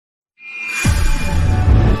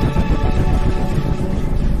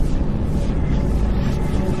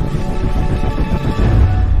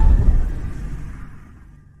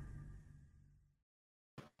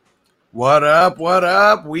What up? What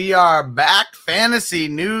up? We are back. Fantasy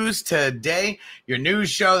News Today, your news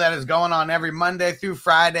show that is going on every Monday through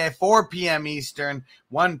Friday, 4 p.m. Eastern,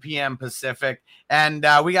 1 p.m. Pacific. And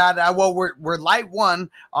we got, we're light one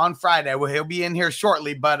on Friday. Well, he'll be in here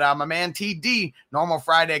shortly, but my man TD, Normal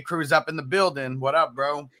Friday crew's up in the building. What up,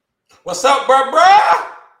 bro? What's up, bro?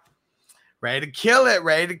 Ready to kill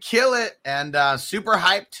it, and super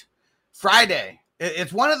hyped Friday.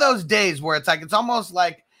 It's one of those days where it's almost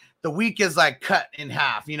like the week is like cut in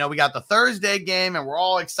half. You know, we got the Thursday game and we're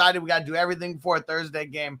all excited. We got to do everything before a Thursday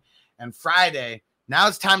game. And Friday, now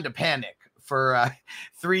it's time to panic for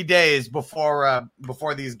 3 days before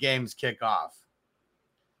these games kick off.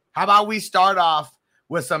 How about we start off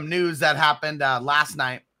with some news that happened last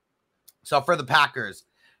night? So for the Packers,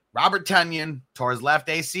 Robert Tonyan tore his left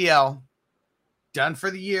ACL, done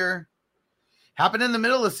for the year. Happened in the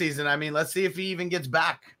middle of the season. I mean, let's see if he even gets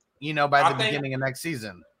back, by the beginning of next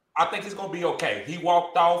season. I think he's going to be okay. He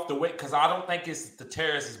walked off the way, because I don't think the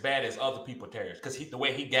tear is as bad as other people tears, because the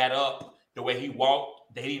way he got up, the way he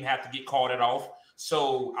walked, they didn't have to get carted off.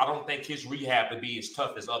 So I don't think his rehab would be as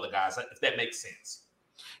tough as other guys, if that makes sense.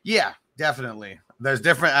 Yeah, definitely. There's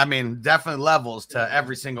definitely levels to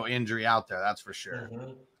every single injury out there. That's for sure.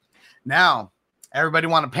 Mm-hmm. Now, everybody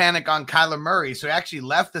want to panic on Kyler Murray. So he actually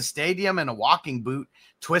left the stadium in a walking boot,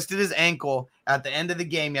 twisted his ankle at the end of the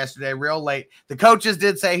game yesterday, real late. The coaches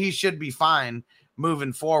did say he should be fine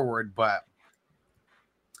moving forward, but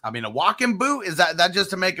I mean, a walking boot, is that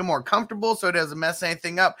just to make him more comfortable so it doesn't mess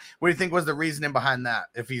anything up? What do you think was the reasoning behind that,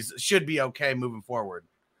 if he should be okay moving forward?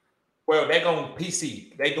 Well, they're going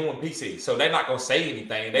PC. They're doing PC, so they're not going to say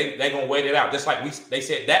anything. They're going to wait it out, just like they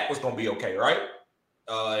said that was going to be okay, right?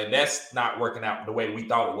 And that's not working out the way we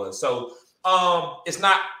thought it was. So it's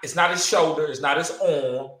not his shoulder, it's not his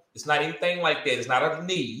arm, it's not anything like that. It's not a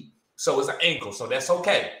knee, so it's an ankle. So that's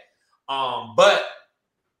okay. But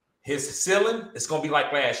his ceiling is going to be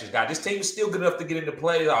like last year's guy. This team is still good enough to get into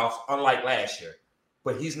playoffs, unlike last year.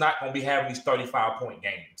 But he's not going to be having these 35-point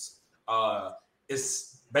games.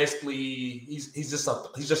 It's basically he's just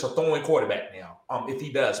a throwing quarterback now. If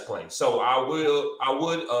he does play, so I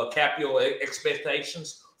would cap your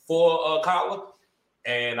expectations for Kyler,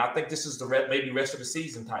 and I think this is maybe rest of the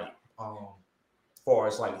season type. As far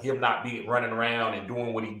as like him not being running around and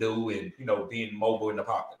doing what he do and being mobile in the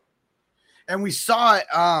pocket. And we saw it.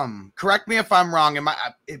 Correct me if I'm wrong.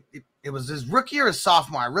 It was his rookie or his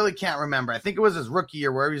sophomore. I really can't remember. I think it was his rookie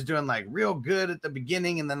year where he was doing like real good at the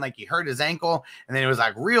beginning, and then like he hurt his ankle, and then it was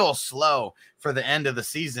like real slow for the end of the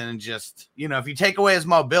season. And just if you take away his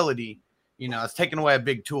mobility, it's taking away a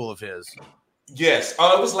big tool of his. Yes.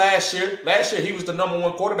 It was last year. Last year he was the number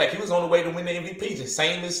one quarterback. He was on the way to win the MVP, the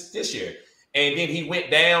same as this year. And then he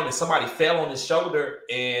went down and somebody fell on his shoulder.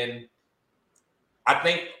 And I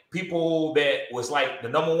think people that was like the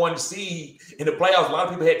number one seed in the playoffs, a lot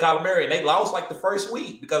of people had Kyler Murray, and they lost like the first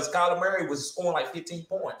week because Kyler Murray was scoring like 15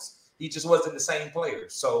 points. He just wasn't the same player.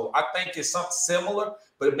 So I think it's something similar,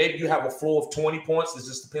 but maybe you have a floor of 20 points. It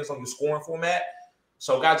just depends on your scoring format.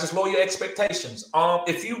 So guys, just lower your expectations.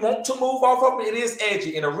 If you want to move off of him, it is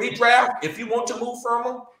edgy. In a redraft, if you want to move from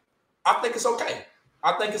him, I think it's okay.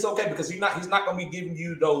 I think it's okay because he's not going to be giving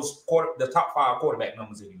you the top 5 quarterback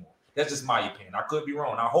numbers anymore. That's just my opinion. I could be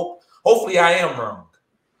wrong. Hopefully I am wrong.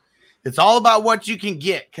 It's all about what you can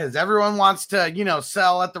get, because everyone wants to,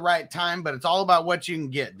 sell at the right time, but it's all about what you can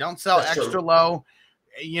get. Don't sell extra low.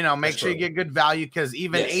 Make sure you get good value, because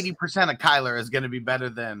even 80% of Kyler is going to be better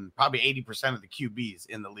than probably 80% of the QBs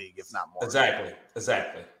in the league, if not more. Exactly.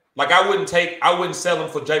 Like I wouldn't sell him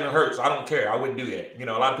for Jalen Hurts. I don't care. I wouldn't do that. A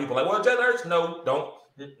lot of people are like, well, Jalen Hurts, no, don't.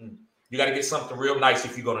 You got to get something real nice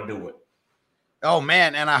if you're going to do it. Oh,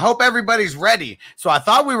 man, and I hope everybody's ready. So I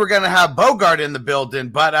thought we were going to have Bogart in the building,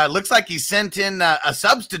 but looks like he sent in a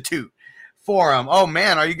substitute for him. Oh,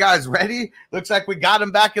 man, are you guys ready? Looks like we got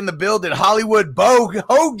him back in the building. Hollywood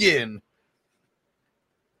Hogan.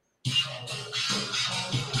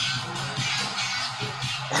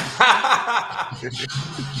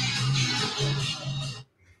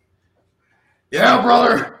 Yeah,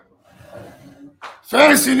 brother.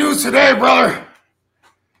 Fantasy news today, brother.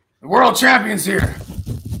 The world champion's here.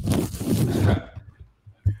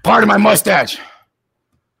 Pardon my mustache.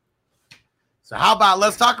 So how about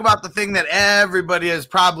let's talk about the thing that everybody is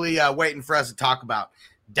probably waiting for us to talk about,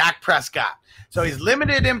 Dak Prescott. So he's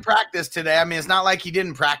limited in practice today. I mean, it's not like he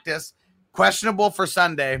didn't practice. Questionable for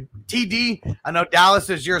Sunday. TD, I know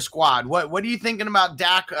Dallas is your squad. What are you thinking about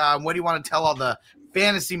Dak? What do you want to tell all the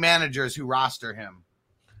fantasy managers who roster him?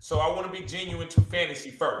 So I want to be genuine to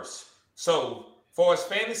fantasy first. So for his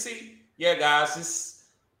fantasy, yeah, guys,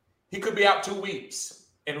 he could be out 2 weeks.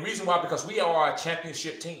 And the reason why, because we are a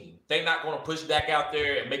championship team. They're not going to push Dak out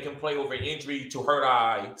there and make him play over injury to hurt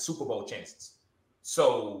our Super Bowl chances.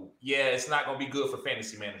 So, yeah, it's not going to be good for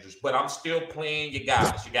fantasy managers. But I'm still playing your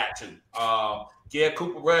guys. You got to. Yeah,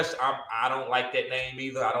 Cooper Rush, I don't like that name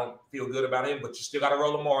either. I don't feel good about him. But you still got to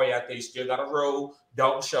roll Amari out there. You still got to roll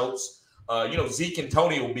Dalton Schultz. Zeke and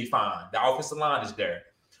Tony will be fine. The offensive line is there.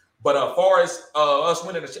 But as far as us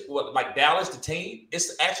winning, like Dallas, the team,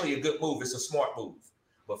 it's actually a good move. It's a smart move.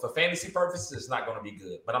 But for fantasy purposes, it's not going to be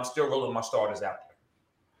good. But I'm still rolling my starters out there.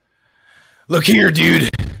 Look here,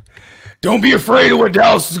 dude. Don't be afraid of what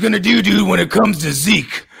Dallas is going to do, dude, when it comes to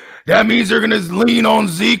Zeke. That means they're going to lean on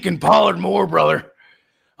Zeke and Pollard more, brother.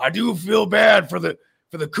 I do feel bad for the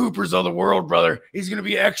Coopers of the world, brother. He's going to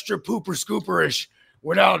be extra pooper scooperish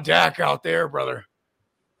without Dak out there, brother.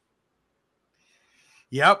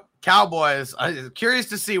 Yep. Cowboys. I'm curious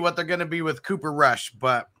to see what they're going to be with Cooper Rush,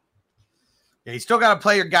 but yeah, you still got to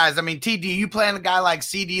play your guys. I mean, TD, you playing a guy like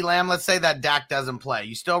CD Lamb? Let's say that Dak doesn't play.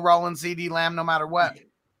 You still rolling CD Lamb no matter what?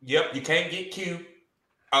 Yep, you can't get cute.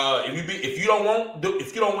 If you don't want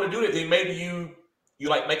to do it, then maybe you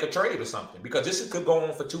like make a trade or something, because this could go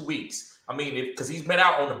on for 2 weeks. I mean, because he's been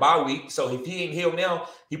out on the bye week, so if he ain't healed now,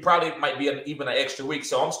 he probably might be even an extra week.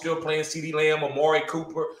 So I'm still playing CD Lamb, Amari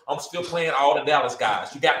Cooper. I'm still playing all the Dallas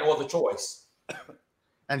guys. You got no other choice.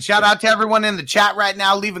 And shout out to everyone in the chat right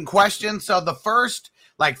now leaving questions. So the first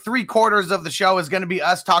like 3/4 of the show is going to be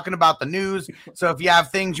us talking about the news. So if you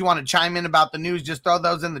have things you want to chime in about the news, just throw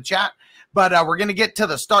those in the chat. But we're going to get to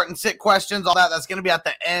the start and sit questions, all that. That's going to be at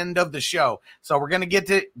the end of the show. So we're going to get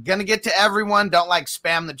to everyone. Don't like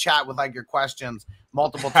spam the chat with like your questions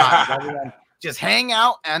multiple times. Everyone, just hang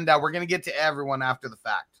out, and we're going to get to everyone after the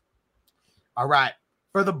fact. All right,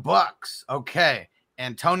 for the Bucks. Okay,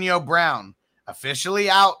 Antonio Brown officially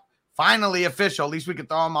out. Finally official. At least we could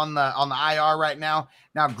throw him on the IR right now.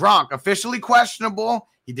 Now Gronk officially questionable.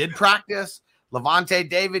 He did practice. Levante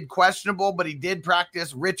David questionable, but he did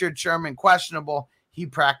practice. Richard Sherman questionable. He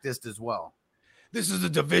practiced as well. This is a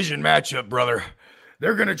division matchup, brother.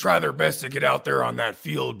 They're going to try their best to get out there on that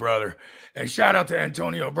field, brother. And shout out to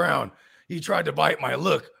Antonio Brown. He tried to bite my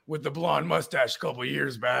look with the blonde mustache a couple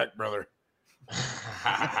years back, brother.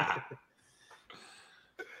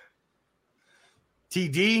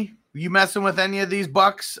 TD, you messing with any of these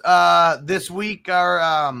Bucks this week?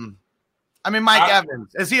 Or Mike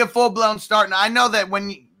Evans, is he a full-blown starter? I know that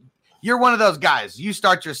when you're one of those guys, you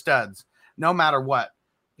start your studs no matter what.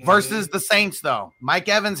 Versus the Saints, though, Mike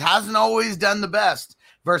Evans hasn't always done the best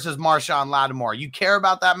versus Marshawn Lattimore. You care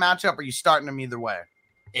about that matchup, or you starting them either way?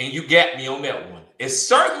 And you got me on that one. It's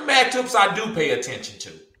certain matchups I do pay attention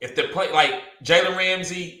to. If they play like Jalen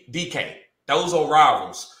Ramsey, DK, those are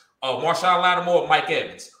rivals. Marshawn Lattimore, Mike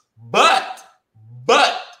Evans. But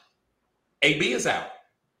AB is out.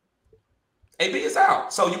 AB is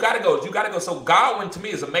out. So you got to go. So Godwin, to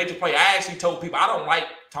me, is a major player. I actually told people I don't like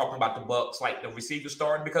talking about the Bucks, like the receiver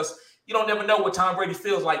starting, because you don't never know what Tom Brady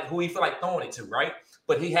feels like, who he feel like throwing it to, right?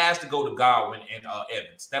 But he has to go to Godwin and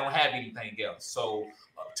Evans. They don't have anything else. So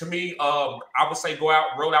to me, I would say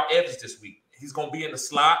roll out Evans this week. He's going to be in the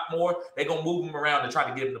slot more. They're going to move him around and try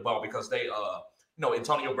to get him the ball because they,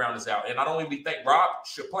 Antonio Brown is out. And I don't really think Rob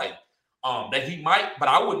should play. That he might, but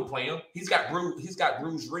I wouldn't play him. He's got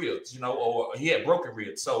bruised ribs, or he had broken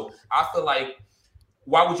ribs. So I feel like,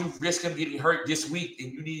 why would you risk him getting hurt this week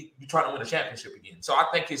and you're trying to win a championship again? So I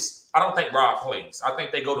don't think Rob plays. I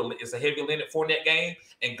think they it's a heavy Leonard Fournette game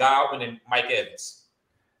and Godwin and Mike Evans.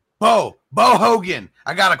 Bo Hogan,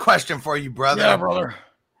 I got a question for you, brother. Yeah, brother.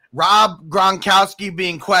 Rob Gronkowski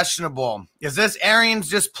being questionable. Is this Arians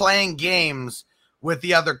just playing games with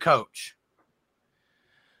the other coach?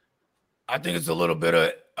 I think it's a little bit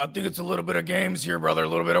of games here, brother. A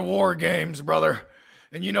little bit of war games, brother.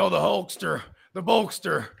 And the Hulkster, the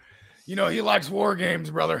Bulkster, he likes war games,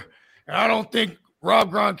 brother. And I don't think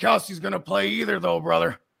Rob Gronkowski's going to play either, though,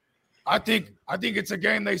 brother. I think it's a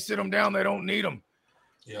game they sit him down. They don't need him.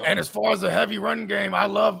 Yep. And as far as the heavy run game, I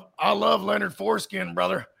love Leonard Foreskin,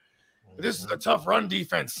 brother. This is a tough run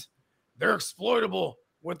defense. They're exploitable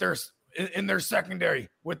in their secondary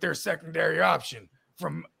with their secondary option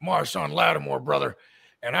from Marshawn Lattimore, brother.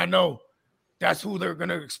 And I know that's who they're going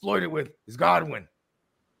to exploit it with is Godwin.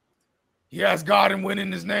 He has Godwin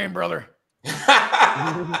in his name, brother.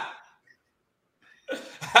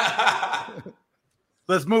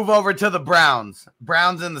 Let's move over to the Browns.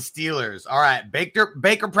 Browns and the Steelers. All right,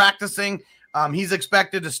 Baker practicing. He's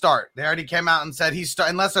expected to start. They already came out and said he's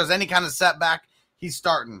starting. Unless there's any kind of setback, he's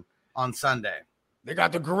starting on Sunday. They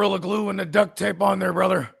got the Gorilla Glue and the duct tape on there,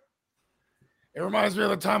 brother. It reminds me of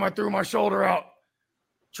the time I threw my shoulder out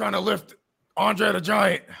trying to lift Andre the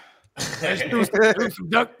Giant. They threw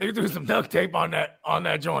some duct tape on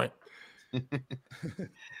that joint.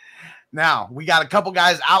 Now, we got a couple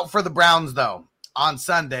guys out for the Browns, though, on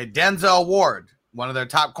Sunday. Denzel Ward, one of their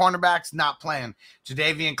top cornerbacks, not playing.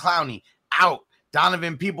 Jadeveon Clowney, out.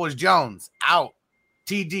 Donovan Peoples-Jones, out.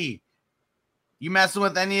 TD, you messing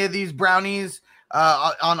with any of these Brownies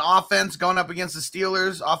on offense going up against the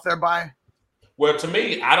Steelers off their bye? Well, to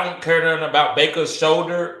me, I don't care nothing about Baker's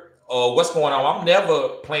shoulder or what's going on. I'm never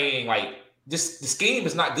playing like this. The scheme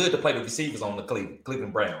is not good to play the receivers on the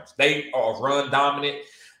Cleveland Browns. They are run dominant.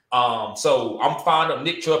 So I'm fond of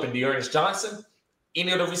Nick Chubb and Dearness Johnson.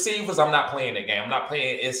 Any of the receivers, I'm not playing that game. I'm not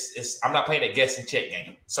playing. I'm not playing that guess and check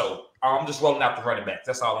game. So I'm just rolling out the running backs.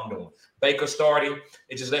 That's all I'm doing. Baker starting.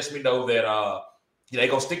 It just lets me know that they're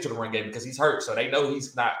gonna stick to the run game because he's hurt. So they know he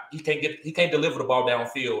can't deliver the ball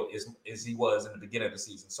downfield as he was in the beginning of the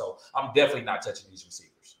season. So I'm definitely not touching these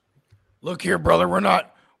receivers. Look here, brother. We're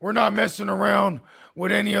not messing around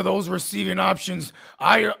with any of those receiving options.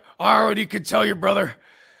 I already could tell you, brother,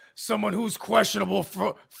 someone who's questionable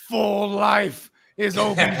for full life is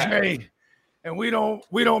OBJ. And we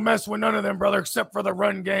don't mess with none of them, brother, except for the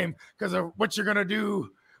run game because of what you're gonna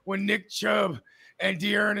do when Nick Chubb and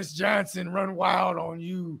Dearness Johnson run wild on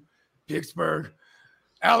you, Pittsburgh.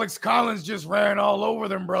 Alex Collins just ran all over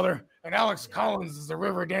them, brother. And Alex Collins is a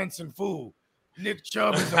river dancing fool. Nick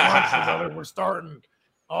Chubb is a monster, brother. We're starting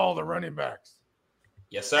all the running backs.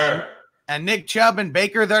 Yes, sir. And Nick Chubb and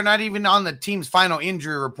Baker, they're not even on the team's final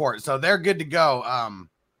injury report, so they're good to go.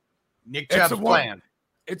 Nick Chubb's playing.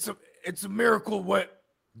 It's a miracle what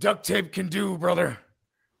duct tape can do, brother.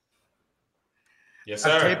 Yes,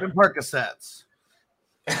 sir. Tape and Percocets.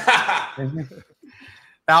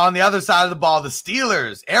 Now on the other side of the ball, the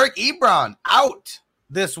Steelers, Eric Ebron out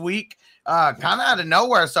this week, kind of out of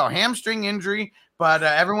nowhere. So hamstring injury, but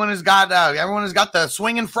everyone has got the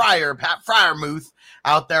swinging Fryer, Pat Freiermuth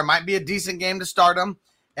out there. Might be a decent game to start him.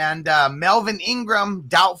 And Melvin Ingram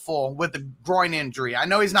doubtful with a groin injury. I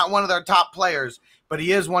know he's not one of their top players, but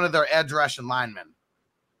he is one of their edge rushing linemen.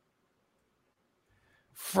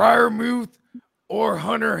 Freiermuth or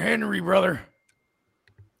Hunter Henry, brother.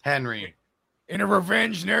 Henry. In a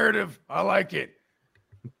revenge narrative, I like it.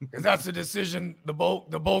 Because that's a decision the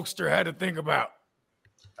Bulkster had to think about.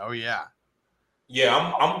 Oh, yeah. Yeah,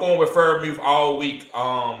 I'm going with Freiermuth all week.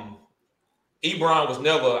 Ebron was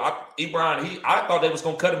never I thought they was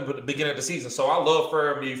gonna cut him at the beginning of the season. So I love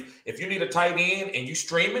Freiermuth. If you need a tight end and you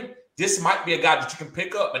streaming, this might be a guy that you can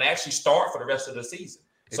pick up and actually start for the rest of the season.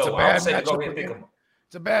 So I would say go ahead and pick him up.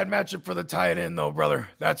 It's a bad matchup for the tight end, though, brother.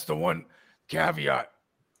 That's the one caveat.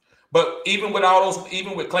 But even with all those,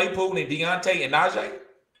 even with Claypool and Deontay and Najee,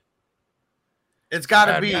 it's got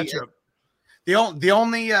to be the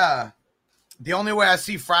only way I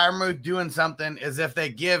see Freiermuth doing something is if they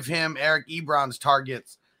give him Eric Ebron's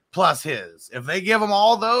targets plus his. If they give him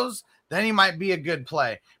all those, then he might be a good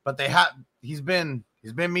play. But he's been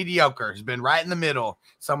mediocre. He's been right in the middle.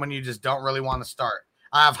 Someone you just don't really want to start.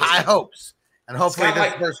 I have high hopes, and hopefully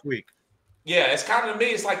this first week. Yeah, it's kind of to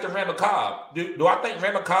me. It's like the Randall Cobb. Do I think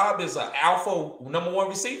Randall Cobb is an alpha number one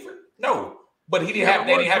receiver? No, but they didn't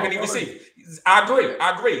have any receivers. I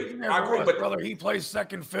agree. But brother, he plays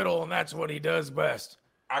second fiddle, and that's what he does best.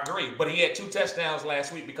 I agree, but he had 2 touchdowns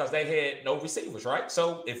last week because they had no receivers, right?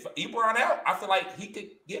 So if Ebron out, I feel like he could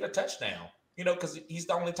get a touchdown, because he's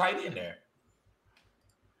the only tight end there.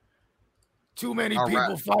 Too many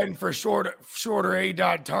people fighting for shorter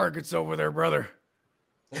A-dot targets over there, brother.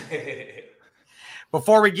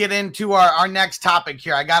 Before we get into our next topic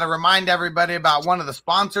here, I got to remind everybody about one of the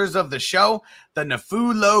sponsors of the show, the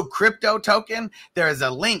Nefulo crypto token. There is a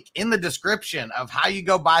link in the description of how you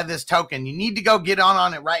go buy this token. You need to go get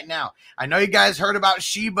on it right now. I know you guys heard about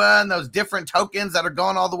Shiba and those different tokens that are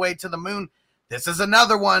going all the way to the moon. This is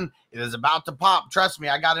another one. It is about to pop. Trust me,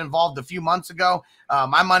 I got involved a few months ago.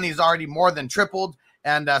 My money's already more than tripled.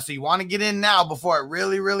 And so you want to get in now before it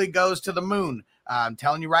really, really goes to the moon. I'm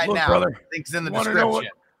telling you now, brother, links in the description.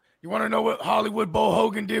 You want to know what Hollywood Bo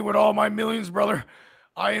Hogan did with all my millions, brother?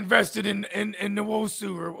 I invested in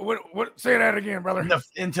Nwosu, or what? Say that again, brother.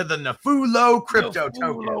 Into the Nefulo crypto token.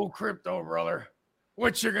 Nefulo crypto, brother.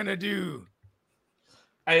 What you gonna do?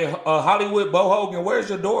 Hey, Hollywood Bo Hogan, where's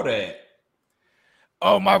your daughter at?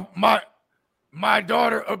 Oh, my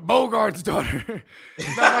daughter, Bogart's daughter.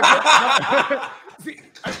 See,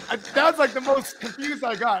 that's like the most confused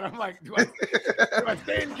I got. I'm like, do I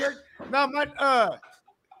stay in character? No,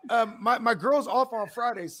 my girl's off on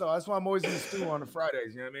Fridays, so that's why I'm always in the stew on the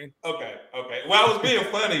Fridays. You know what I mean? Okay. Well, I was being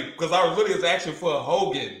funny because I was really asking for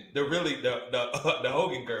Hogan, the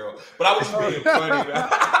Hogan girl, but I was being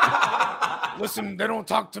funny. Listen, they don't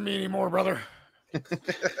talk to me anymore, brother.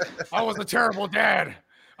 I was a terrible dad.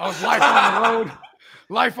 I was life on the road.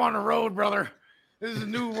 Life on the road, brother. This is a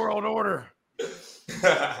new world order.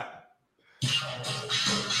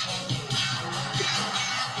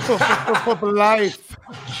 Life.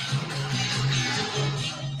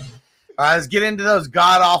 All right, let's get into those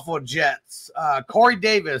god-awful Jets. Corey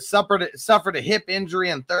Davis suffered a hip injury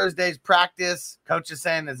in Thursday's practice. Coach is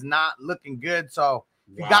saying it's not looking good. So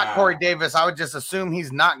if you got Corey Davis, I would just assume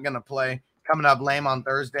he's not going to play coming up lame on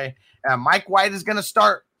Thursday. Mike White is going to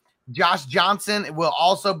start. Josh Johnson will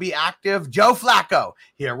also be active. Joe Flacco,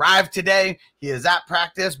 he arrived today. He is at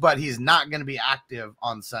practice, but he's not going to be active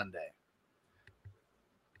on Sunday.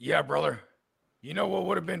 Yeah, brother. You know what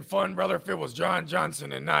would have been fun, brother, if it was John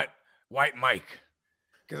Johnson and not White Mike?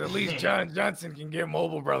 Because at least John Johnson can get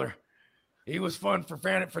mobile, brother. He was fun for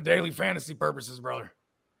daily fantasy purposes, brother.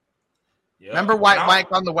 Yep. Remember White Mike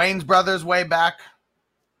on the Wayans Brothers way back?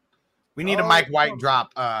 We need a Mike White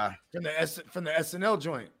drop. From the SNL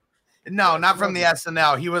joint. No, not from the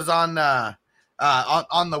SNL. He was on the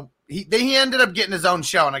he ended up getting his own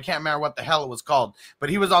show, and I can't remember what the hell it was called, but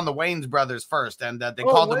he was on the Wayans Brothers first, and they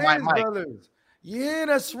called him White Mike. Brothers. Yeah,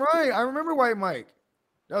 that's right. I remember White Mike.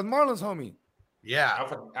 That was Marlon's homie. Yeah.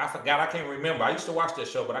 I forgot. I can't remember. I used to watch that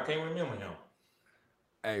show, but I can't remember him.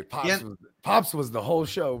 Hey, Pops was the whole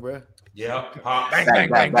show, bro. Yeah. Pops. Bang,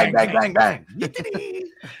 bang, bang, bang, bang, bang.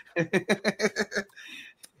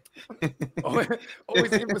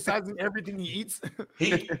 Always emphasizing everything he eats.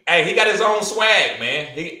 He got his own swag,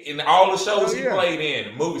 man. In all the shows he played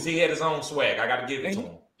in, movies, he had his own swag. I got to give it to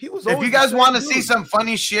him. If you guys want to see some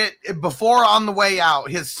funny shit, before On the Way Out,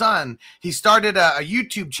 his son, he started a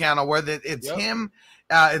YouTube channel where it's him,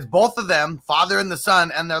 it's both of them, father and the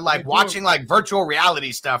son, and they're like watching like virtual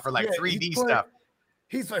reality stuff or like 3D stuff.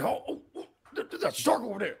 He's like, oh, there's a shark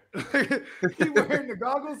over there. He wearing the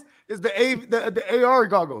goggles is the AR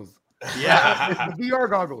goggles. Yeah. The VR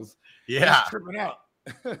goggles. Yeah. He's tripping out.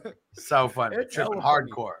 So funny. Tripping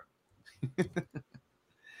hardcore.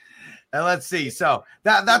 And let's see. So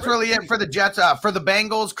that's really it for the Jets. For the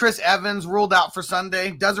Bengals, Chris Evans ruled out for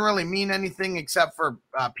Sunday. Doesn't really mean anything except for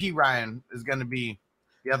P. Ryan is going to be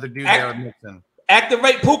the other dude there mixing.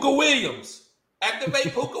 Activate Puka Williams.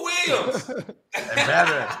 Activate Puka Williams.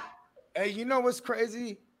 Better. Hey, you know what's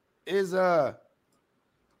crazy is even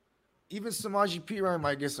Samaje Perine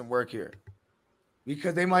might get some work here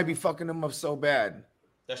because they might be fucking him up so bad.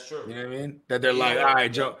 That's true. You know what I mean? That they're like, all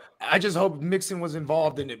right, Joe. I just hope Mixon was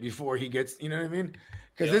involved in it before he gets. You know what I mean?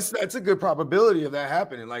 Because that's a good probability of that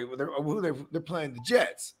happening. Like they're playing the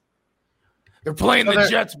Jets. They're playing the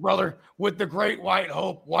Jets, brother, with the great white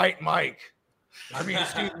hope, White Mike. I mean,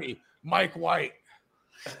 excuse me, Mike White.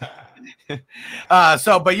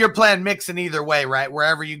 But you're playing Mixon either way, right?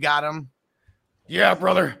 Wherever you got him. Yeah,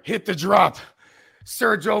 brother. Hit the drop.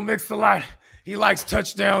 Sergio Mix-a-Lot. He likes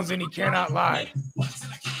touchdowns and he cannot lie.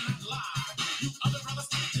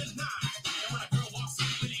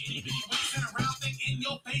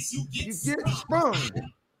 You get sprung.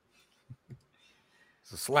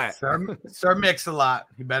 It's a slat. Sir Mix-a-Lot.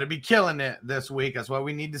 He better be killing it this week. That's what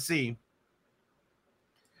we need to see.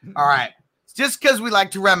 All right. Just because we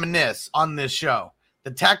like to reminisce on this show,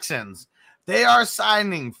 the Texans, they are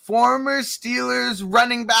signing former Steelers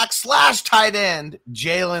running back / tight end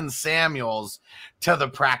Jaylen Samuels to the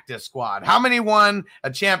practice squad. How many won a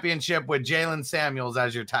championship with Jaylen Samuels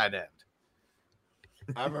as your tight end?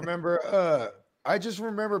 I remember. I just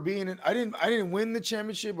remember being in. I didn't win the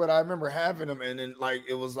championship, but I remember having them, and then like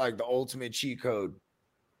it was like the ultimate cheat code.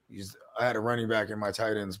 I had a running back in my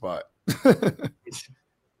tight end spot.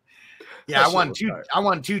 Yeah, I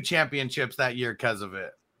won two championships that year because of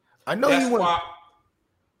it. I know that's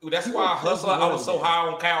why Hustler, I was so high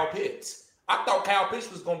on Kyle Pitts. I thought Kyle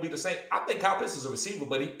Pitts was going to be the same. I think Kyle Pitts is a receiver,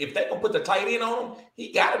 but if they're going to put the tight end on him,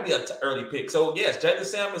 he got to be an early pick. So, yes, Jaylen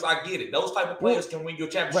Samuels, I get it. Those type of players can win your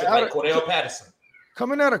championship like Cordell Patterson.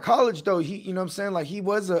 Coming out of college, though, he, you know what I'm saying? Like, he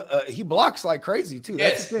was he blocks like crazy, too.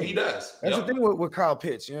 Yes, that's the thing. He does. That's the thing with Kyle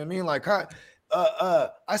Pitts. You know what I mean? Like,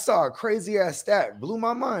 I saw a crazy-ass stat. Blew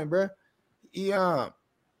my mind, bro. He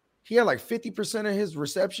had like 50% of his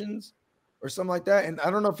receptions or something like that. And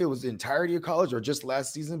I don't know if it was the entirety of college or just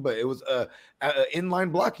last season, but it was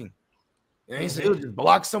inline blocking. And he said it would just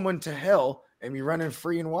block someone to hell and be running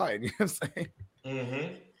free and wide. You know what I'm saying?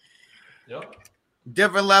 Mm-hmm. Yep.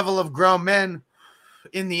 Different level of grown men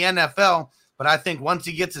in the NFL. But I think once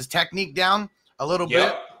he gets his technique down a little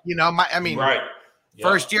bit, You know, Right. Yeah.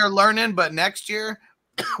 First year learning, but next year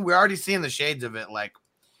we're already seeing the shades of it. Like,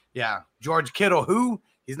 yeah, George Kittle,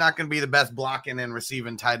 he's not going to be the best blocking and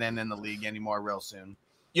receiving tight end in the league anymore real soon.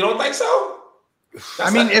 You don't think so?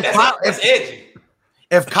 That's edgy.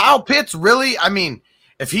 If Kyle Pitts really,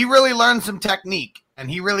 if he really learns some technique and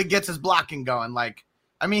he really gets his blocking going,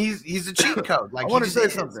 he's a cheat code. Like, I want to say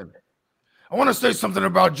something. I want to say something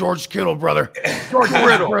about George Kittle, brother. George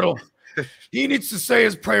Riddle. He needs to say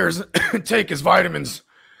his prayers and take his vitamins,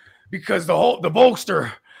 because the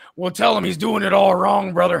Bolster will tell him he's doing it all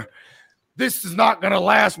wrong, brother. This is not going to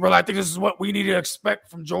last, brother. I think this is what we need to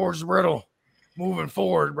expect from George Riddle moving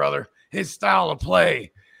forward, brother. His style of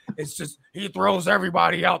play. It's just he throws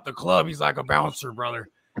everybody out the club. He's like a bouncer, brother.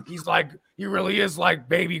 He really is like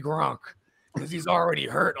baby Gronk, because he's already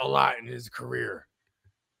hurt a lot in his career.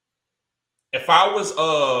 If I was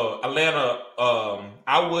Atlanta,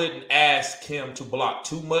 I wouldn't ask him to block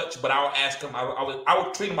too much, but I would ask him. I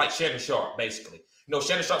would treat him like Shannon Sharp, basically. You know,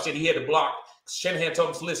 Shannon Sharp said he had to block. Shanahan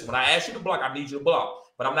told him, listen, when I ask you to block, I need you to block,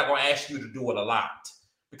 but I'm not going to ask you to do it a lot,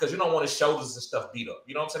 because you don't want his shoulders and stuff beat up.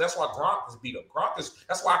 You know what I'm saying? That's why Gronk is beat up.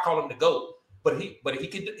 That's why I call him the GOAT. But he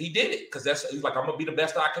did it, because he's like, I'm gonna be the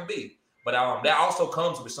best I can be. But that also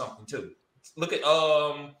comes with something too. Look at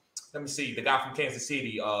let me see, the guy from Kansas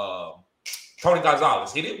City, Tony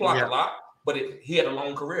Gonzalez. He didn't block a lot, but he had a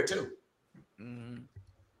long career too. Mm-hmm.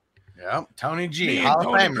 Yeah, Tony G. Hall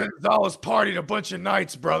of Famer. Gonzalez partied a bunch of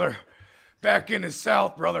nights, brother. Back in the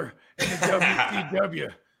South, brother, in the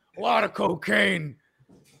WCW. A lot of cocaine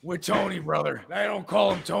with Tony, brother. They don't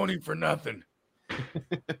call him Tony for nothing.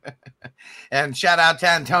 And shout out to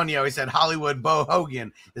Antonio. He said Hollywood Bo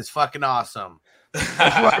Hogan is fucking awesome. That's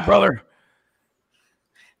right, brother.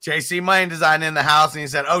 JC Mine Design in the house, and he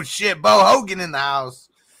said, oh shit, Bo Hogan in the house.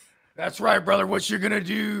 That's right, brother. What you gonna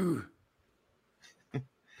do?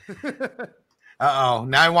 Uh-oh.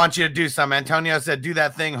 Now I want you to do something. Antonio said, do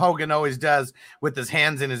that thing Hogan always does with his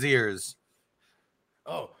hands in his ears.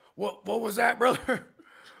 Oh, what was that, brother?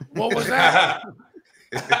 What was that?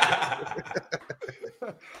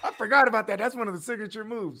 I forgot about that. That's one of the signature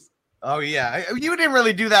moves. Oh, yeah. You didn't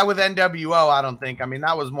really do that with NWO, I don't think. I mean,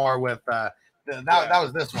 that was more with that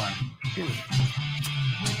was this one.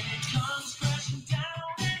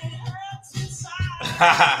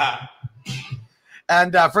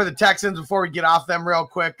 And for the Texans, before we get off them real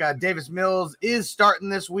quick, Davis Mills is starting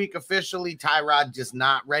this week officially. Tyrod just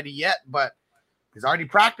not ready yet, but he's already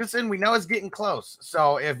practicing. We know it's getting close.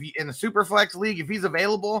 So if in the Superflex League, if he's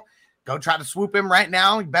available, go try to swoop him right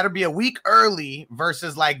now. He better be a week early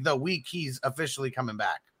versus like the week he's officially coming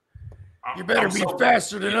back. You better be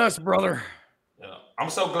faster than us, brother. Yeah. I'm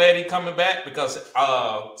so glad he's coming back, because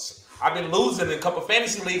I've been losing in a couple of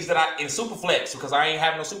fantasy leagues in Superflex, because I ain't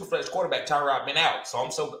having no Superflex quarterback. Tyrod been out, so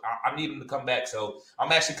I need him to come back. So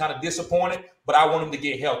I'm actually kind of disappointed, but I want him to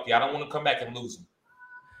get healthy. I don't want to come back and lose him.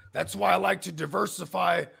 That's why I like to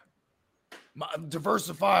diversify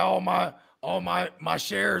all my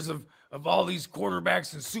shares of all these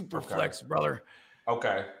quarterbacks in Superflex, brother.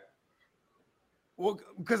 Okay. Well,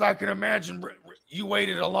 because I can imagine you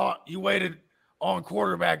waited a lot. You waited on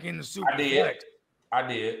quarterback in the Superflex. I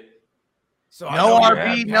did. So no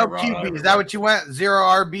RB, no QB. Is that what you went? 0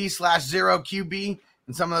 RB/0 QB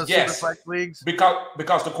in some of those Superflex leagues? Because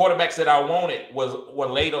the quarterbacks that I wanted were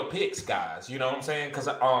later picks, guys. You know what I'm saying? Because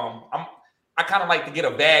I kind of like to get a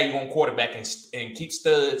value on quarterback and keep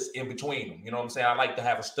studs in between them. You know what I'm saying? I like to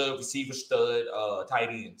have a stud receiver, stud tight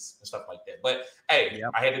ends and stuff like that. But hey,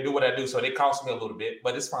 I had to do what I do, so it cost me a little bit,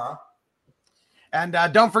 but it's fine. And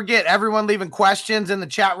don't forget, everyone leaving questions in the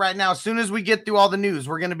chat right now. As soon as we get through all the news,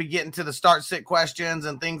 we're going to be getting to the start-sit questions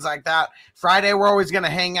and things like that. Friday, we're always going to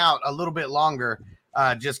hang out a little bit longer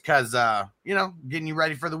just because, getting you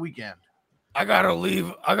ready for the weekend. I gotta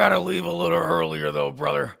leave a little earlier, though,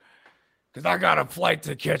 brother, because I got a flight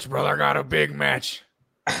to catch, brother. I got a big match.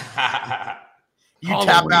 You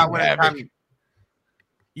tap out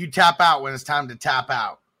when it's time to tap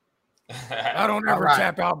out. I don't ever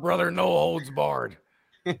tap out, brother. No holds barred.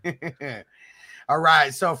 All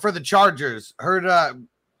right. So for the Chargers, heard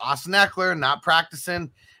Austin Eckler not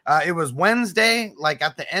practicing. It was Wednesday, like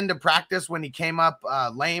at the end of practice when he came up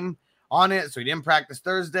lame on it. So he didn't practice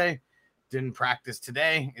Thursday, didn't practice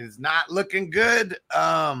today. It is not looking good.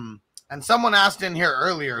 And someone asked in here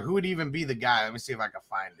earlier, who would even be the guy? Let me see if I can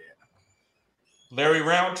find it. Larry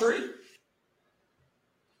Roundtree?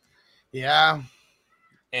 Yeah.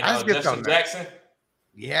 And Justin Jackson?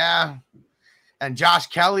 Yeah. And Josh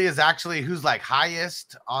Kelly is actually who's like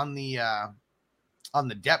highest on the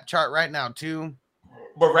depth chart right now too.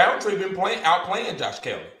 But Roundtree been outplaying Josh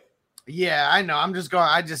Kelly. Yeah, I know.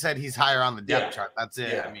 I just said he's higher on the depth chart. That's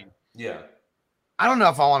it. Yeah. I mean, Yeah. I don't know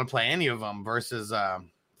if I want to play any of them versus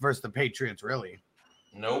the Patriots, really.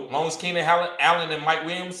 No, as long as Keenan Allen and Mike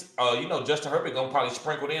Williams, Justin Herbert gonna probably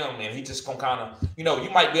sprinkle them, and he just gonna kind of, you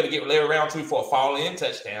might be able to get Larry Roundtree for a fall-in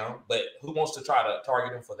touchdown, but who wants to try to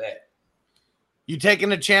target him for that? You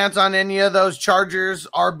taking a chance on any of those Chargers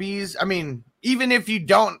RBs? I mean, even if you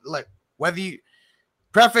don't, like, whether you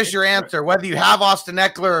preface your answer, whether you have Austin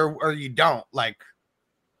Eckler or you don't, like,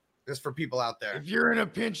 just for people out there. If you're in a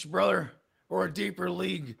pinch, brother, or a deeper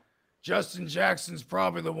league, Justin Jackson's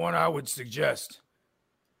probably the one I would suggest.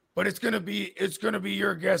 But it's gonna be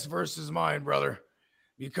your guess versus mine, brother,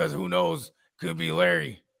 because who knows? Could be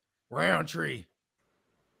Larry Roundtree,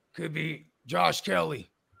 could be Josh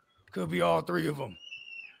Kelly, could be all three of them.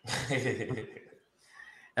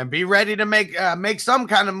 And be ready to make some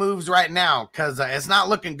kind of moves right now, because it's not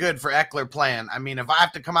looking good for Eckler playing. I mean, if I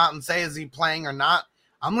have to come out and say is he playing or not,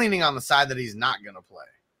 I'm leaning on the side that he's not going to play.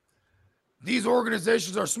 These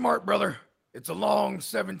organizations are smart, brother. It's a long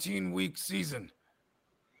 17-week season.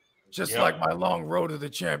 Just like my long road to the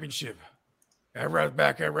championship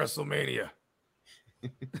back at WrestleMania.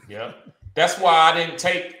 Yeah. That's why I didn't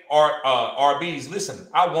take RBs. Listen,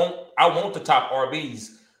 I want the top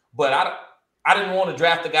RBs, but I didn't want to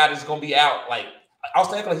draft the guy that's going to be out. Like,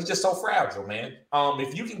 Austin Eckler, he's just so fragile, man.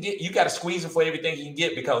 If you can you got to squeeze him for everything he can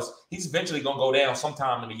get, because he's eventually going to go down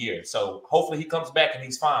sometime in the year. So hopefully he comes back and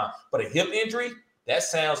he's fine. But a hip injury, that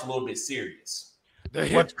sounds a little bit serious. The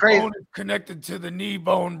hip bone is connected to the knee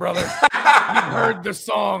bone, brother. You heard the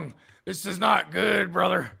song. This is not good,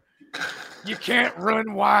 brother. You can't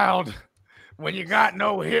run wild when you got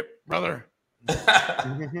no hip, brother.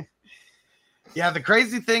 Yeah, the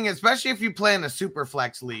crazy thing, especially if you play in a super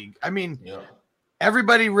flex league, I mean,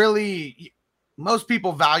 everybody really, most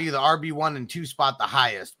people value the RB1 and 2 spot the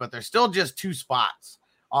highest, but there's still just 2 spots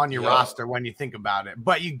on your roster when you think about it.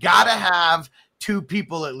 But you got to have 2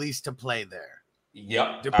 people at least to play there.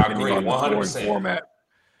 Yep, depending I agree, on the 100%. scoring format.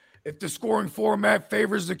 If the scoring format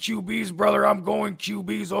favors the QBs, brother, I'm going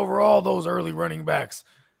QBs over all those early running backs.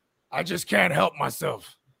 I just can't help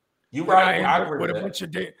myself. You're right. I agree with a bunch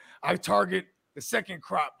of I target the second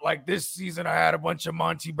crop. Like this season, I had a bunch of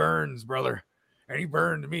Monty Burns, brother, and he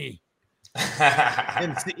burned me.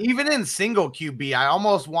 And even in single QB, I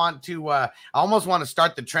almost want to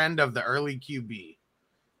start the trend of the early QB.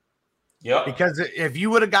 Yep. Because if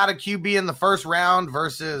you would have got a QB in the first round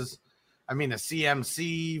versus, a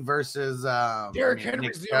CMC versus Derrick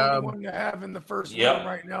Henry's the only one to have in the first round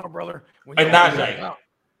right now, brother. And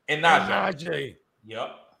Najee. Yep.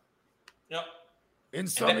 In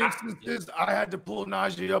some instances, I had to pull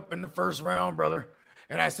Najee up in the first round, brother.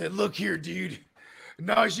 And I said, look here, dude.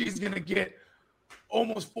 Najee's going to get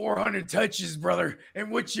almost 400 touches, brother.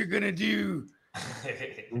 And what you're going to do?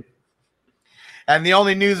 And the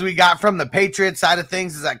only news we got from the Patriots side of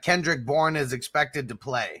things is that Kendrick Bourne is expected to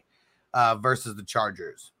play versus the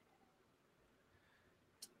Chargers.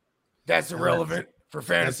 That's irrelevant for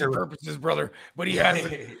fantasy purposes, brother. But he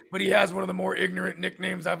has one of the more ignorant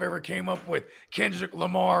nicknames I've ever came up with. Kendrick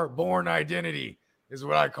Lamar Bourne Identity is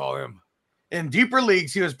what I call him. In deeper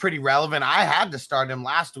leagues, he was pretty relevant. I had to start him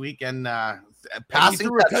last week and passing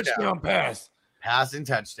touchdown pass. Passing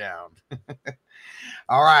touchdown.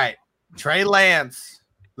 All right. Trey Lance,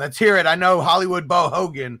 let's hear it. I know Hollywood Bo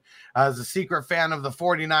Hogan is a secret fan of the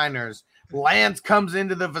 49ers. Lance comes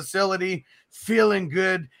into the facility feeling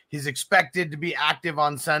good. He's expected to be active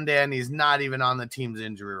on Sunday, and he's not even on the team's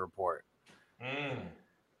injury report.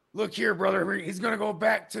 Look here, brother. He's going to go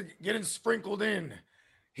back to getting sprinkled in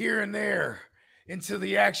here and there into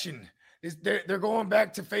the action. They're going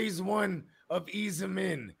back to phase 1 of ease him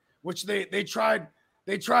in, which they tried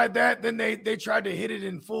that. Then they tried to hit it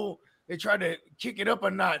in full. They tried to kick it up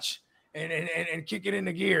a notch and kick it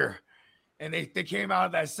into gear. And they came out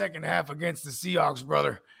of that second half against the Seahawks,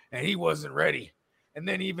 brother, and he wasn't ready. And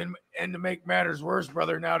then to make matters worse,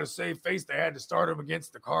 brother, now to save face, they had to start him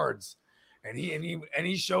against the Cards. And he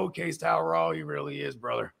showcased how raw he really is,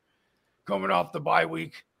 brother. Coming off the bye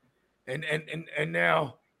week and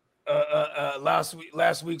now last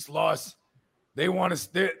week's loss, we're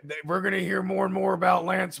going to hear more and more about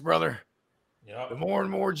Lance, brother. Yep. The more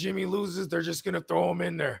and more Jimmy loses, they're just going to throw him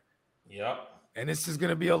in there. Yep. And this is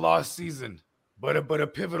going to be a lost season, but a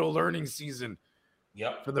pivotal learning season.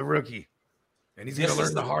 Yep. For the rookie. And he's going to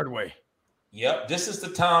learn the hard way. Yep. This is the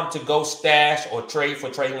time to go stash or trade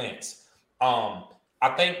for Trey Lance.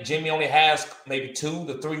 I think Jimmy only has maybe 2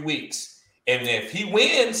 to 3 weeks. And if he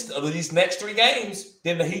wins these next 3 games,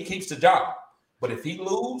 then he keeps the job. But if he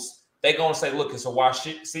loses, they're going to say, look, it's a wash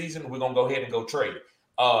season. We're going to go ahead and go trade.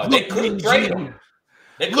 They could trade him.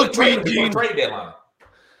 They could trade him before the trade deadline.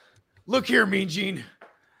 Look here, Mean Gene.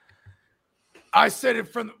 I said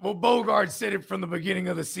it Bogart said it from the beginning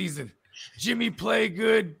of the season. Jimmy play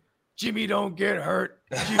good. Jimmy don't get hurt.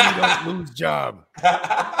 Jimmy don't lose job.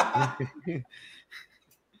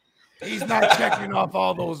 He's not checking off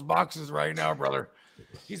all those boxes right now, brother.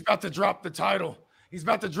 He's about to drop the title. He's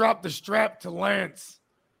about to drop the strap to Lance.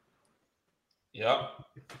 Yep.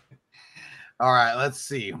 All right, let's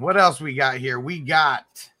see. What else we got here? We got,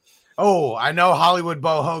 I know Hollywood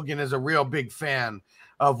Bo Hogan is a real big fan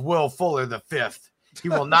of Will Fuller the fifth. He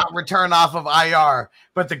will not return off of IR,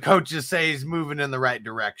 but the coaches say he's moving in the right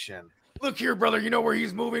direction. Look here, brother. You know where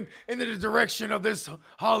he's moving? Into the direction of this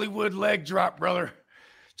Hollywood leg drop, brother.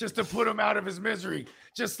 Just to put him out of his misery,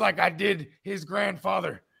 just like I did his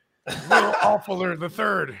grandfather, Will Awfuller the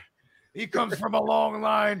third. He comes from a long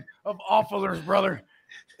line of Awfullers, brother.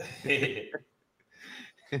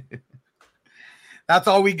 That's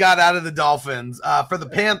all we got out of the Dolphins. For the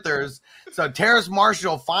Panthers, so Terrace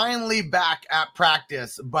Marshall finally back at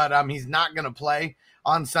practice, but he's not going to play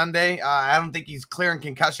on Sunday. I don't think he's clearing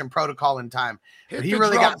concussion protocol in time. But he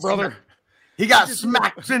really got brother. He got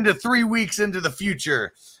smacked into 3 weeks into the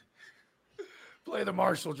future. Play the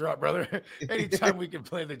Marshall drop, brother. Anytime we can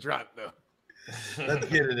play the drop, though. Let's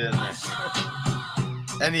get it in there.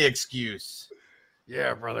 Any excuse.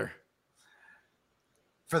 Yeah, brother.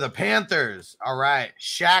 For the Panthers, all right.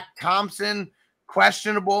 Shaq Thompson,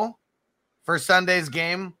 questionable for Sunday's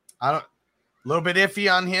game. A little bit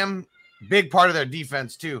iffy on him. Big part of their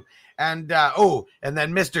defense, too. And, and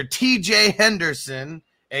then Mr. TJ Henderson,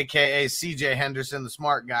 a.k.a. CJ Henderson, the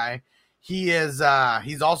smart guy. He's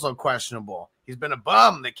also questionable. He's been a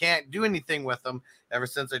bum. They can't do anything with him ever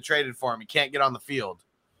since they traded for him. He can't get on the field.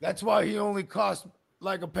 That's why he only cost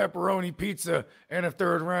like a pepperoni pizza and a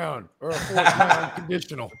third round or a fourth round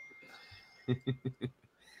conditional.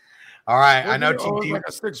 All right. I know TD like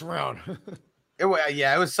a 6th round. It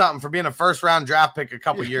was something for being a first round draft pick a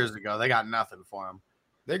couple years ago. They got nothing for him.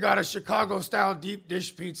 They got a Chicago style deep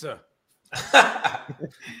dish pizza.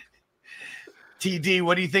 TD,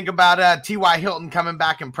 what do you think about T.Y. Hilton coming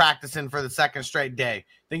back and practicing for the second straight day?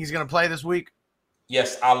 Think he's going to play this week?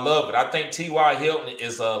 Yes, I love it. I think T.Y. Hilton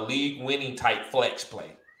is a league-winning type flex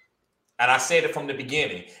play. And I said it from the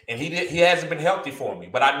beginning. And he hasn't been healthy for me,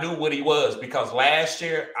 but I knew what he was because last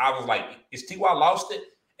year I was like, is T.Y. lost it?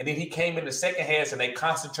 And then he came in the second half and they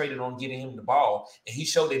concentrated on getting him the ball. And he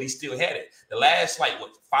showed that he still had it. The last,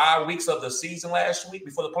 5 weeks of the season last week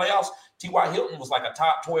before the playoffs, T.Y. Hilton was like a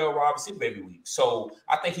top 12 wide receiver every week. So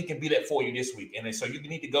I think he can be that for you this week. And then, so you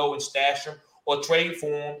need to go and stash him or trade for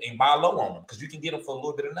him and buy low on him because you can get him for a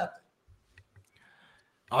little bit of nothing.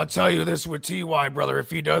 I'll tell you this with T.Y., brother. If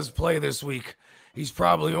he does play this week, he's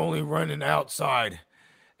probably only running outside.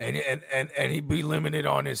 And he'd be limited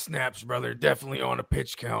on his snaps, brother. Definitely on a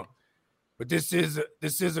pitch count. But this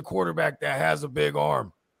is a quarterback that has a big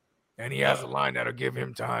arm, and he has a line that'll give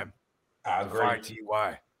him time. I agree. Find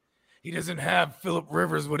T.Y. He doesn't have Phillip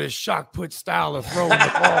Rivers with his shock put style of throwing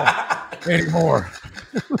the ball anymore.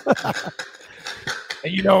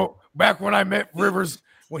 And back when I met Rivers,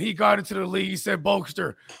 when he got into the league, he said,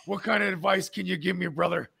 "Bolster, what kind of advice can you give me,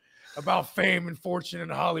 brother, about fame and fortune in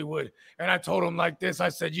Hollywood?" And I told him like this. I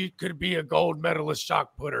said, "You could be a gold medalist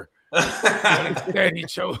shot putter." And instead, he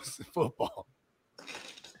chose football.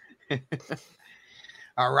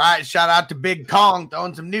 All right. Shout out to Big Kong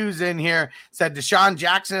throwing some news in here. Said Deshaun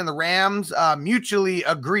Jackson and the Rams mutually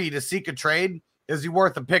agree to seek a trade. Is he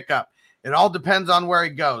worth a pickup? It all depends on where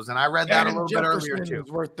he goes. And I read that a little bit earlier, too.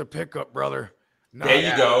 Is worth the pickup, brother. There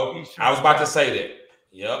you go. I was about to say that.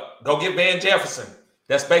 Yep. Go get Van Jefferson.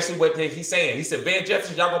 That's basically what he's saying. He said, Van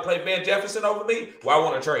Jefferson, y'all going to play Van Jefferson over me? Well, I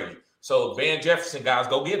want to trade. So Van Jefferson, guys,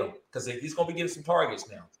 go get him because he's going to be getting some targets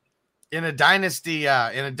now. In a dynasty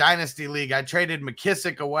league, I traded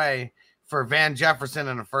McKissick away for Van Jefferson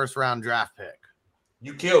and a first-round draft pick.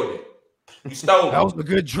 You killed it. You stole it. That was a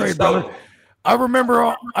good trade, brother. I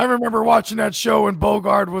remember watching that show and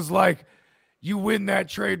Bogart was like, "You win that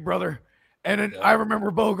trade, brother." And then I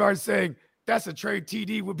remember Bogart saying, "That's a trade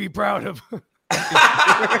TD would be proud of."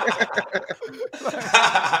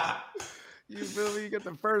 You feel me? You get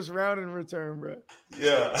the first round in return, bro.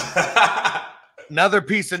 Yeah. Another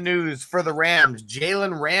piece of news for the Rams.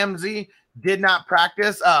 Jalen Ramsey did not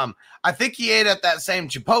practice. I think he ate at that same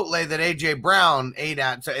Chipotle that A.J. Brown ate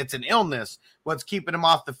at. So it's an illness, what's keeping him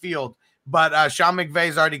off the field. But Sean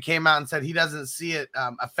McVay's already came out and said he doesn't see it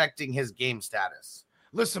affecting his game status.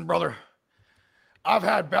 Listen, brother, I've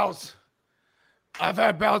had bouts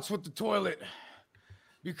with the toilet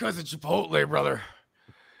because of Chipotle, brother.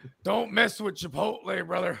 Don't mess with Chipotle,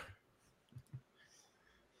 brother.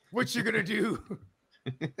 What you gonna do?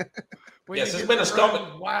 Yes, it's been a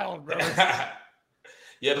stomach wild, brother.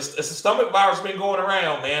 Yeah, it's a stomach virus been going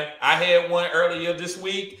around, man. I had one earlier this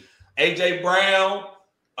week. AJ Brown.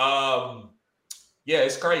 Yeah,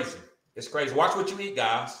 it's crazy. It's crazy. Watch what you eat,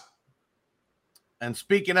 guys. And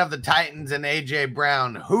speaking of the Titans and AJ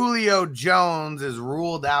Brown, Julio Jones is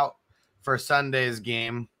ruled out for Sunday's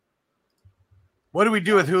game. What do we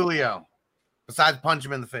do with Julio besides punch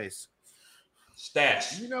him in the face?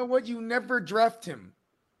 Stash. You know what? You never draft him.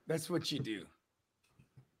 That's what you do.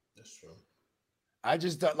 That's true. I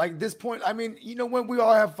just like this point. I mean, you know what? We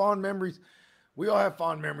all have fond memories. We all have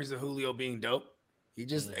fond memories of Julio being dope. He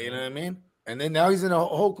just, you know what I mean? And then now he's in a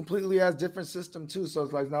whole completely different system too. So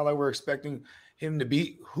it's like not like we're expecting him to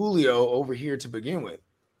beat Julio over here to begin with.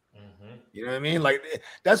 You know what I mean? Like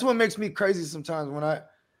that's what makes me crazy sometimes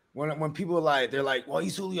when people are like, they're like, well,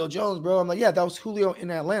 he's Julio Jones, bro. I'm like, yeah, that was Julio in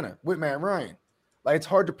Atlanta with Matt Ryan. Like it's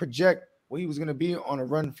hard to project what he was going to be on a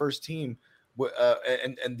run first team.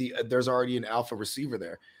 There's already an alpha receiver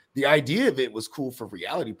there. The idea of it was cool for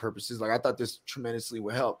reality purposes. Like I thought this tremendously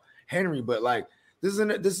would help Henry, but like this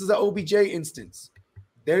is an OBJ instance.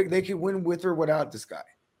 They can win with or without this guy.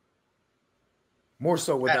 More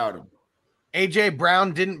so without him. AJ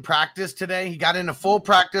Brown didn't practice today. He got into full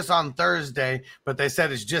practice on Thursday, but they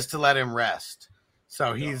said it's just to let him rest.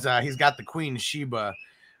 So he's got the Queen Sheba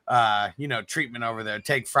treatment over there.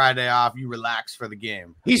 Take Friday off, you relax for the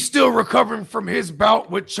game. He's still recovering from his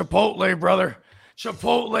bout with Chipotle, brother.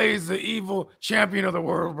 Chipotle is the evil champion of the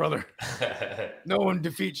world, brother. No one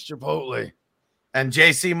defeats Chipotle. And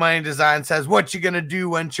JC Money Design says, what you gonna do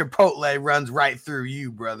when Chipotle runs right through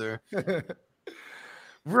you, brother?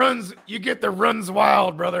 You get the runs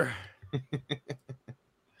wild, brother.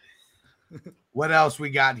 What else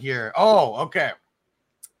we got here? Oh, okay.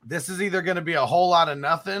 This is either going to be a whole lot of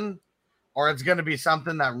nothing or it's going to be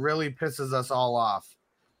something that really pisses us all off.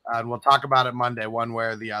 And we'll talk about it Monday, one way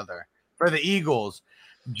or the other. For the Eagles,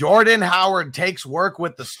 Jordan Howard takes work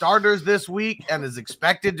with the starters this week and is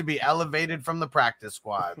expected to be elevated from the practice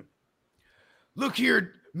squad. Look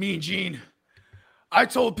here, Mean Gene. I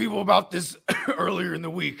told people about this earlier in the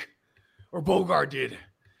week, or Bogart did.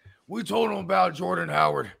 We told them about Jordan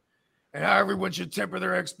Howard and how everyone should temper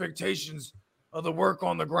their expectations of the work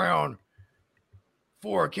on the ground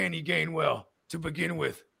for Kenny Gainwell to begin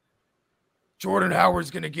with. Jordan Howard's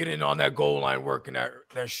going to get in on that goal line work and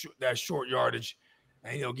that short yardage,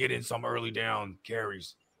 and he'll get in some early down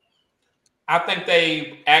carries. I think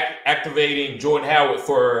they activating Jordan Howard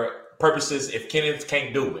for purposes if Kenneth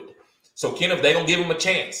can't do it. So Kenneth, they're going to give him a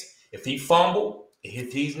chance. If he fumble,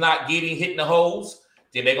 if he's not hitting the holes,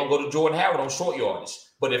 then they're going to go to Jordan Howard on short yardage.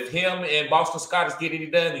 But if him and Boston Scott is getting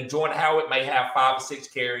it done, then Jordan Howard may have 5 or 6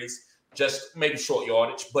 carries, just maybe short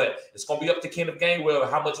yardage. But it's going to be up to Kenneth Gainwell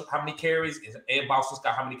how many carries, and Boston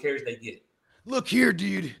Scott, how many carries they get. Look here,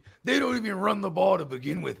 dude. They don't even run the ball to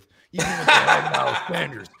begin with, even if they have Miles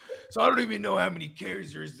Sanders. So I don't even know how many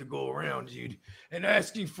carries there is to go around, dude. And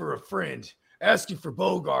asking for a friend, asking for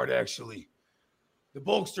Bogart, actually. The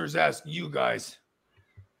Bulkster's asking you guys,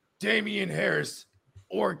 Damian Harris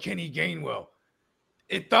or Kenny Gainwell.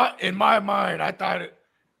 In my mind, I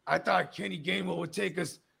thought Kenny Gainwell would take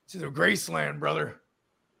us to the Graceland, brother.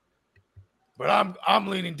 But I'm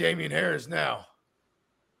leaning Damian Harris now.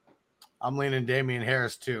 I'm leaning Damian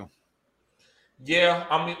Harris too. Yeah,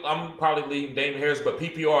 I'm probably leading Damian Harris, but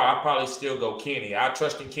PPR, I'll probably still go Kenny. I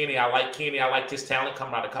trust in Kenny. I like Kenny. I like his talent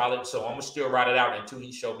coming out of college, so I'm gonna still ride it out until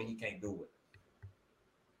he shows me he can't do it.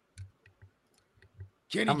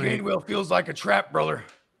 Kenny Gainwell feels like a trap, brother.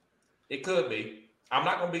 It could be. I'm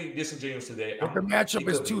not going to be disingenuous to that. But the matchup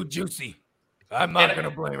is too juicy. I'm not going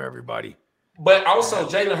to blame everybody. But also,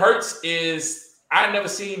 Jalen Hurts I've never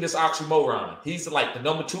seen this oxymoron. He's like the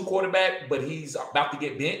number 2 quarterback, but he's about to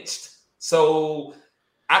get benched. So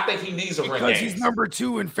I think he needs a run game. Because he's number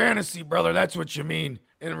 2 in fantasy, brother. That's what you mean.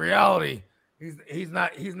 In reality, he's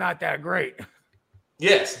not that great.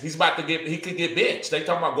 Yes, he could get benched. They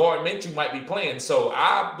talking about Gardner Minshew might be playing. So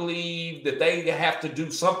I believe that they have to do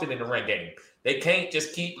something in the run game. They can't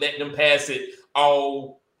just keep letting them pass it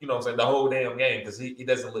all, the whole damn game, because he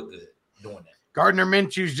doesn't look good doing that. Gardner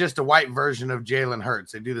Minshew's just a white version of Jalen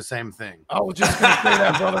Hurts. They do the same thing. I was just going to say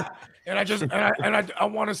that, brother. And I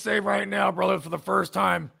want to say right now, brother, for the first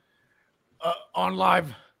time on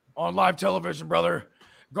live television, brother,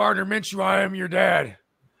 Gardner Minshew, I am your dad.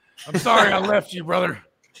 I'm sorry I left you, brother.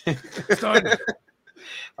 Son,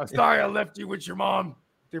 I'm sorry I left you with your mom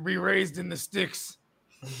to be raised in the sticks.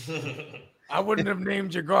 I wouldn't have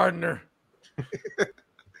named you Gardner.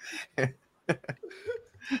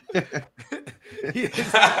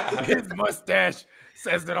 His mustache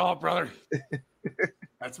says it all, brother.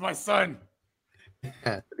 That's my son.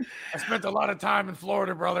 I spent a lot of time in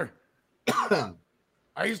Florida, brother.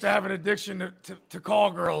 I used to have an addiction to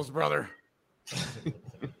call girls, brother.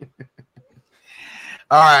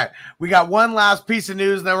 All right. We got one last piece of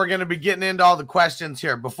news, and then we're going to be getting into all the questions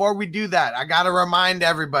here. Before we do that, I got to remind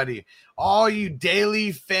everybody, all you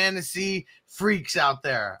daily fantasy freaks out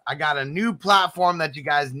there, I got a new platform that you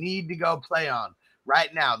guys need to go play on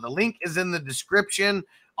right now. The link is in the description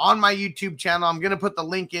on my YouTube channel. I'm going to put the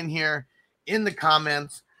link in here in the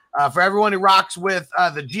comments. For everyone who rocks with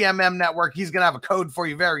the GMM network, he's going to have a code for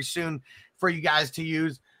you very soon for you guys to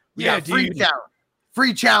use. We got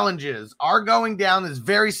free challenges are going down. Is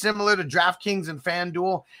very similar to DraftKings and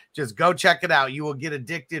FanDuel. Just go check it out. You will get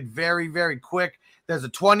addicted very, very quick. There's a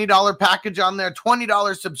 $20 package on there,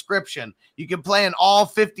 $20 subscription. You can play in all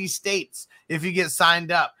 50 states if you get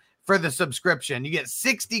signed up for the subscription. You get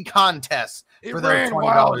 60 contests for those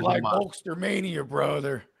 $20 a like month. Hulkster Mania,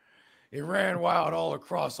 brother. It ran wild all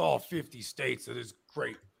across all 50 states of this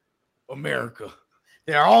great America.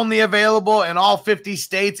 They're only available in all 50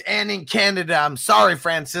 states and in Canada. I'm sorry,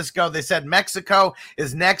 Francisco. They said Mexico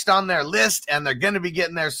is next on their list, and they're going to be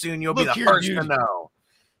getting there soon. You'll be the first to know.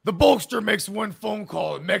 The Bulkster makes one phone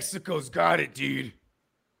call, and Mexico's got it, dude.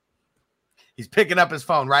 He's picking up his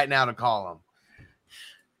phone right now to call him.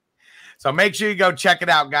 So make sure you go check it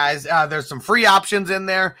out, guys. There's some free options in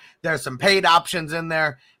there. There's some paid options in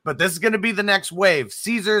there. But this is going to be the next wave.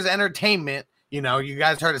 Caesars Entertainment. You know, you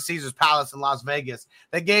guys heard of Caesars Palace in Las Vegas.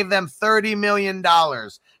 They gave them $30 million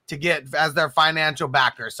to get as their financial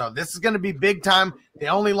backer. So this is going to be big time. They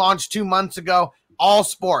only launched 2 months ago. All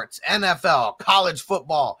sports, NFL, college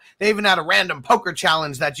football. They even had a random poker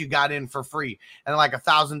challenge that you got in for free. And like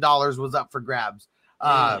 $1,000 was up for grabs.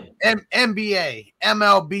 NBA,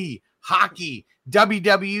 MLB, hockey,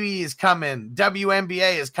 WWE is coming.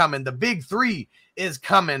 WNBA is coming. The Big Three is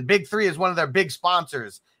coming. Big Three is one of their big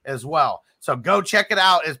sponsors as well. So go check it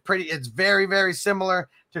out. It's very, very similar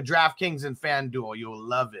to DraftKings and FanDuel. You'll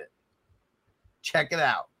love it. Check it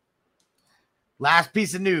out. Last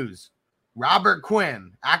piece of news. Robert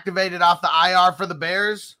Quinn activated off the IR for the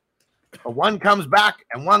Bears. One comes back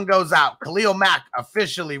and one goes out. Khalil Mack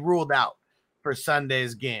officially ruled out for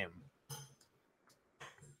Sunday's game.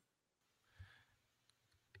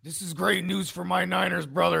 This is great news for my Niners,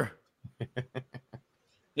 brother.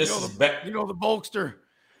 You know the Bulkster.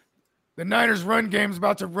 The Niners run game's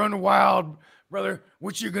about to run wild, brother.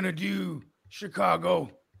 What you gonna do, Chicago?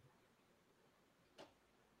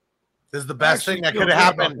 This is the best thing that could have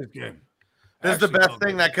happened. This is the best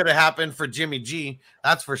thing that could have happened for Jimmy G.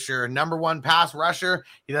 That's for sure. Number one pass rusher.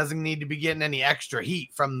 He doesn't need to be getting any extra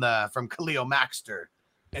heat from Khalil Mackster.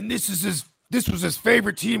 And this was his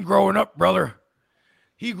favorite team growing up, brother.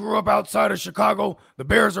 He grew up outside of Chicago. The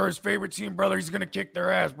Bears are his favorite team, brother. He's gonna kick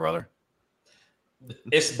their ass, brother.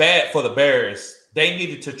 It's bad for the Bears. They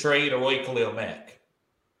needed to trade away Khalil Mack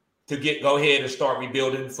to go ahead and start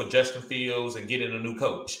rebuilding for Justin Fields and getting a new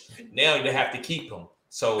coach. Now they have to keep him.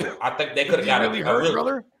 So I think they could have got really hurt,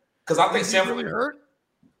 brother. Because I think Sam really hurt.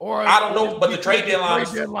 Or I don't know, but the trade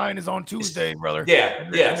deadline is on Tuesday, brother. Yeah,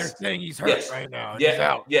 they're saying he's hurt right now. Yeah, he's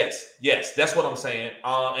out. Yes, that's what I'm saying.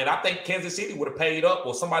 And I think Kansas City would have paid up,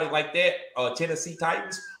 or somebody like that. Tennessee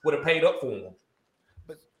Titans would have paid up for him.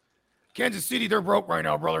 But Kansas City, they're broke right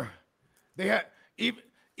now, brother. They had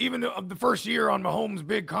even the first year on Mahomes'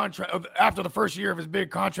 big contract. After the first year of his big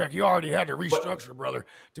contract, he already had to restructure, brother,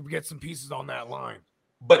 to get some pieces on that line.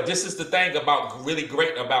 But this is the thing about really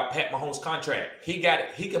great about Pat Mahomes' contract. He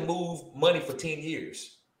can move money for 10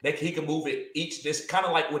 years. He can move it this kind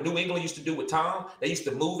of like what New England used to do with Tom. They used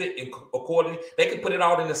to move it accordingly. They could put it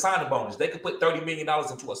all in the signing bonus. They could put $30 million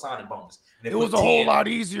into a signing bonus. It was a whole lot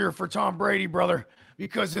easier for Tom Brady, brother,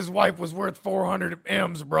 because his wife was worth 400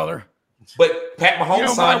 M's, brother. But Pat Mahomes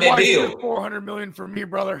signed that deal. $400 million for me,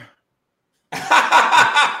 brother.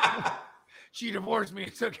 She divorced me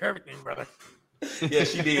and took everything, brother. Yeah,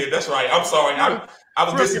 she did. That's right. I'm sorry. I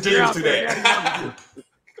was disingenuous to that.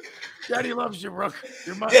 Daddy loves you, Brooke.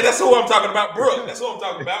 Yeah, that's who I'm talking about, Brooke. That's who I'm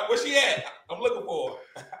talking about. Where's she at? I'm looking for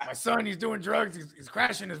her. My son, he's doing drugs. He's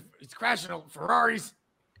crashing Ferraris.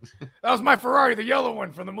 That was my Ferrari, the yellow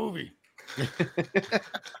one from the movie.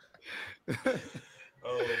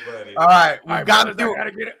 Oh, buddy. All right, I gotta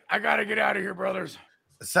get out of here, brothers.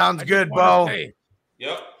 Sounds good, Bo.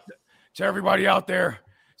 Yep. To everybody out there,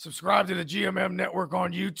 subscribe to the GMM Network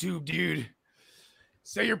on YouTube, dude.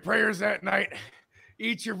 Say your prayers at night.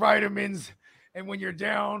 Eat your vitamins. And when you're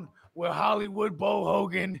down with Hollywood Bo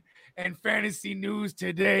Hogan and Fantasy News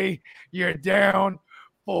Today, you're down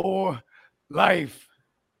for life.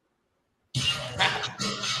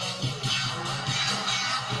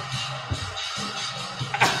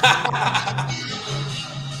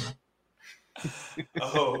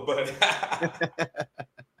 Oh, but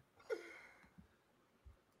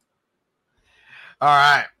all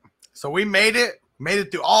right. So we made it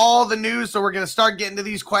through all the news. So we're going to start getting to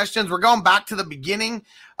these questions. We're going back to the beginning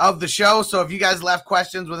of the show. So if you guys left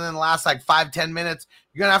questions within the last like 5-10 minutes,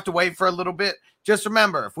 you're going to have to wait for a little bit. Just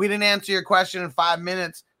remember, if we didn't answer your question in 5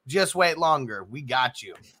 minutes, just wait longer. We got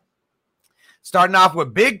you. Starting off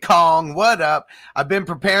with Big Kong. What up? I've been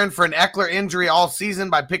preparing for an Eckler injury all season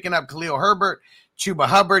by picking up Khalil Herbert, Chuba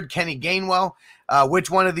Hubbard, Kenny Gainwell. Which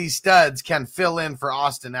one of these studs can fill in for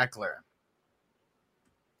Austin Eckler?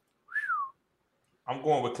 I'm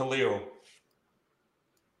going with Khalil.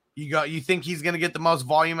 You think he's going to get the most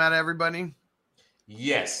volume out of everybody?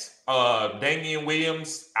 Yes. Damian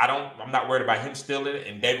Williams, I'm not worried about him still in it,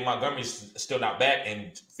 and David Montgomery's still not back,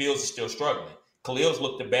 and Fields is still struggling. Khalil's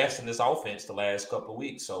looked the best in this offense the last couple of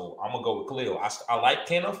weeks, so I'm gonna go with Khalil. I like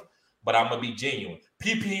Kenneth, but I'm gonna be genuine.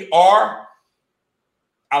 PPR,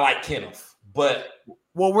 I like Kenneth, but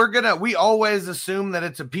we always assume that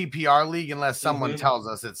it's a PPR league unless someone tells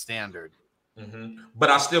us it's standard.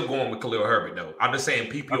 But I'm still going with Khalil Herbert, though. I'm just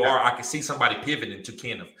saying PPR, okay. I can see somebody pivoting to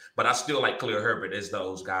Kenneth, but I still like Khalil Herbert as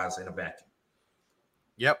those guys in a vacuum.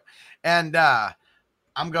 Yep. And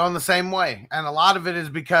I'm going the same way. And a lot of it is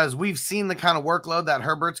because we've seen the kind of workload that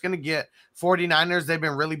Herbert's going to get. 49ers, they've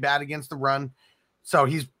been really bad against the run. So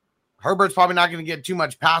Herbert's probably not going to get too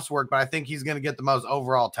much pass work, but I think he's going to get the most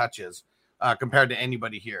overall touches compared to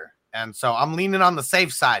anybody here. And so I'm leaning on the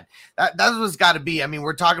safe side. That's what's got to be. I mean,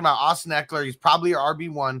 we're talking about Austin Eckler. He's probably your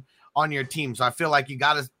RB1 on your team. So I feel like you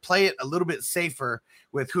got to play it a little bit safer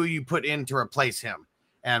with who you put in to replace him.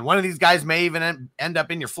 And one of these guys may even end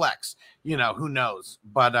up in your flex. You know, who knows?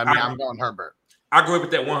 But I mean, I'm going Herbert. I agree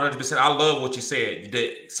with that 100%. I love what you said.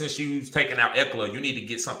 That since you've taken out Eckler, you need to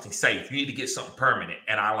get something safe. You need to get something permanent.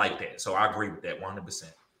 And I like that. So I agree with that 100%.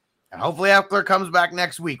 And hopefully Eckler comes back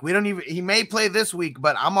next week. He may play this week,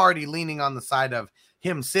 but I'm already leaning on the side of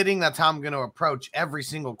him sitting. That's how I'm going to approach every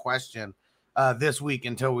single question this week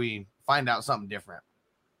until we find out something different.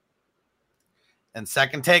 And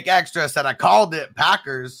Second Take Extra said, I called it.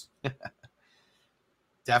 Packers.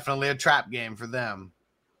 Definitely a trap game for them.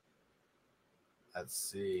 Let's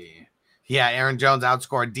see. Yeah, Aaron Jones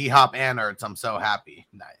outscored D-Hop and Ertz. I'm so happy.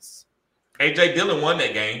 Nice. A.J. Dillon won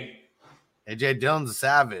that game. A.J. Dillon's a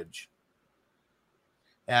savage.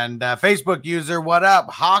 And Facebook user, what up?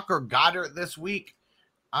 Hawk or Goddard this week?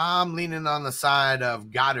 I'm leaning on the side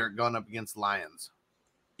of Goddard going up against Lions.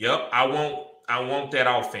 Yep, I want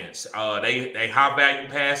that offense. They high value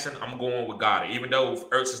passing. I'm going with Goddard. Even though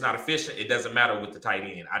Ertz is not efficient, it doesn't matter with the tight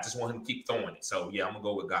end. I just want him to keep throwing it. So yeah, I'm gonna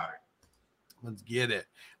go with Goddard. Let's get it.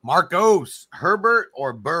 Marcos, Herbert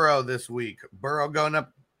or Burrow this week? Burrow going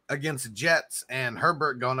up against the Jets and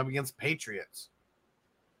Herbert going up against Patriots.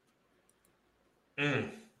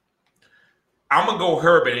 I'm gonna go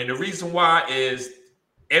Herbert, and the reason why is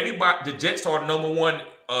the Jets are the number one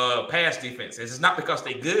pass defense. It's not because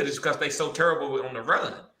they good; it's because they so terrible on the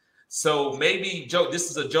run. So maybe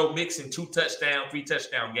this is a Joe Mixon 3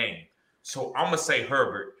 touchdown game. So I'm gonna say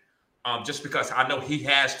Herbert, just because I know he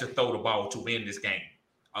has to throw the ball to win this game.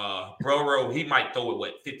 Burrow, he might throw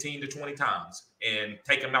it 15 to 20 times and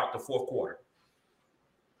take him out the fourth quarter.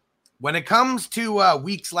 When it comes to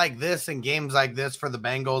weeks like this and games like this for the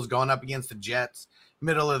Bengals going up against the Jets,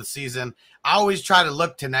 middle of the season, I always try to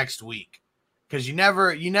look to next week because you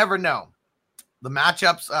never know. The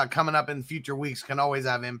matchups coming up in future weeks can always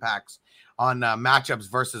have impacts on matchups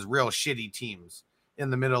versus real shitty teams in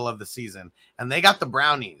the middle of the season. And they got the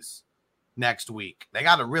Brownies next week. They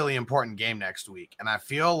got a really important game next week. And I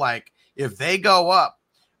feel like if they go up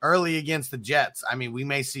early against the Jets, I mean, we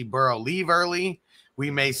may see Burrow leave early. We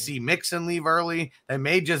may see Mixon leave early. They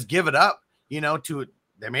may just give it up, to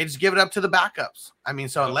the backups. I mean,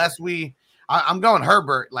 so unless I'm going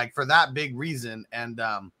Herbert, like for that big reason. And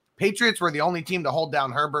Patriots were the only team to hold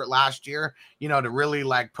down Herbert last year, to really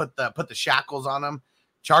like put the shackles on him.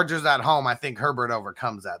 Chargers at home, I think Herbert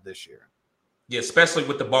overcomes that this year. Yeah, especially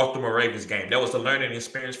with the Baltimore Ravens game. That was a learning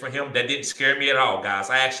experience for him. That didn't scare me at all, guys.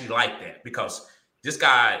 I actually like that because this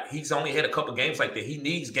guy, he's only had a couple games like that. He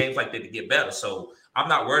needs games like that to get better. So I'm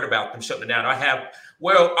not worried about them shutting down.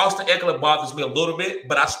 Austin Eckler bothers me a little bit,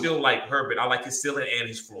 but I still like Herbert. I like his ceiling and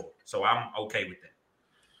his floor. So I'm okay with that.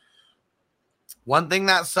 One thing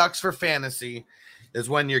that sucks for fantasy is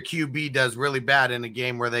when your QB does really bad in a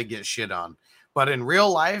game where they get shit on. But in real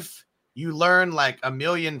life, You learn like a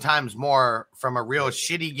million times more from a real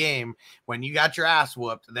shitty game when you got your ass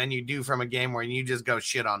whooped than you do from a game where you just go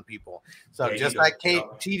shit on people. So Yeah, just like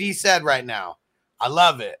TD said right now, I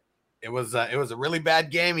love it. It was a really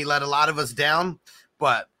bad game. He let a lot of us down,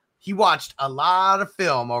 but he watched a lot of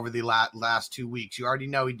film over the last 2 weeks. You already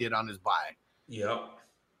know he did on his bye. Yep.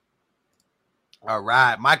 All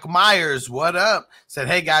right. Michael Myers, what up? Said,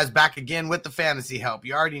 hey, guys, back again with the fantasy help.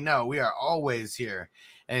 You already know we are always here.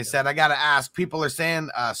 And he said, I got to ask, people are saying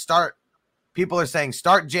start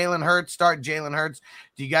Jalen Hurts, start Jalen Hurts.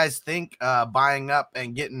 Do you guys think buying up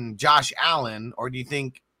and getting Josh Allen, or do you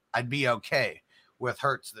think I'd be okay with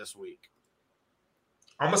Hurts this week?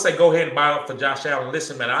 I'm going to say go ahead and buy up for Josh Allen.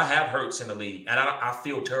 Listen, man, I have Hurts in the league, and I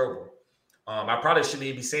feel terrible. I probably shouldn't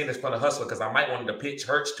even be saying this for the hustler because I might want to pitch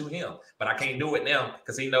Hurts to him, but I can't do it now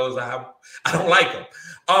because he knows I don't like him.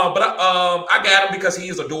 But I got him because he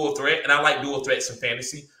is a dual threat, and I like dual threats in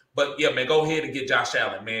fantasy. But, yeah, man, go ahead and get Josh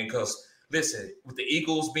Allen, man, because, listen, with the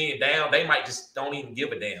Eagles being down, they might just don't even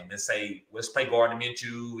give a damn and say, let's play Gardner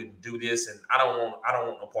Minshew and do this, and I don't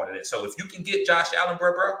want no part of that. So if you can get Josh Allen,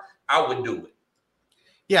 bro, I would do it.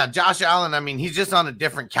 Yeah, Josh Allen, I mean, he's just on a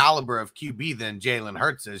different caliber of QB than Jalen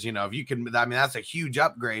Hurts is. You know, if you can, I mean, that's a huge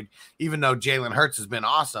upgrade, even though Jalen Hurts has been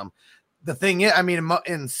awesome. The thing is, I mean,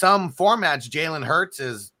 in some formats, Jalen Hurts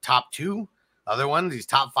is top 2. Other ones, he's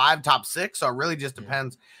top 5, top 6. So it really just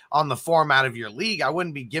depends on the format of your league. I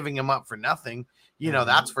wouldn't be giving him up for nothing. You know,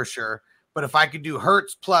 that's for sure. But if I could do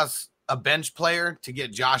Hurts plus a bench player to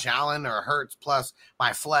get Josh Allen, or Hurts plus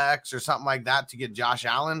my flex or something like that to get Josh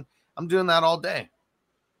Allen, I'm doing that all day.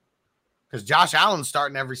 Because Josh Allen's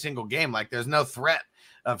starting every single game. Like, there's no threat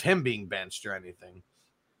of him being benched or anything.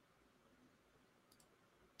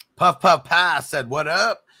 Puff Puff Pass said, what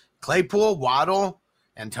up? Claypool, Waddle,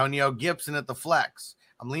 Antonio Gibson at the flex.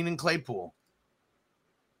 I'm leaning Claypool.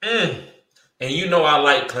 And you know I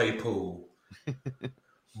like Claypool.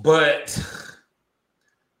 But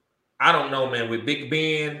I don't know, man. With Big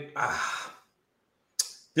Ben,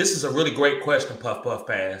 this is a really great question, Puff Puff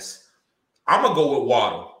Pass. I'm going to go with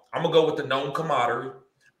Waddle. I'm going to go with the known commodity.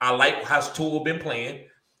 I like how Tua been playing.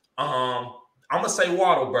 I'm going to say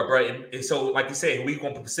Waddle, bro. And so, like you said, we're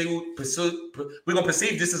going to perceive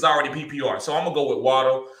this is already PPR. So I'm going to go with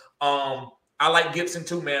Waddle. I like Gibson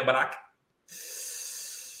too, man, but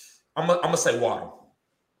I'm going to say Waddle.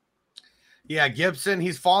 Yeah, Gibson,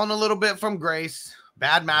 he's fallen a little bit from grace.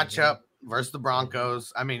 Bad matchup versus the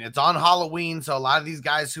Broncos. I mean, it's on Halloween, so a lot of these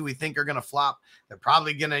guys who we think are going to flop, they're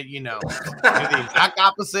probably going to, do the exact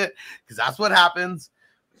opposite, because that's what happens.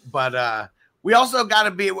 But we also got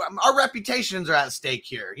to be, our reputations are at stake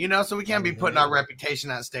here, so we can't be putting our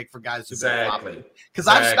reputation at stake for guys who've been flopping. Because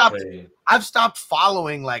I've stopped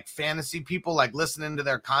following like fantasy people, like listening to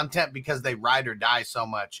their content, because they ride or die so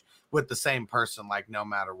much with the same person, like no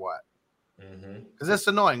matter what. Because it's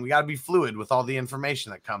annoying. We got to be fluid with all the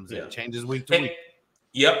information that comes in. It changes week to week.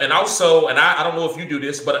 Yep, and also, and I don't know if you do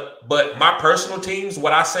this, but my personal teams,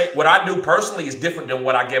 what I do personally is different than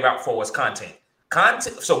what I give out for as content.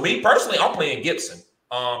 So me personally, I'm playing Gibson.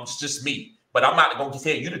 It's just me, but I'm not going to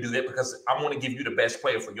tell you to do that because I want to give you the best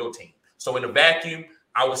player for your team. So in the vacuum,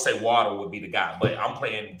 I would say Waddle would be the guy, but I'm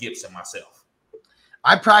playing Gibson myself.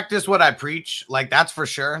 I practice what I preach, like that's for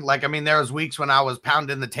sure. Like, I mean, there was weeks when I was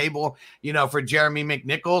pounding the table, for Jeremy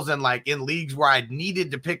McNichols, and like in leagues where I needed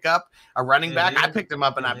to pick up a running back, I picked him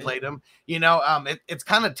up and I played him. It's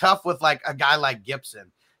kind of tough with like a guy like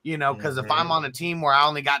Gibson, because if I'm on a team where I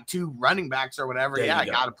only got 2 running backs or whatever, I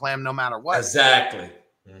got to play him no matter what. Exactly.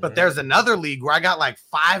 But there's another league where I got like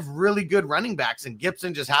 5 really good running backs, and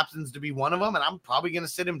Gibson just happens to be one of them, and I'm probably going to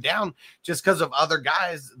sit him down just because of other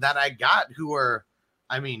guys that I got who are,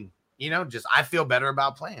 I feel better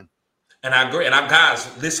about playing. And I agree. And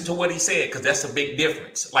guys, listen to what he said, because that's a big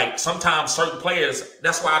difference. Like sometimes certain players,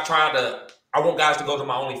 that's why I want guys to go to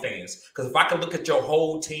my OnlyFans. Because if I can look at your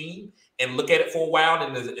whole team and look at it for a while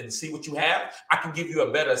and see what you have, I can give you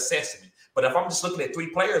a better assessment. But if I'm just looking at 3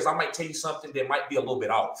 players, I might tell you something that might be a little bit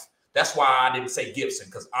off. That's why I didn't say Gibson,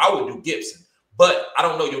 because I would do Gibson. But I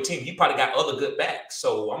don't know your team. You probably got other good backs.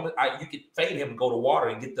 So you could fade him and go to water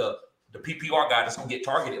and get the PPR guy that's going to get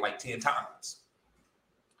targeted like 10 times.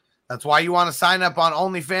 That's why you want to sign up on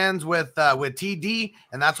OnlyFans with TD,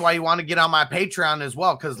 and that's why you want to get on my Patreon as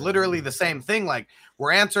well, because literally the same thing. Like,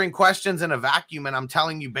 we're answering questions in a vacuum, and I'm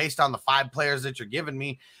telling you based on the 5 players that you're giving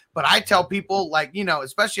me. But I tell people, like,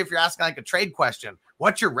 especially if you're asking like a trade question,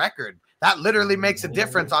 what's your record? That literally makes a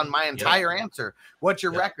difference on my entire answer. What's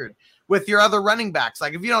your record? With your other running backs,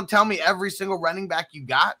 like if you don't tell me every single running back you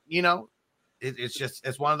got,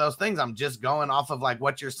 it's one of those things. I'm just going off of like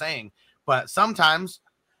what you're saying. But sometimes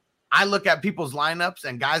I look at people's lineups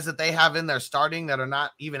and guys that they have in their starting that are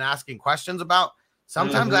not even asking questions about.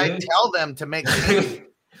 Sometimes I tell them to make changes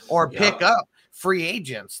or pick up free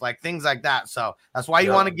agents, like things like that. So that's why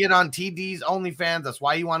you want to get on TD's OnlyFans. That's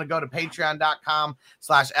why you want to go to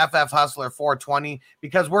patreon.com/FFHustler420,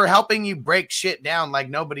 because we're helping you break shit down like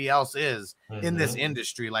nobody else is in this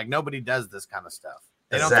industry. Like nobody does this kind of stuff.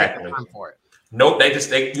 They don't take the time for it. Nope,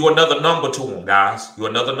 you're another number to them, guys. You're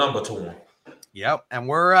another number to them. Yep. And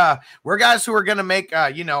we're guys who are gonna make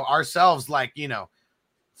ourselves like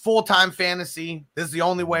full-time fantasy. This is the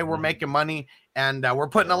only way we're making money. And we're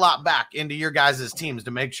putting a lot back into your guys' teams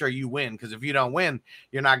to make sure you win. Because if you don't win,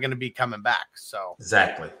 you're not going to be coming back. So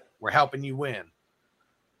exactly, we're helping you win.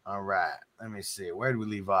 All right. Let me see. Where do we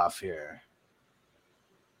leave off here?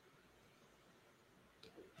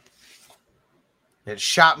 It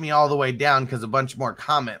shot me all the way down because a bunch more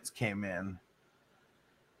comments came in.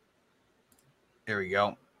 There we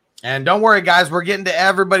go. And don't worry, guys, we're getting to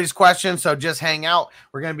everybody's questions, so just hang out.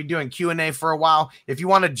 We're going to be doing Q&A for a while. If you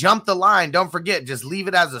want to jump the line, don't forget, just leave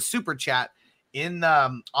it as a super chat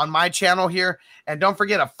on my channel here. And don't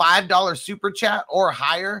forget, a $5 super chat or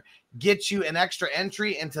higher gets you an extra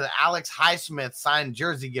entry into the Alex Highsmith signed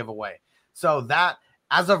jersey giveaway. So that,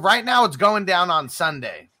 as of right now, it's going down on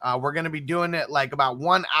Sunday. We're going to be doing it like about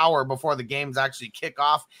 1 hour before the games actually kick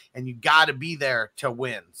off, and you got to be there to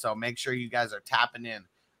win. So make sure you guys are tapping in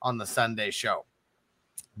on the Sunday show.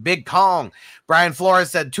 Big Kong. Brian Flores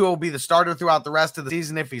said Tua will be the starter throughout the rest of the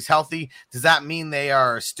season if he's healthy. Does that mean they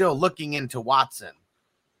are still looking into Watson?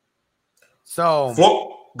 So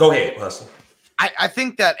go ahead, Hustle. I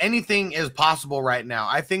think that anything is possible right now.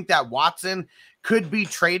 I think that Watson could be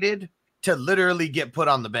traded to literally get put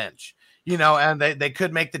on the bench, and they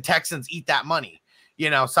could make the Texans eat that money,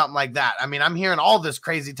 something like that. I mean, I'm hearing all this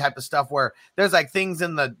crazy type of stuff where there's like things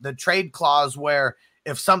in the trade clause where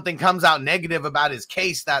if something comes out negative about his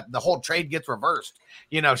case, that the whole trade gets reversed,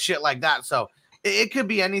 shit like that. So it could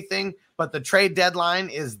be anything, but the trade deadline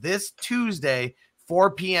is this Tuesday, 4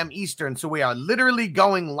 p.m. Eastern. So we are literally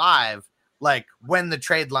going live like when the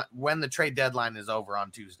trade deadline is over on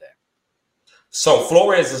Tuesday. So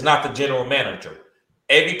Flores is not the general manager.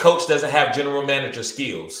 Every coach doesn't have general manager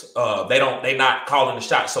skills. They're not calling the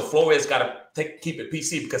shots. So Flores got to keep it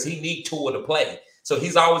PC because he needs Tua to play. So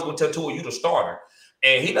he's always going to tell Tua, you the starter.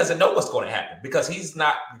 And he doesn't know what's going to happen because he's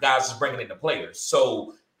not the guys who's bringing in the players.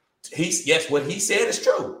 So what he said is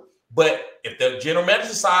true. But if the general manager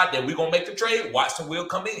decide that we're going to make the trade, Watson will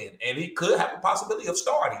come in. And he could have a possibility of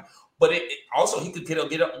starting. But also he could get on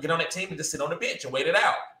that team and just sit on the bench and wait it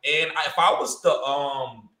out. And if I was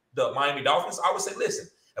the Miami Dolphins, I would say, listen,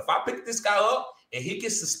 if I pick this guy up and he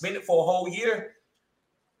gets suspended for a whole year,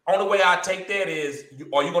 only way I take that is,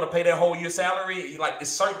 are you going to pay that whole year salary? Like, it's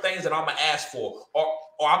certain things that I'm going to ask for. Or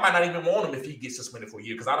I might not even want him if he gets suspended for a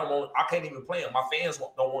year because I can't even play him. My fans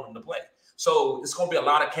don't want him to play. So it's going to be a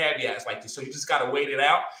lot of caveats like this. So you just got to wait it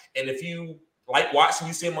out. And if you like Watson,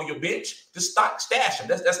 you see him on your bench, just stash him.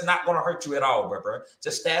 That's not going to hurt you at all, bro.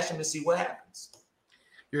 Just stash him and see what happens.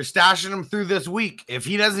 You're stashing him through this week. If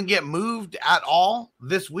he doesn't get moved at all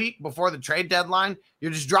this week before the trade deadline,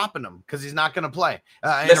 you're just dropping him because he's not going to play in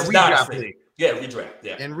a redraft league. Yeah, redraft.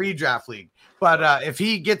 Yeah, in redraft league. But if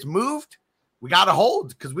he gets moved, we got to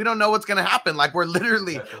hold because we don't know what's going to happen. Like, we're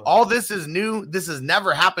literally, all this is new. This has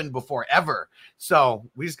never happened before, ever. So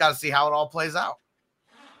we just got to see how it all plays out.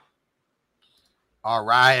 All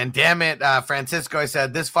right. And damn it, Francisco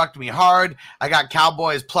said, this fucked me hard. I got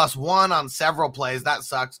Cowboys +1 on several plays. That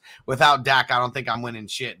sucks. Without Dak, I don't think I'm winning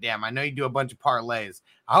shit. Damn, I know you do a bunch of parlays.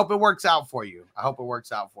 I hope it works out for you.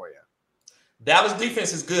 Dallas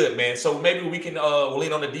defense is good, man. So maybe we can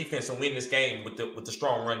lean on the defense and win this game with the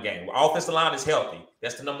strong run game. Our offensive line is healthy.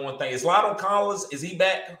 That's the number one thing. Is Lydon Collins, is he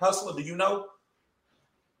back, Hustler? Do you know?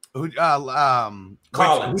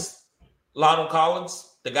 Collins. Lydon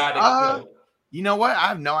Collins, the guy that you know what? I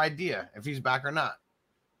have no idea if he's back or not.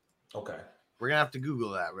 Okay. We're going to have to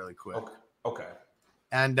Google that really quick. Okay.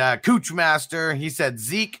 And Cooch Master, he said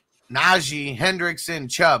Zeke, Najee, Hendrickson,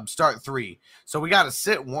 Chubb, start 3. So we got to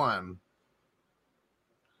sit 1.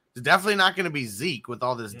 It's definitely not going to be Zeke with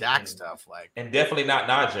all this Dak stuff. And definitely not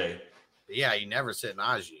Najee. Yeah, you never sit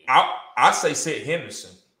Najee. I say sit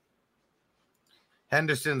Henderson.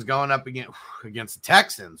 Henderson's going up against the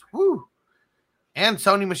Texans. Woo. And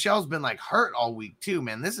Sony Michel's been hurt all week too,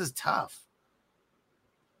 man. This is tough.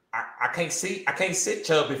 I can't sit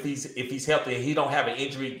Chubb if he's healthy and he don't have an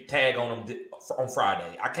injury tag on him on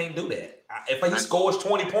Friday. I can't do that. If he scores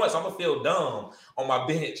 20 points, I'm gonna feel dumb on my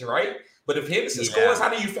bench, right? But if Henderson scores,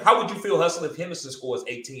 how would you feel, Hustle, if Henderson scores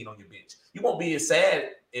 18 on your bench? You won't be as sad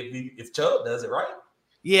if Chubb does it, right?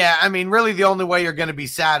 Yeah, I mean, really the only way you're going to be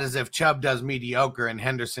sad is if Chubb does mediocre and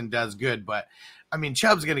Henderson does good. But, I mean,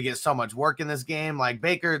 Chubb's going to get so much work in this game. Like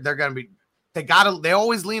Baker, they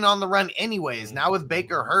always lean on the run anyways. Now with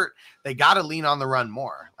Baker hurt, they got to lean on the run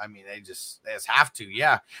more. I mean, they just have to.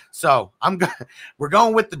 Yeah. So we're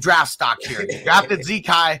going with the draft stock here. You drafted Zeke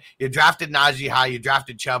high, you drafted Najee high, you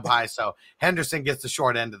drafted Chubb high. So Henderson gets the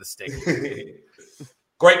short end of the stick.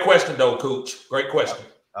 Great question though, Cooch. Great question.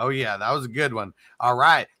 Oh, yeah, that was a good one. All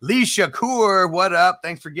right. Lee Shakur, what up?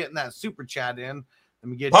 Thanks for getting that super chat in. Let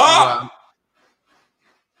me get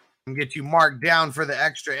you marked down for the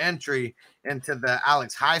extra entry into the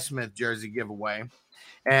Alex Highsmith jersey giveaway.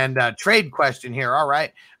 And trade question here. All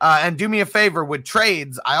right. And do me a favor with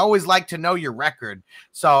trades. I always like to know your record.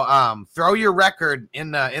 So throw your record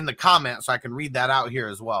in the comments so I can read that out here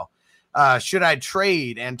as well. Should I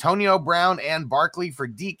trade Antonio Brown and Barkley for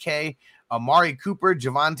DK, Amari Cooper,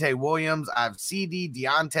 Javonte Williams? I have CD,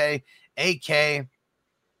 Deontay, AK,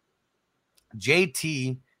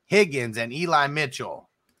 JT, Higgins, and Eli Mitchell.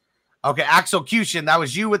 Okay, Axel Cushin, that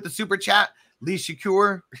was you with the super chat. Lee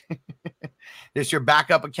Shakur, this your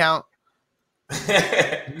backup account?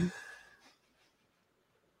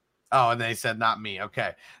 Oh, and they said not me.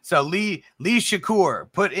 Okay, so Lee Shakur,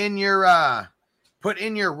 put in your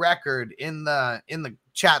record in the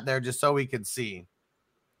chat there just so we could see.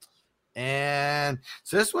 And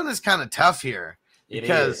so this one is kind of tough here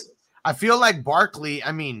because I feel like Barkley,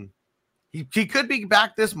 I mean, he could be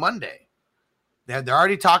back this Monday. They're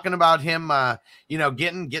already talking about him,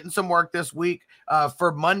 getting some work this week.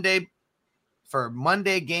 For Monday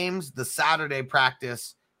games, the Saturday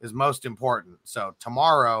practice is most important. So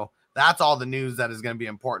tomorrow, that's all the news that is going to be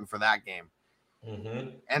important for that game. Mm-hmm.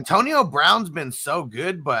 Antonio Brown's been so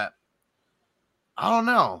good, but I don't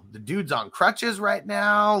know. The dude's on crutches right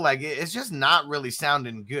now. Like, it's just not really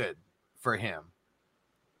sounding good for him.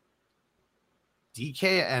 DK,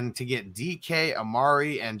 and to get DK,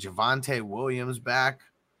 Amari, and Javonte Williams back.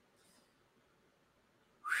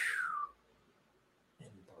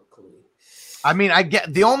 I mean, I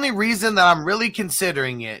get the only reason that I'm really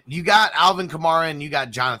considering it, you got Alvin Kamara and you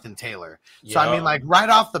got Jonathan Taylor. So, I mean, like, right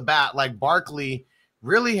off the bat, like, Barkley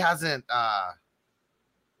really hasn't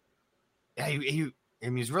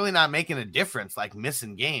he's really not making a difference, like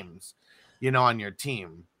missing games, on your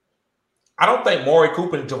team. I don't think Amari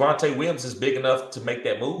Cooper and Javonte Williams is big enough to make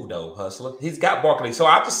that move, though, Hustler. He's got Barkley. So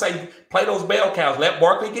I just say play those bell cows. Let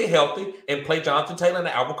Barkley get healthy and play Jonathan Taylor and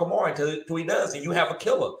Alvin Kamara until he does. And you have a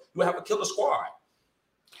killer. You have a killer squad.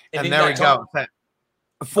 And there we go.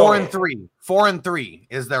 4-3. 4-3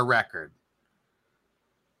 is their record.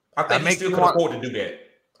 I think he still can afford to do that.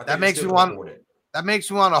 That makes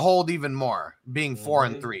me want to hold even more, being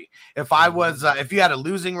 4-3. If I was, if you had a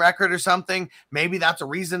losing record or something, maybe that's a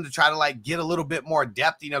reason to try to like get a little bit more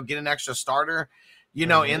depth, get an extra starter,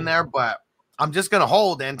 in there. But I'm just going to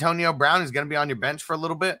hold. Antonio Brown is going to be on your bench for a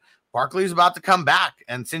little bit. Barkley's about to come back.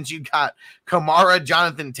 And since you got Kamara,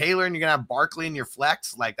 Jonathan Taylor, and you're going to have Barkley in your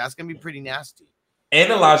flex, like that's going to be pretty nasty.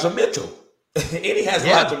 And Elijah Mitchell. And he has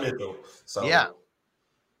Elijah Mitchell. So yeah.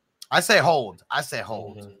 I say hold.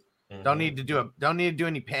 Mm-hmm. Don't need to do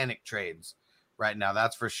any panic trades right now.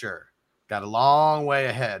 That's for sure. Got a long way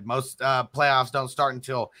ahead. Most playoffs don't start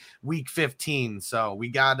until week 15. So we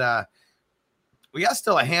got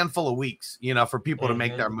still a handful of weeks, for people to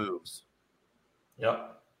make their moves.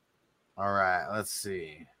 Yep. All right. Let's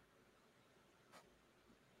see.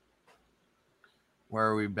 Where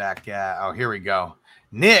are we back at? Oh, here we go.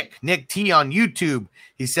 Nick T on YouTube.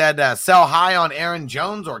 He said, sell high on Aaron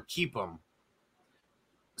Jones or keep him.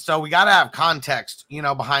 So we got to have context,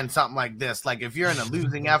 behind something like this. Like if you're in a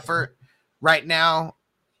losing effort right now,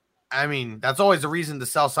 I mean, that's always a reason to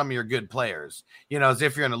sell some of your good players, as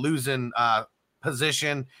if you're in a losing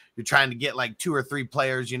position, you're trying to get like 2 or 3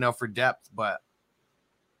 players, for depth. But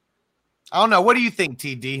I don't know. What do you think,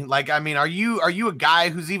 TD? Like, I mean, are you a guy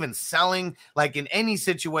who's even selling, like in any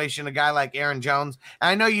situation, a guy like Aaron Jones? And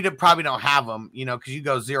I know you probably don't have him, because you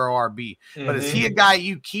go 0 RB, but is he a guy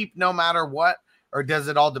you keep no matter what? Or does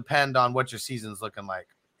it all depend on what your season's looking like?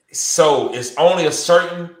 So it's only a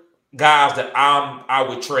certain guys that I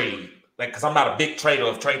would trade, like because I'm not a big trader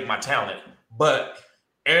of trading my talent. But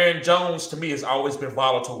Aaron Jones to me has always been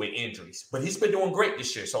volatile with injuries, but he's been doing great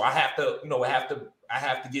this year. So I have to, I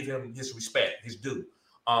have to give him his respect, his due.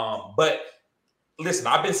 But listen,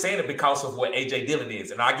 I've been saying it because of what AJ Dillon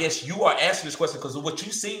is, and I guess you are asking this question because of what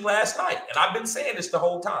you seen last night, and I've been saying this the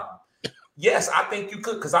whole time. Yes, I think you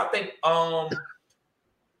could because I think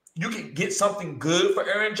you can get something good for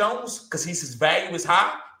Aaron Jones because his value is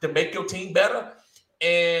high to make your team better.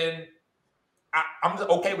 And I'm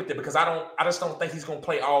okay with it because I just don't think he's gonna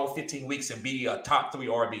play all 15 weeks and be a top 3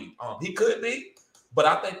 RB. He could be, but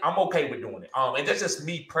I think I'm okay with doing it. And that's just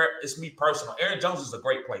me. It's me personal. Aaron Jones is a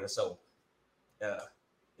great player, so it's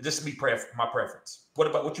just me. My preference.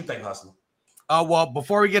 What you think, Hustler? Well,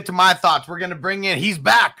 before we get to my thoughts, we're gonna bring in. He's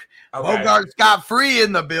back. Okay. Bogart Scott Free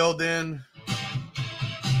in the building.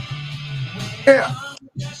 Yeah.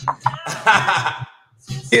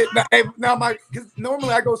 Now because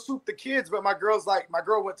normally I go swoop the kids, but my girl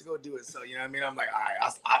went to go do it. So you know what I mean. I'm like, all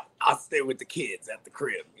right, I'll stay with the kids at the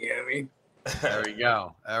crib. You know what I mean.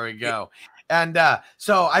 There we go. And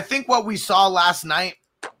so I think what we saw last night.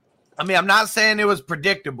 I mean, I'm not saying it was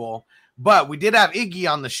predictable, but we did have Iggy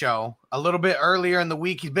on the show a little bit earlier in the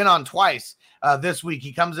week. He's been on twice this week.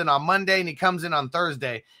 He comes in on Monday and he comes in on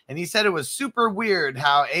Thursday. And he said it was super weird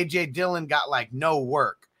how A.J. Dillon got like no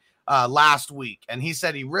work last week. And he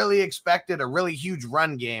said he really expected a really huge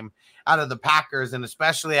run game out of the Packers and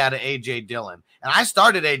especially out of A.J. Dillon. And I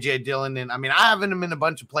started A.J. Dillon, and I mean, I have him in a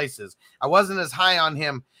bunch of places. I wasn't as high on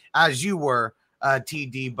him as you were,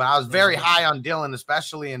 TD, but I was very high on Dillon,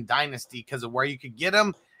 especially in Dynasty because of where you could get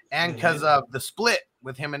him and because of the split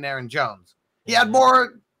with him and Aaron Jones. He had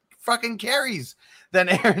more fucking carries than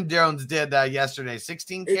Aaron Jones did yesterday.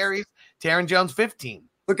 16 carries to Aaron Jones 15.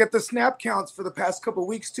 Look at the snap counts for the past couple of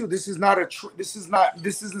weeks too. This isn't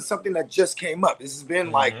something that just came up. This has been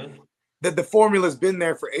like the formula's been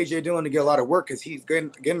there for A.J. Dillon to get a lot of work because he's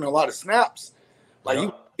getting a lot of snaps. Like he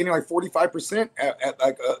was getting like 45% at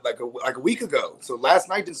like a week ago. So last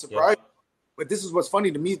night didn't surprise me. But this is what's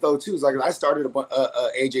funny to me though too is like I started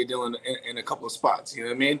A.J. Dillon in a couple of spots. You know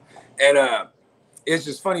what I mean? And it's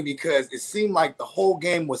just funny because it seemed like the whole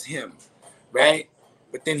game was him, right?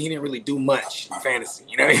 But then he didn't really do much in fantasy,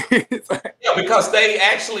 you know what I mean? Yeah, because they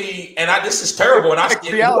actually, this is terrible. And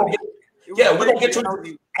we're gonna get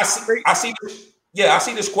to. I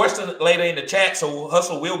see this question later in the chat, so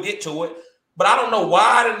Hustle will get to it. But I don't know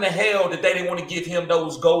why in the hell did they didn't want to give him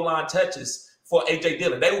those goal line touches for A.J.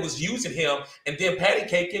 Dillon. They was using him and then patty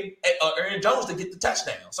caking Aaron Jones to get the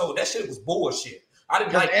touchdown. So that shit was bullshit. I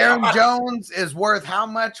didn't like Aaron Jones is worth how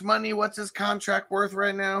much money? What's his contract worth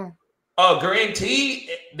right now? Guaranteed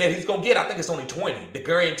that he's gonna get, I think it's only 20, the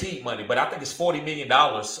guaranteed money, but I think it's $40 million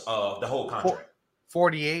the whole contract.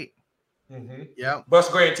 48. Yeah.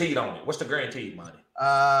 What's guaranteed on it? What's the guaranteed money?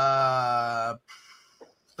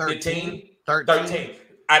 13.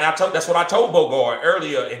 And that's what I told Bogart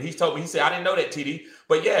earlier, and he told me, he said, I didn't know that, TD.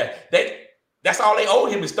 But yeah, that's all they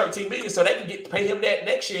owed him is $13 million, so they can pay him that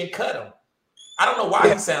next year and cut him. I don't know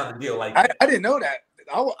why he sounded a deal like that. I didn't know that.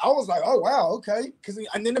 I was like, oh wow, okay,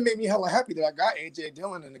 and then it made me hella happy that I got A.J.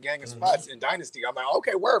 Dillon in the gang of spots in Dynasty. I'm like,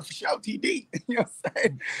 okay, word for sure, TD. You know what I'm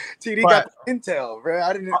saying? TD got the intel, bro.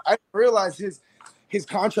 I didn't realize his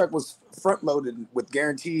contract was front loaded with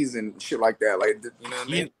guarantees and shit like that. Like, you know what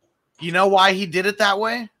I mean? You know why he did it that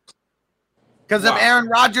way? Because if Aaron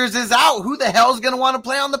Rodgers is out, who the hell is going to want to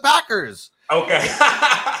play on the Packers? Okay.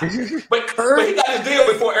 but he got his deal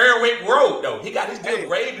before Aaron went rogue, though. He got his deal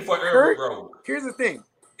way before Aaron went rogue. Here's the thing.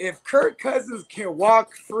 If Kirk Cousins can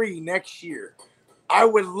walk free next year, I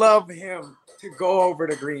would love him to go over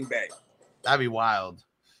to Green Bay. That'd be wild.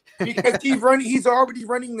 Because he's already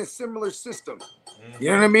running the similar system. You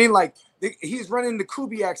know what I mean? Like he's running the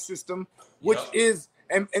Kubiak system, which is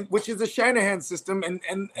which is a Shanahan system, and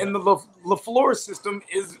the LaFleur system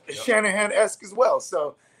is Shanahan-esque as well.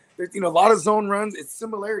 So there's a lot of zone runs. It's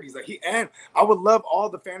similarities. And I would love all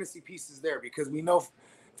the fantasy pieces there because we know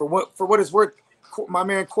for what it's worth, my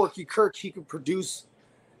man Corky Kirk, he can produce.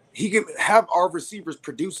 He can have our receivers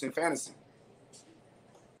produce in fantasy.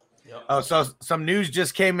 Oh, so some news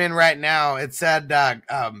just came in right now. It said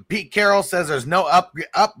Pete Carroll says there's no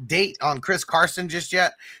update on Chris Carson just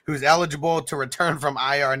yet, who's eligible to return from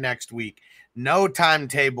IR next week. No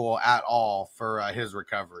timetable at all for his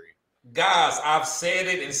recovery. Guys, I've said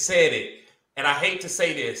it, and I hate to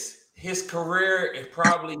say this. His career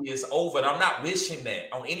probably is over, and I'm not wishing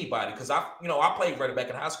that on anybody because I played running back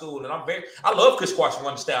in high school, and I love Chris Carson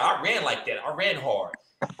running style. I ran like that. I ran hard.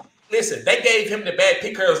 Listen, they gave him the bad.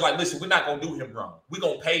 Pete Carroll's like, listen, we're not going to do him wrong. We're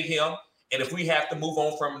going to pay him, and if we have to move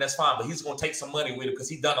on from him, that's fine. But he's going to take some money with him because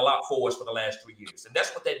he's done a lot for us for the last 3 years, and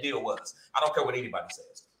that's what that deal was. I don't care what anybody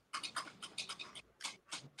says.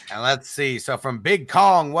 And let's see. So from Big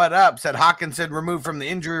Kong, what up? Said Hawkinson removed from the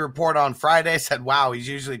injury report on Friday. Said, wow, he's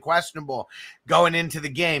usually questionable going into the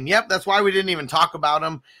game. Yep, that's why we didn't even talk about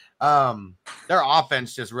him. Their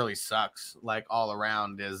offense just really sucks, like all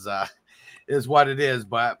around is what it is.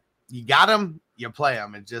 But you got him, you play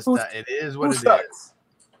him. It just it is what it is.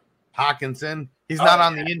 Hawkinson, he's not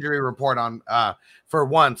on the injury report on for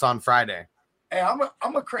once on Friday. Hey,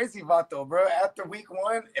 I'm a crazy vato, bro. After week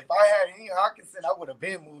 1, if I had any Hawkinson, I would have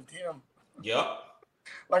been moved him. Yep.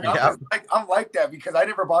 Like Yep. I'm like that because I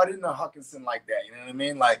never bought into Hawkinson like that. You know what I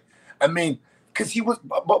mean? Like, I mean, because he was,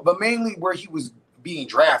 but mainly where he was being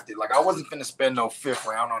drafted. Like, I wasn't finna spend no 5th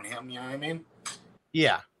round on him. You know what I mean?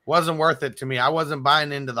 Yeah, wasn't worth it to me. I wasn't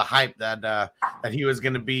buying into the hype that he was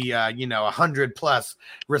going to be, 100+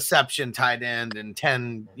 reception tight end and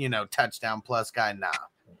 10, touchdown plus guy. Nah,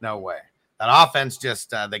 no way. That offense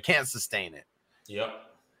just they can't sustain it. Yep.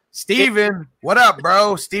 Steven, what up,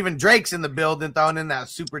 bro? Steven Drake's in the building, throwing in that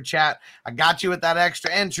super chat. I got you with that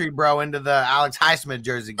extra entry, bro, into the Alex Highsmith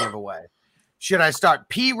jersey giveaway. Should I start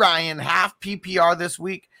P. Ryan half PPR this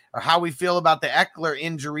week, or how we feel about the Eckler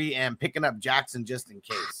injury and picking up Jackson just in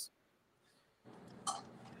case?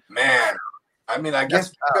 Man, I mean, I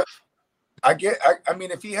guess I mean,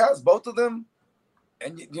 if he has both of them,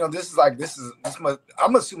 and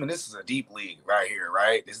I'm assuming this is a deep league right here,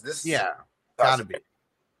 right? This Yeah, gotta be.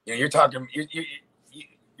 You're talking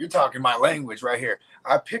my language right here.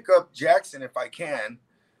 I pick up Jackson if I can.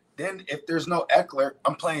 Then if there's no Eckler,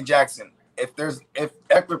 I'm playing Jackson. If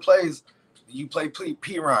Eckler plays, you play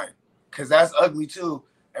P. Ryan, because that's ugly too.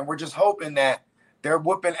 And we're just hoping that they're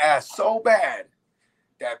whooping ass so bad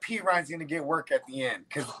that P. Ryan's gonna get work at the end,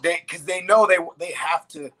 because they know they have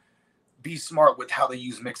to be smart with how they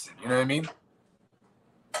use Mixon. You know what I mean?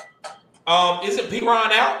 Isn't P.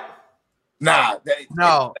 Ryan out? Nah.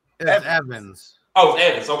 No, it's Evans. Oh,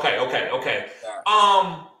 Evans. Okay. Yeah.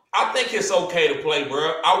 I think it's okay to play,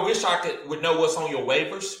 bro. I wish I would know what's on your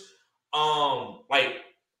waivers. Like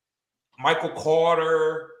Michael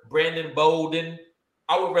Carter, Brandon Bolden.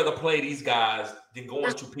 I would rather play these guys than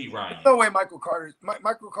going to P. Ryan. No way, Michael Carter's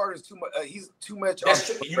too much. He's too much. That's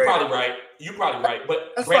true. You're probably right.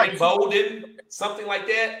 But That's Brandon like Bolden, something like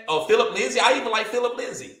that. Oh, Philip Lindsay. I even like Philip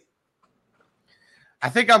Lindsay. I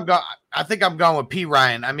think I'm going with P.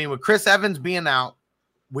 Ryan. I mean, with Chris Evans being out,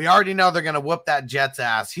 we already know they're going to whoop that Jets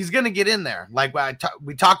ass. He's going to get in there. Like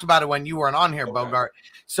we talked about it when you weren't on here, okay. Bogart.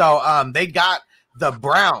 So they got the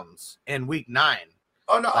Browns in week 9.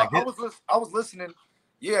 Oh no, I was listening.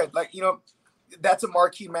 Yeah, like, that's a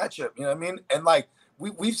marquee matchup. You know what I mean? And like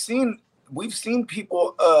we've seen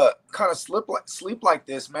people kind of sleep like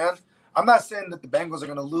this, man. I'm not saying that the Bengals are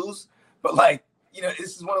going to lose, but like,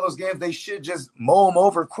 this is one of those games they should just mow them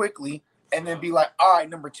over quickly and then be like, all right,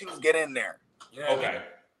 number 2's get in there. You know okay. I mean?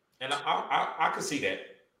 And I can see that.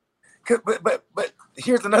 But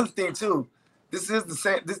here's another thing too. This is the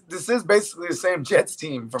same. This is basically the same Jets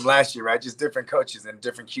team from last year, right? Just different coaches and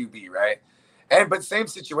different QB, right? But same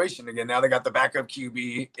situation again. Now they got the backup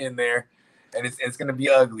QB in there, and it's gonna be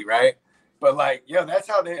ugly, right? But like, that's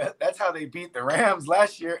how they beat the Rams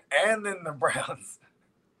last year, and then the Browns.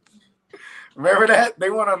 Remember that? They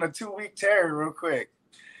went on a 2-week tear real quick.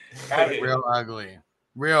 Real ugly.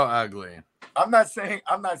 I'm not saying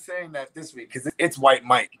that this week because it's White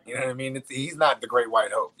Mike. You know what I mean? He's not the great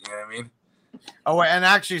white hope. You know what I mean? Oh, and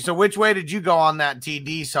actually, so which way did you go on that,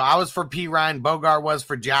 TD? So I was for P. Ryan, Bogart was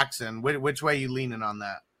for Jackson. Which way you leaning on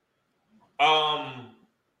that? I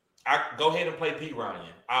go ahead and play P. Ryan.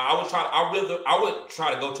 I would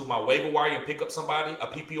try to go to my waiver wire and pick up somebody, a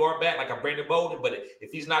PPR back like a Brandon Bolden. But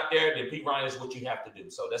if he's not there, then P. Ryan is what you have to do.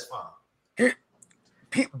 So that's fine.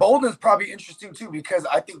 Bolden's probably interesting too because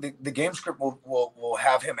I think the game script will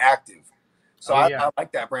have him active. So I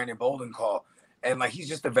like that Brandon Bolden call. And like he's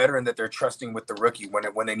just a veteran that they're trusting with the rookie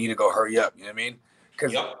when they need to go hurry up. You know what I mean?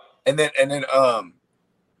 Because and then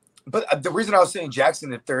but the reason I was saying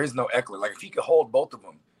Jackson, if there is no Eckler, like if he could hold both of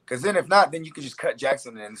them, because then if not, then you could just cut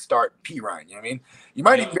Jackson and start P. Ryan. You know what I mean? You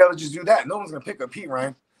might even be able to just do that. No one's gonna pick up P.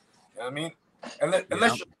 Ryan. You know what I mean?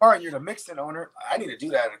 Unless you're smart, you're the Mixon owner. I need to do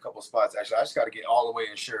that in a couple spots. Actually, I just got to get all the way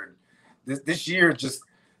insured. This year, just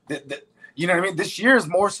you know what I mean. This year is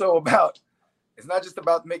more so about. It's not just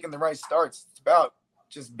about making the right starts. It's about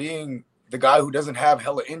just being the guy who doesn't have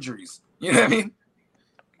hella injuries. You know what I mean?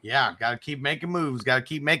 Yeah, got to keep making moves.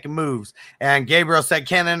 And Gabriel said,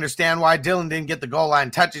 can't understand why Dylan didn't get the goal line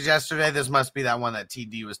touches yesterday. This must be that one that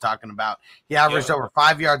TD was talking about. He averaged over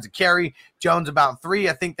 5 yards a carry. Jones about 3.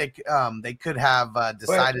 I think they could have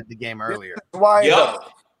decided the game earlier.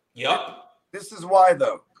 This is why,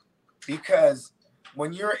 though. Because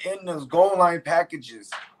when you're in those goal line packages,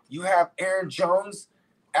 you have Aaron Jones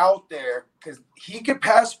out there because he could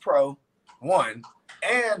pass pro, one,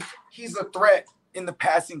 and he's a threat in the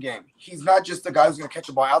passing game. He's not just the guy who's going to catch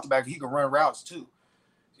a ball out the back. He can run routes too. You know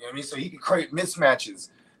what I mean? So he can create mismatches.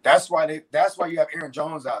 That's why you have Aaron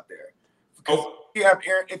Jones out there. Because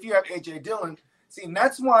if you have AJ Dillon, see, and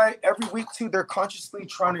that's why every week too they're consciously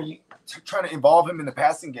trying to involve him in the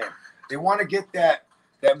passing game. They want to get that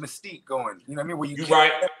mystique going. You know what I mean? Where you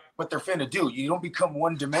right. What they're finna do. You don't become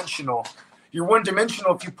one-dimensional. You're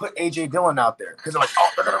one-dimensional if you put AJ Dillon out there because they're like, oh,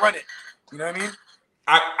 they're gonna run it. You know what I mean?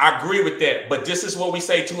 I agree with that, but this is what we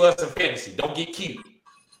say to us in fantasy: don't get cute.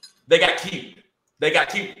 They got cute. I'm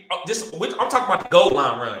talking about the goal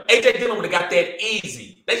line run. AJ Dillon would have got that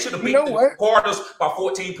easy. They should have beat the Cardinals by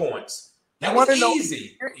 14 points. That was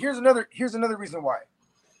easy. Here's another reason why.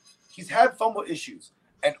 He's had fumble issues,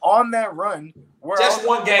 and on that run, just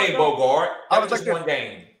one game, Bogart. I was just like one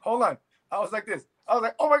game. Hold on. I was like this. I was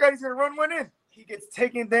like, oh my God, he's gonna run one in. He gets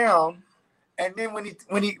taken down, and then when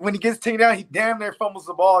he gets taken down, he damn near fumbles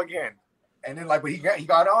the ball again. And then but he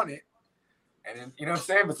got on it, and then you know what I'm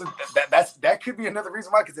saying. But that could be another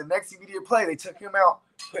reason why. Because the next immediate play, they took him out,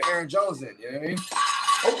 put Aaron Jones in. You know what I mean?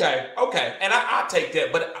 Okay, and I take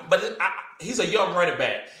that. But he's a young running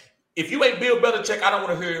back. If you ain't Bill Belichick, I don't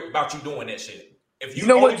want to hear about you doing that shit. If you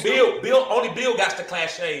know only Bill got the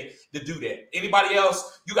cliche to do that. Anybody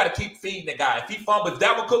else, you got to keep feeding the guy. If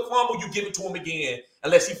Dalvin Cook fumble, you give it to him again,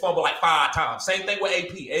 unless he fumble like 5 times. Same thing with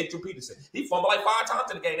Adrian Peterson. He fumbled like 5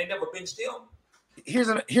 times in the game. They never benched him. Here's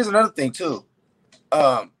another thing too.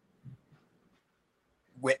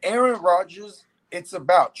 With Aaron Rodgers, it's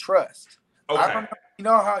about trust. Okay. I don't know, you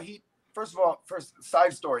know how first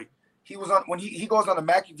side story. He was on when he goes on the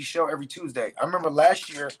McAfee show every Tuesday. I remember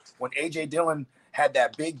last year when AJ Dillon had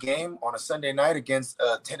that big game on a Sunday night against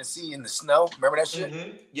Tennessee in the snow. Remember that shit?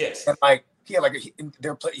 Mm-hmm. Yes. And he had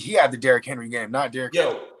he had the Derrick Henry game, not Derrick.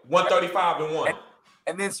 135-1.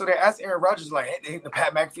 And then so they asked Aaron Rodgers the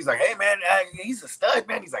Pat McAfee's like, hey man, he's a stud,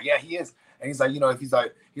 man. He's like, yeah, he is. And he's like, if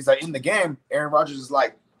he's like in the game, Aaron Rodgers is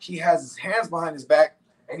like, he has his hands behind his back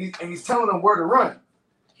and he's telling him where to run.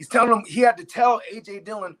 He's telling him he had to tell AJ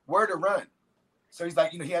Dillon where to run. So he's like,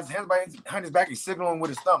 he has his hands behind his back. He's signaling with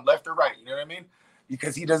his thumb, left or right. You know what I mean?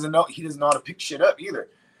 Because he doesn't know how to pick shit up either.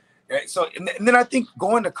 Right? So and then I think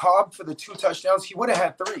going to Cobb for the 2 touchdowns, he would have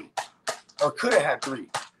had 3 or could have had 3.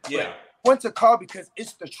 Yeah. But went to Cobb because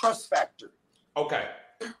it's the trust factor. Okay.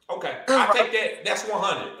 I take that. That's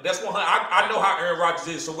 100. That's 100. I know how Aaron Rodgers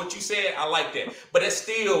is. So what you said, I like that. But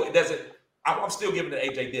it doesn't. I'm still giving it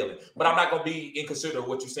to AJ Dillon, but I'm not going to be inconsiderate of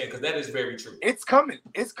what you're saying because that is very true. It's coming.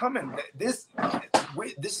 This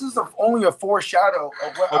is only a foreshadow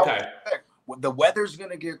of what I would expect. The weather's going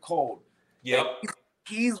to get cold. Yep.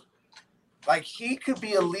 He's like he could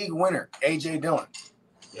be a league winner, AJ Dillon.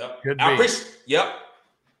 Yep. Could be. Yep.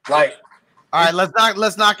 Like. All right,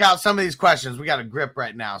 let's knock out some of these questions. We got a grip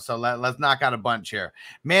right now, so let's knock out a bunch here.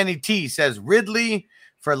 Manny T says Ridley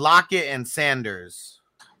for Lockett and Sanders.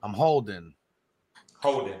 I'm holding.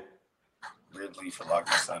 Ridley for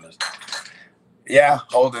Lockett and Sanders. Yeah,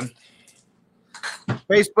 holding.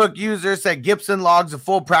 Facebook user said Gibson logs a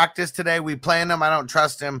full practice today. We playing him. I don't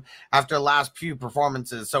trust him after the last few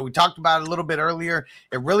performances. So we talked about it a little bit earlier.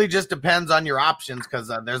 It really just depends on your options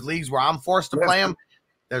because there's leagues where I'm forced to play him.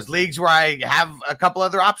 There's leagues where I have a couple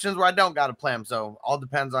other options where I don't got to play him. So all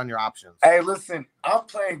depends on your options. Hey, listen, I'm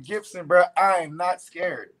playing Gibson, bro. I am not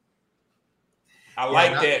scared. I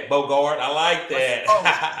like that, Bogart. I like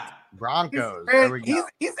that. Broncos. There we go.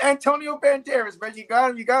 He's Antonio Banderas, bro. You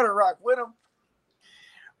got him. You got to rock with him.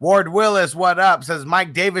 Ward Willis, what up? Says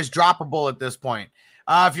Mike Davis droppable at this point.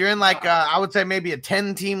 If you're in I would say maybe a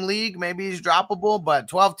 10-team league, maybe he's droppable, but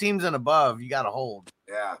 12 teams and above, you got to hold.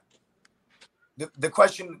 Yeah. The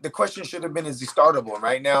question should have been, is he startable? And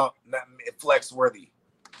right now, not flex worthy.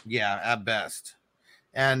 Yeah, at best.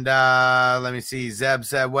 And let me see. Zeb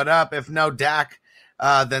said, what up? If no Dak,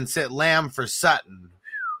 then sit Lamb for Sutton.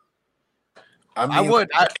 I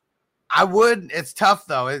would. It's tough,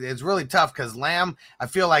 though. It's really tough because Lamb, I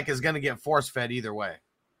feel like, is going to get force-fed either way.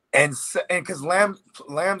 And because Lamb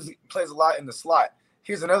plays a lot in the slot.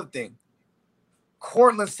 Here's another thing.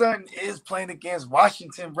 Courtland Sutton is playing against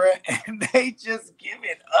Washington, bro, and they just give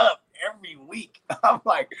it up every week.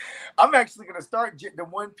 I'm actually going to start the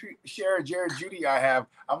one share of Jared Judy I have.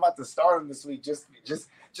 I'm about to start him this week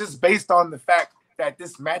just based on the fact that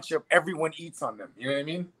this matchup, everyone eats on them. You know what I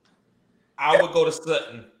mean? I would go to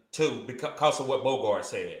Sutton too because of what Bogart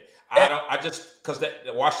said. Because that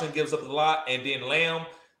Washington gives up a lot, and then Lamb,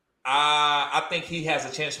 I think he has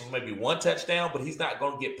a chance for maybe 1 touchdown, but he's not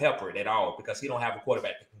going to get peppered at all because he don't have a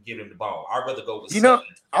quarterback that can give him the ball. I'd rather go with Sutton.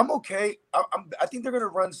 I'm okay. I think they're going to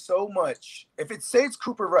run so much. If it's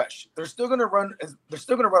Cooper Rush, they're still going to run. They're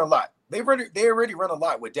still going to run a lot. They already run a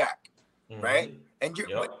lot with Dak, right? And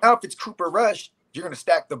now if it's Cooper Rush, you're going to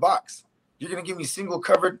stack the box. You're going to give me single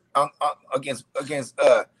covered against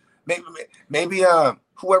maybe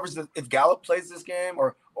if Gallup plays this game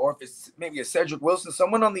or if it's maybe a Cedric Wilson,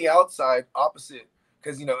 someone on the outside opposite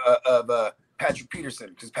because of Patrick Peterson,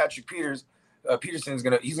 because Patrick Peterson's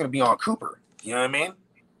he's gonna be on Cooper. You know what I mean?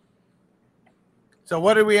 So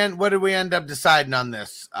what did we end up deciding on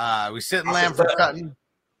this? We sitting Lamb for Sutton.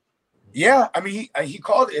 Yeah, I mean he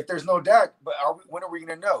called it if there's no Dak, but when are we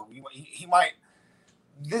gonna know? He might.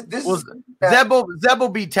 This well, Zeb will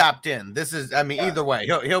be tapped in. This is, I mean, either way,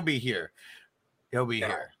 he'll be here. He'll be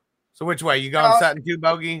here. So which way you going, Sutton too,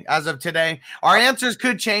 Bogey? As of today, our answers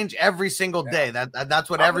could change every single day. That's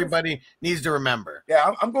what everybody needs to remember.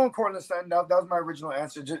 Yeah, I'm going Cortland Sutton. That was my original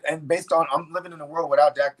answer, and based on I'm living in a world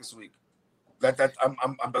without Dak this week.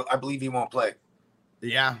 I believe he won't play.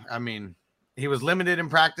 Yeah, I mean, he was limited in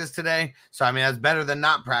practice today, so I mean that's better than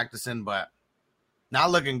not practicing, but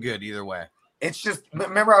not looking good either way. It's just,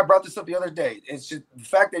 remember I brought this up the other day. It's just the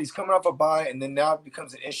fact that he's coming off a bye and then now it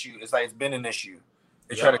becomes an issue. It's like it's been an issue.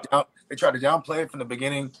 They try to downplay it from the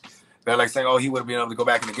beginning. They're like saying, "Oh, he would have been able to go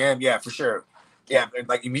back in the game." Yeah, for sure. Yeah,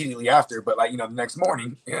 like immediately after, but like the next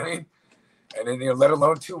morning, you know what I mean? And then let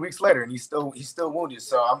alone 2 weeks later, and he's still wounded.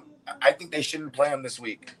 So I think they shouldn't play him this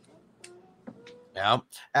week. Yeah,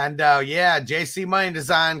 and JC Money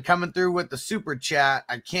Design coming through with the super chat.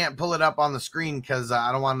 I can't pull it up on the screen because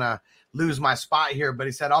I don't want to lose my spot here, but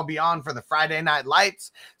he said I'll be on for the Friday Night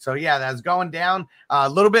Lights. So yeah, that's going down a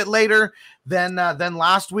little bit later than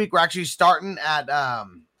last week. We're actually starting at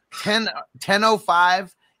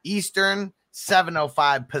 10:05 Eastern,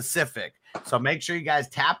 7:05 Pacific. So make sure you guys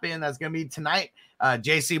tap in. That's gonna be tonight.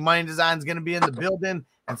 JC Money Design is gonna be in the building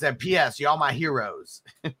and said, "P.S. Y'all my heroes."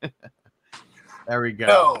 There we go.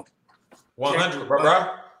 No. 100,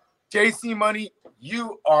 bro. JC Money,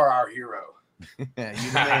 you are our hero. You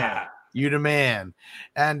the man. You the man.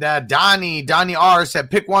 And Donnie R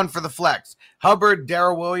said, pick one for the flex. Hubbard,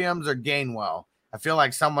 Darrell Williams, or Gainwell. I feel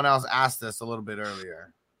like someone else asked this a little bit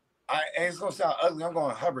earlier. It's going to sound ugly. I'm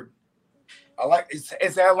going Hubbard. I like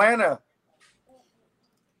it's Atlanta.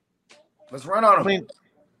 Let's run on him.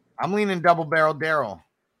 I'm leaning double barrel Darrell.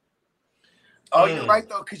 Oh, you're right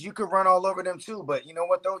though, because you could run all over them too. But you know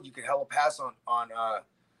what though? You could hella pass on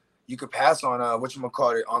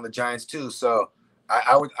whatchamacallit on the Giants too. So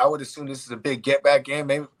I would assume this is a big get back game.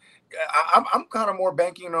 Maybe I'm kind of more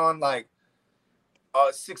banking on like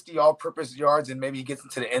 60 all-purpose yards, and maybe he gets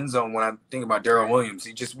into the end zone when I'm thinking about Darrell Williams.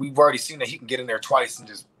 We've already seen that he can get in there twice and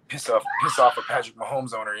just piss off a Patrick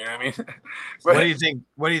Mahomes owner. You know what I mean? But, what do you think?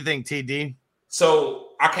 What do you think, TD?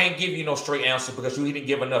 So I can't give you no straight answer because you didn't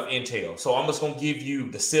give enough intel. So I'm just gonna give you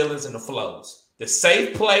the ceilings and the flows. The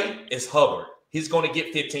safe play is Hubbard. He's going to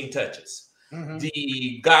get 15 touches. Mm-hmm.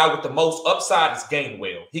 The guy with the most upside is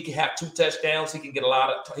Gainwell. He can have 2 touchdowns. He can get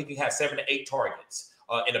he can have 7 to 8 targets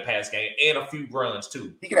in the pass game and a few runs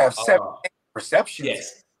too. He can have 7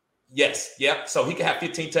 receptions. Yes. Yep. So he can have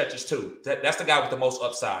 15 touches too. That's the guy with the most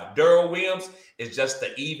upside. Darrell Williams is just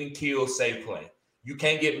the even kill safe play. You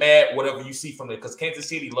can't get mad whatever you see from it because Kansas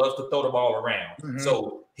City loves to throw the ball around. Mm-hmm.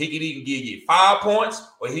 So he could even give you 5 points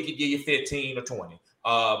or he could give you 15 or 20.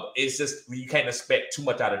 It's just you can't expect too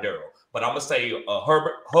much out of Darrell. But I'm gonna say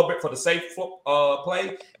Hubbard for the safe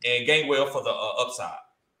play and Gainwell for the upside.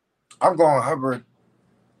 I'm going Hubbard.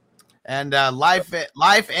 And life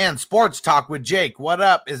and sports talk with Jake. What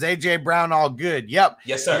up? Is AJ Brown all good? Yep.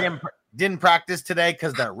 Yes, sir. He didn't practice today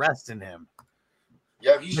because they're resting him.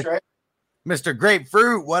 Yep, he's straight. Mr.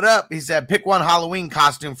 Grapefruit, what up? He said, pick one Halloween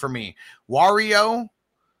costume for me. Wario,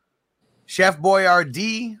 Chef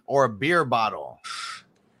Boyardee, or a beer bottle?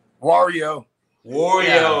 Wario.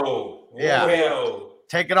 Yeah.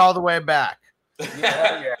 Take it all the way back.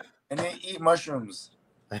 Yeah. And then eat mushrooms.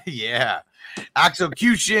 Yeah.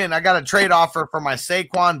 Execution. I got a trade offer for my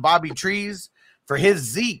Saquon Bobby Trees for his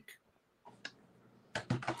Zeke.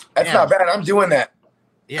 That's not bad. I'm doing that.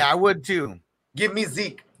 Yeah, I would too. Give me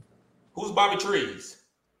Zeke. Who's Bobby Trees?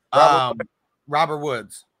 Robert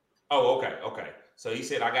Woods. Oh, okay. So he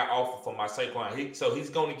said I got offer for my Saquon. So he's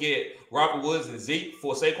going to get Robert Woods and Zeke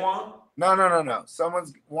for Saquon? No.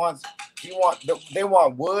 They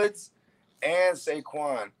want Woods and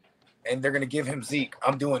Saquon, and they're going to give him Zeke.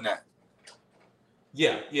 I'm doing that.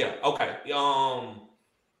 Yeah. Okay. I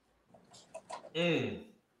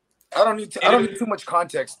don't need too much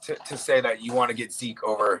context to say that you want to get Zeke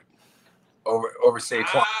over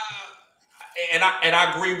Saquon. And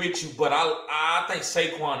I agree with you, but I think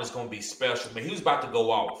Saquon is going to be special. Man, he was about to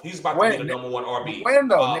go off. He's about to be the number 1 RB. When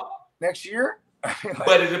though? Next year?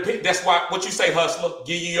 But it depends. That's why what you say, Hustler.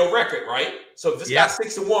 Give you your record, right? So if this guy's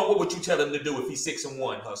 6-1, what would you tell him to do if he's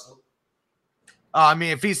 6-1, Hustler? I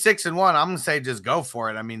mean, if he's 6-1, I'm gonna say just go for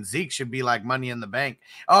it. I mean, Zeke should be like money in the bank.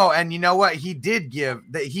 Oh, and you know what? He did give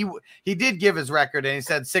his record, and he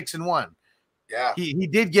said 6-1. Yeah. He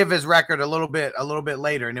did give his record a little bit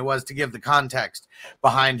later, and it was to give the context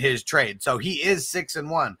behind his trade. So he is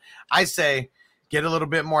 6-1. I say get a little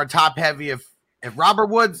bit more top heavy. If Robert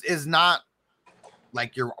Woods is not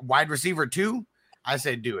like your wide receiver 2, I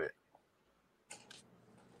say do it.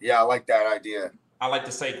 Yeah, I like that idea. I like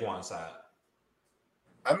the Saquon side.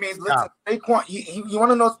 I mean, listen, Saquon, you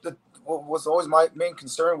want to know what's always my main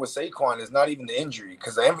concern with Saquon is not even the injury,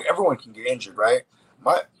 because everyone can get injured, right?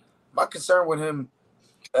 My concern with him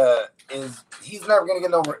is he's never going to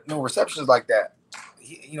get no receptions like that.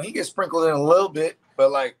 He gets sprinkled in a little bit, but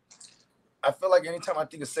like I feel like anytime I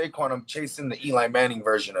think of Saquon, I'm chasing the Eli Manning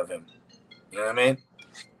version of him. You know what I mean?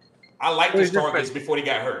 I like his targets before he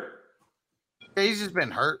got hurt. Yeah, he's just been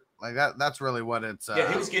hurt. Like that's really what it's. Yeah,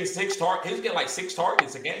 he was getting 6 targets. He was getting like 6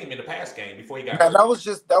 targets a game in the past game before he got hurt. hurt. That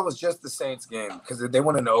was just the Saints game because they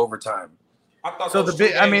went into overtime. I thought so.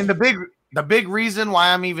 The big reason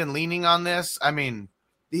why I'm even leaning on this. I mean,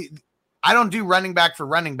 I don't do running back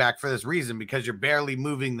for this reason because you're barely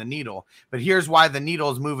moving the needle. But here's why the needle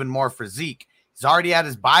is moving more for Zeke. He's already had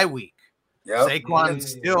his bye week. Yep. Saquon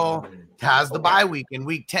still has the bye week in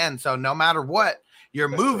week 10. So no matter what, you're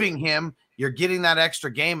moving him. You're getting that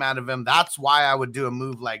extra game out of him. That's why I would do a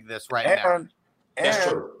move like this now. That's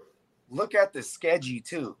true. Look at the schedule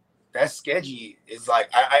too. That schedule is like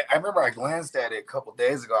I remember I glanced at it a couple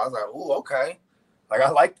days ago. I was like, oh, okay.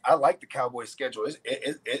 Like I like the Cowboys schedule.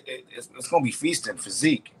 It's gonna be feasting for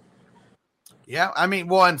Zeke. Yeah, I mean,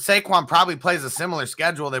 well, and Saquon probably plays a similar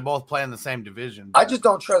schedule. They both play in the same division. I just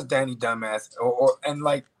don't trust Danny Dumbass, and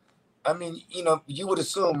like, I mean, you would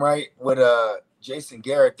assume, right, with Jason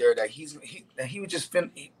Garrett there that he would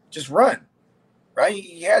just run, right?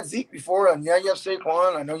 He had Zeke before, and now you have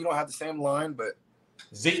Saquon. I know you don't have the same line, but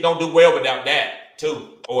Zeke don't do well without that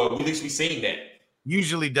too, or at least we've seen that.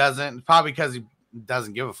 Usually doesn't, probably because he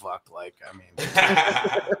doesn't give a fuck. Like, I mean,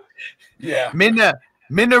 yeah.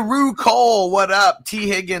 Minaru Cole, what up? T.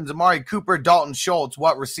 Higgins, Amari Cooper, Dalton Schultz.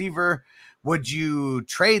 What receiver would you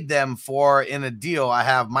trade them for in a deal? I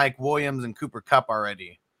have Mike Williams and Cooper Kupp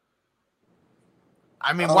already.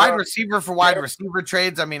 I mean, wide receiver for wide receiver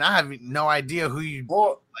trades. I mean, I have no idea who you.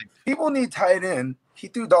 Well, people need tight end. He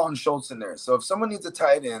threw Dalton Schultz in there. So if someone needs a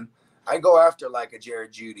tight end, I go after like a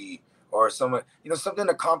Jared Judy or someone, something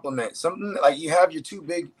to complement. Something like you have your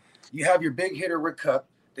big hitter Rick Kupp.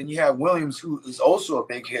 Then you have Williams, who is also a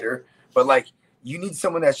big hitter, but like you need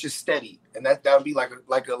someone that's just steady, and that would be like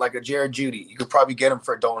a Jared Judy. You could probably get him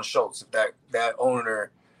for Dalton Schultz if that owner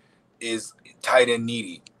is tight end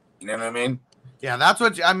needy. You know what I mean? Yeah, that's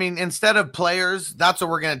what I mean. Instead of players, that's what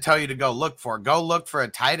we're going to tell you to go look for. Go look for a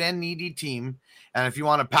tight end needy team, and if you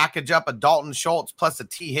want to package up a Dalton Schultz plus a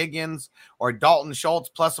T. Higgins or Dalton Schultz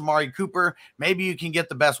plus Amari Cooper, maybe you can get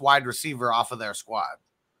the best wide receiver off of their squad.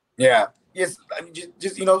 Yeah. Yes, I mean,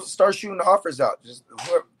 just start shooting the offers out.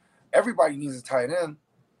 Everybody needs a tight end.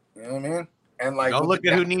 You know what I mean? And like, go look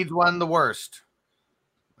at who needs one the worst.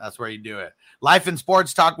 That's where you do it. Life and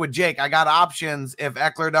Sports Talk with Jake. I got options if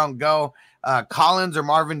Eckler don't go. Collins or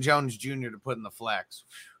Marvin Jones Jr. to put in the flex.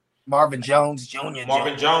 Marvin Jones Jr.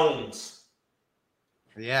 Marvin Jones.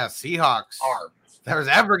 Yeah, Seahawks. If there's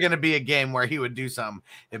ever going to be a game where he would do something,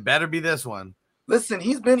 it better be this one. Listen,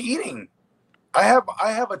 he's been eating. I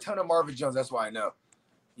have a ton of Marvin Jones. That's why I know.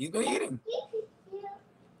 He's been eating.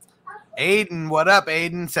 Aiden, what up,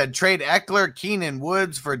 Aiden? Said trade Eckler, Keenan,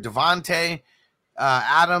 Woods for Devontae,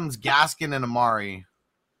 Adams, Gaskin, and Amari.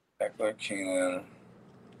 Eckler, Keenan.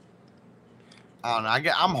 I don't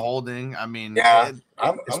know. I'm holding. I mean, yeah,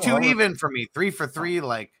 it's too even for me. 3 for 3.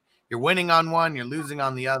 Like, you're winning on one, you're losing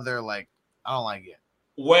on the other. Like, I don't like it.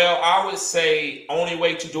 Well, I would say only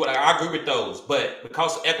way to do it. I agree with those, but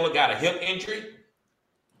because Eckler got a hip injury,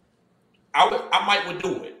 I might would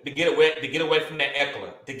do it to get away from that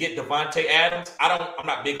Eckler to get Devontae Adams. I'm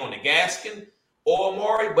not big on the Gaskin or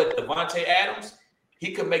Amari, but Devontae Adams,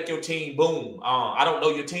 he could make your team boom. I don't know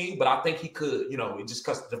your team, but I think he could. Just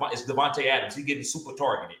because it's Devontae Adams, he's getting super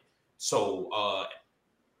targeted. So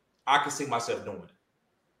I can see myself doing it.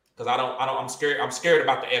 Because I'm scared. I'm scared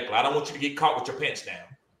about the Eckler. I don't want you to get caught with your pants down.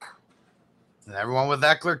 And everyone with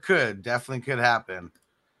Eckler definitely could happen.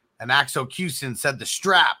 And Axel Cusin said the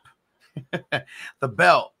strap, the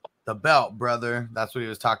belt, brother. That's what he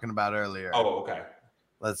was talking about earlier. Oh, okay.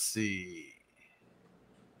 Let's see.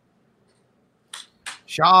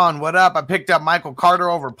 Sean, what up? I picked up Michael Carter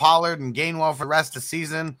over Pollard and Gainwell for the rest of the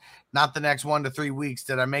season. Not the next 1 to 3 weeks.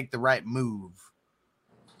 Did I make the right move?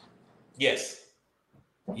 Yes.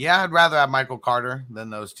 Yeah, I'd rather have Michael Carter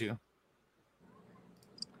than those two.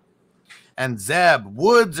 And Zeb,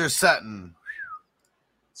 Woods or Sutton?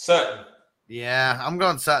 Sutton. Yeah, I'm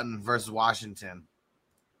going Sutton versus Washington.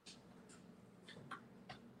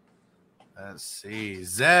 Let's see.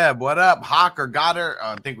 Zeb, what up? Hawk or Goddard?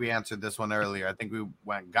 Oh, I think we answered this one earlier. I think we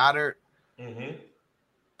went Goddard. Mm-hmm.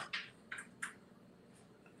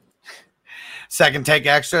 Second take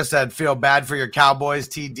extra said, feel bad for your Cowboys,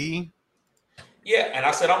 TD. Yeah, and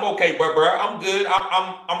I said I'm okay, bro. I'm good.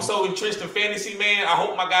 I'm so entrenched in fantasy, man. I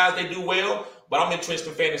hope my guys they do well, but I'm entrenched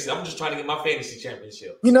in fantasy. I'm just trying to get my fantasy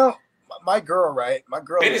championship. You know, my girl, right? My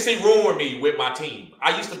girl. Fantasy ruined me with my team.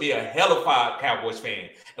 I used to be a hellified Cowboys fan,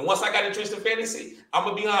 and once I got entrenched in fantasy, I'm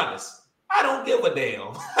gonna be honest. I don't give a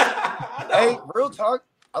damn. Hey, real talk.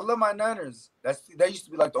 I love my Niners. That used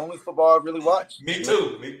to be like the only football I really watched. Me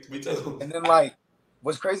too. Me too. And then like,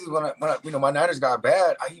 what's crazy is when I my Niners got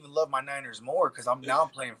bad, I even love my Niners more because I'm now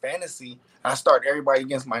playing fantasy. I start everybody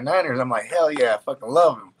against my Niners. I'm like, hell yeah, I fucking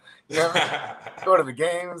love them. You know what I mean? Go to the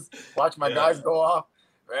games, watch my guys go off,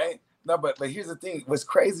 right? No, but here's the thing. What's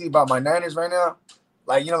crazy about my Niners right now,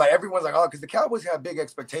 like, you know, like everyone's like, oh, because the Cowboys have big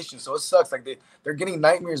expectations, so it sucks. Like they're getting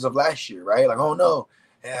nightmares of last year, right? Like, oh no,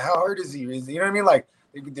 how hurt is he? You know what I mean? Like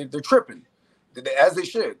they're tripping, as they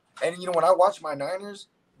should. And you know, when I watch my Niners,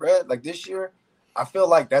 Brett, like this year, I feel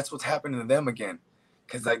like that's what's happening to them again,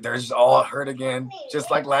 because like they're just all hurt again, just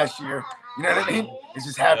like last year. You know what I mean? It's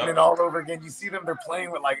just happening all over again. You see them, they're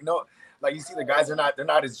playing with like no. Like, you see the guys, they're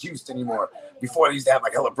not as juiced anymore. Before, they used to have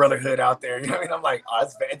like hella brotherhood out there. You know what I mean? I'm like, oh,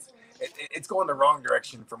 it's going the wrong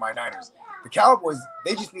direction for my Niners. The Cowboys,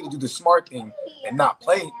 they just need to do the smart thing and not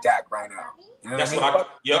play Dak right now. You know That's what I mean?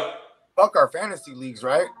 Yep. Fuck our fantasy leagues,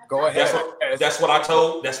 right? Go ahead. That's what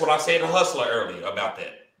I said to Hustler earlier about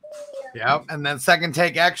that. Yep. And then second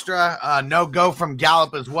take extra, no go from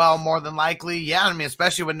Gallup as well, more than likely. Yeah, I mean,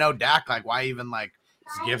 especially with no Dak, like why even like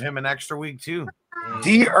just give him an extra week too?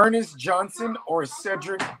 D'Ernest Johnson or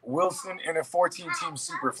Cedric Wilson in a 14-team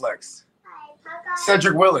super flex?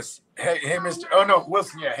 Cedric Willis. Hey, Mr. Oh no,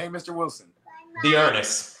 Wilson. Yeah, hey, Mr. Wilson.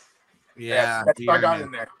 D'Ernest. Yeah, that's what I got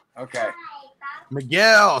in there. Okay.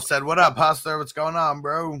 Miguel said, "What up, Hustler? What's going on,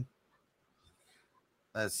 bro?"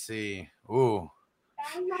 Let's see. Ooh.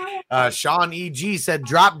 Sean E.G. said,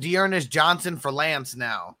 "Drop D'Ernest Johnson for Lance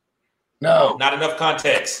now." No, not enough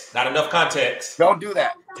context. Not enough context. Don't do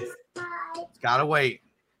that. Gotta wait.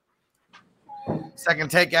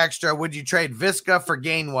 Second take extra. Would you trade Visca for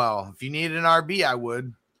Gainwell? If you need an RB, I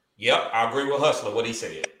would. Yep, I agree with Hustler. What he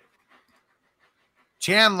said.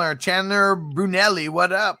 Chandler Brunelli.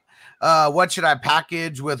 What up? What should I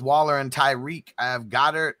package with Waller and Tyreek? I have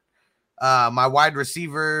Goddard. My wide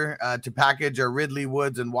receiver to package are Ridley,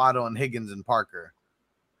 Woods, and Waddle, and Higgins and Parker.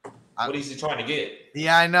 What is he trying to get?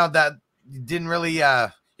 Yeah, I know that didn't really.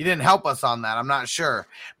 You didn't help us on that. I'm not sure,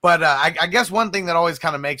 but I guess one thing that always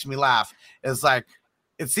kind of makes me laugh is like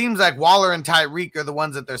it seems like Waller and Tyreek are the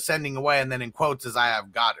ones that they're sending away, and then in quotes is I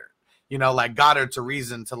have Goddard. You know, like Goddard's a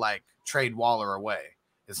reason to like trade Waller away.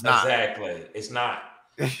 It's not exactly. It's not.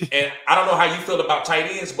 And I don't know how you feel about tight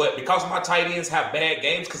ends, but because my tight ends have bad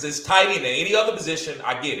games, because it's tight end in any other position,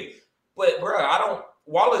 I get it. But bro, I don't.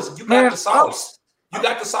 Wallace, you got the sauce. You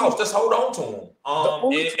got the sauce. Just hold on to him.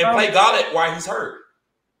 And play Goddard while he's hurt.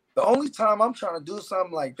 The only time I'm trying to do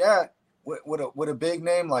something like that with a big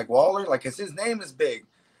name like Waller, like, cause his name is big,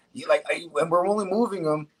 and we're only moving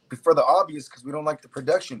him for the obvious because we don't like the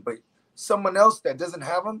production. But someone else that doesn't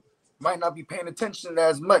have him might not be paying attention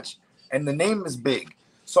as much, and the name is big.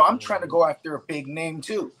 So I'm trying to go after a big name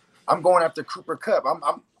too. I'm going after Cooper Kupp.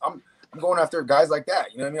 I'm going after guys like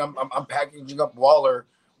that. You know what I mean? I'm packaging up Waller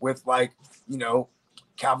with like, you know,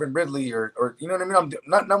 Calvin Ridley or you know what I mean?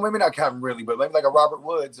 I'm maybe not Calvin Ridley, but maybe like a Robert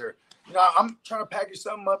Woods or, you know, I'm trying to package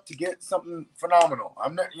something up to get something phenomenal.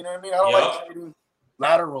 I'm not, you know what I mean? I don't like trading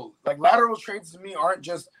lateral. Like lateral trades to me aren't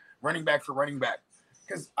just running back for running back.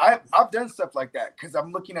 Because I've done stuff like that because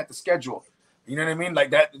I'm looking at the schedule. You know what I mean?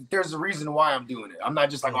 Like that, there's a reason why I'm doing it. I'm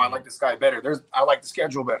not just like, oh, I like this guy better. I like the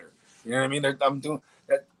schedule better. You know what I mean? I'm doing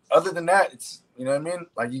that. Other than that, it's, you know what I mean?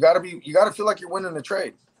 Like you gotta feel like you're winning the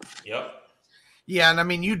trade. Yep. Yeah, and I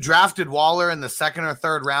mean, you drafted Waller in the second or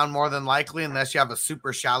third round more than likely, unless you have a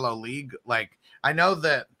super shallow league. Like, I know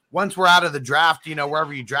that once we're out of the draft, you know,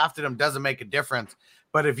 wherever you drafted him doesn't make a difference.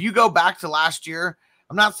 But if you go back to last year,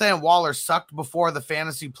 I'm not saying Waller sucked before the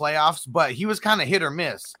fantasy playoffs, but he was kind of hit or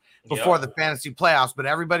miss before the fantasy playoffs. But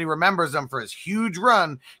everybody remembers him for his huge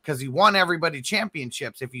run because he won everybody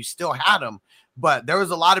championships if you still had him. But there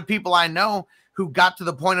was a lot of people I know who got to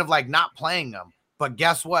the point of like not playing him. But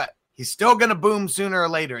guess what? He's still going to boom sooner or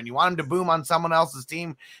later. And you want him to boom on someone else's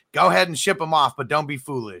team, go ahead and ship him off, but don't be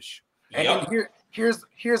foolish. And here's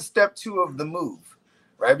step 2 of the move,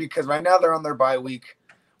 right? Because right now they're on their bye week.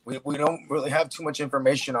 We don't really have too much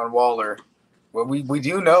information on Waller Well, we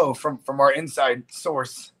do know from our inside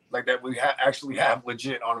source, like that we actually have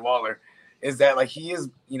legit on Waller, is that like he is,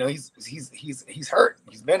 you know, he's hurt.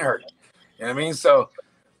 He's been hurt. You know what I mean? So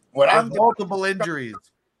what I'm multiple injuries.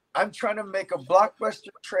 I'm trying to make a blockbuster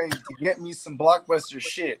trade to get me some blockbuster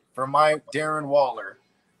shit for my Darren Waller,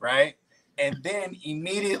 right? And then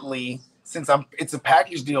immediately, since it's a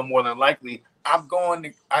package deal more than likely, I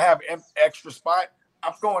have extra spot.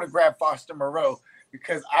 I'm going to grab Foster Moreau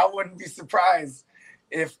because I wouldn't be surprised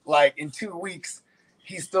if like in 2 weeks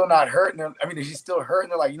he's still not hurt. I mean, if he's still hurt,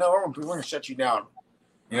 and they're like, you know, we're gonna shut you down.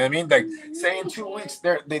 You know what I mean? Like, say in 2 weeks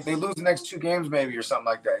they lose the next 2 games maybe or something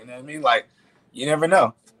like that. You know what I mean? Like, you never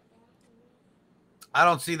know. I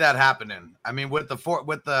don't see that happening. I mean, with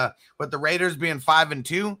the Raiders being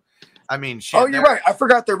 5-2, I mean, shit. Oh, you're right. I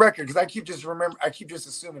forgot their record because I keep just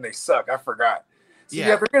assuming they suck. I forgot. So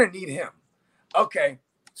yeah, they're gonna need him. Okay.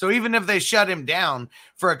 So even if they shut him down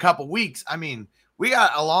for a couple weeks, I mean, we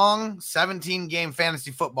got a long 17-game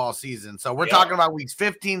fantasy football season. So we're talking about weeks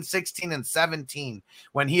 15, 16, and 17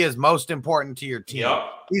 when he is most important to your team. Yep.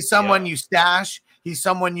 He's someone you stash. He's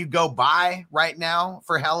someone you go buy right now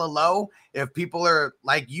for hella low. If people are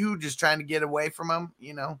like you just trying to get away from him,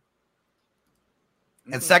 you know.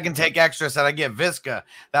 And second take extra said I get Visca.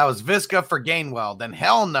 That was Visca for Gainwell. Then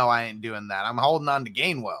hell no, I ain't doing that. I'm holding on to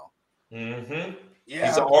Gainwell. Mm-hmm. Yeah.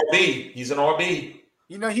 He's an RB. He's an RB.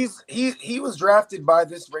 You know, he was drafted by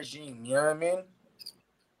this regime. You know what I mean?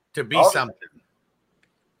 To be something.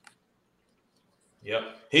 Yep.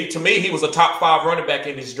 To me, he was a top 5 running back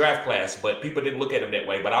in his draft class, but people didn't look at him that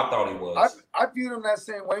way. But I thought he was. I viewed him that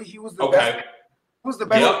same way. He was the best. He was the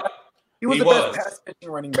best. Yep. He was the best pass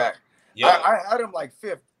catching running back. Yep. I had him like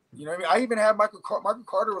 5th. You know what I mean? I even had Michael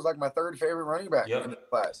Carter was like my 3rd favorite running back in the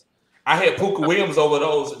class. I had Puka Williams over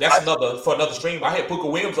those. That's another stream. I had Puka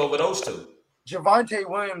Williams over those 2. Javonte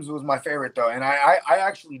Williams was my favorite though, and I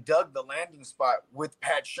actually dug the landing spot with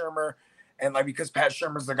Pat Shurmur, and like because Pat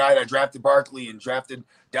Shurmur's the guy that drafted Barkley and drafted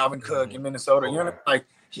Dalvin Cook in Minnesota. You know, like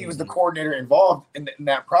he was the coordinator involved in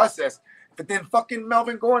that process. But then fucking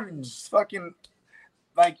Melvin Gordon, just fucking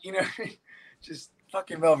like just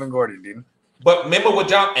fucking Melvin Gordon, dude. But remember what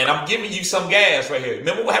John, and I'm giving you some gas right here.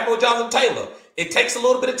 Remember what happened with Jonathan Taylor? It takes a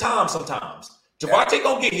little bit of time sometimes. Javonte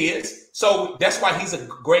gonna get his, so that's why he's a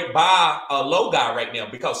great buy low guy right now.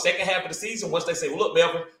 Because second half of the season, once they say, "Well, look,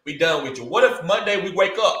 Melvin, we done with you." What if Monday we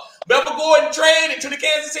wake up, Melvin Gordon traded to the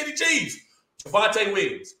Kansas City Chiefs? Javonte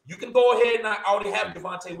Williams, you can go ahead and I already have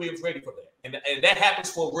Javonte Williams ready for that, and that happens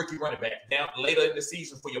for a rookie running back down later in the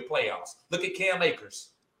season for your playoffs. Look at Cam Akers.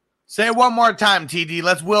 Say it one more time, TD.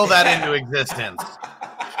 Let's will that into existence.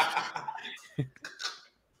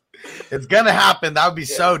 It's going to happen. That would be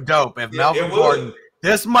so dope if Melvin Gordon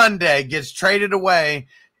this Monday gets traded away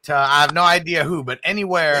to I have no idea who, but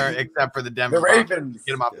anywhere except for the Denver Ravens.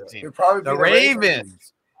 Get him off the team. The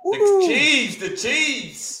Ravens. The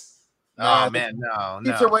Chiefs. Oh, man, no.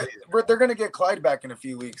 They're going to get Clyde back in a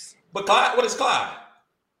few weeks. But Clyde, what is Clyde?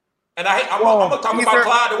 And I'm going to talk about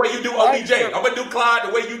Clyde the way you do OBJ. I'm going to do Clyde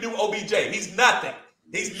the way you do OBJ. He's nothing.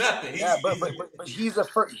 But he's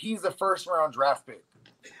a first round draft pick.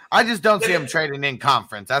 I just don't see him trading in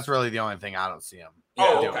conference. That's really the only thing I don't see him.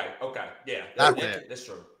 Okay. Yeah. That's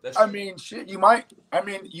true. I mean, shit, you might. I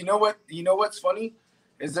mean, you know what's funny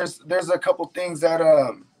is there's a couple things that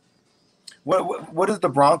what does the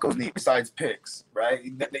Broncos need besides picks,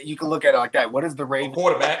 right? That you can look at it like that. What is the Ravens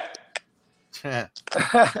quarterback?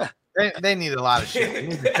 They need a lot of shit. They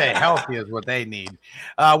need to stay healthy is what they need.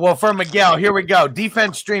 Well, for Miguel, here we go.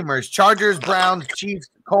 Defense streamers: Chargers, Browns, Chiefs,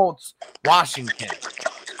 Colts, Washington.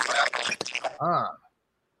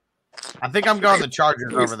 I think I'm going the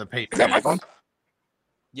Chargers over the Patriots.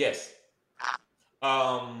 Yes.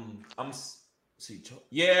 I'm gonna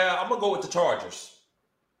go with the Chargers.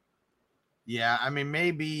 Yeah, I mean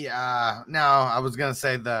maybe. No, I was gonna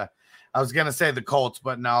say the Colts,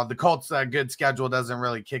 but no, the Colts' good schedule doesn't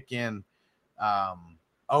really kick in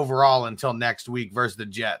overall until next week versus the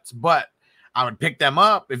Jets. But I would pick them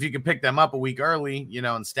up if you could pick them up a week early,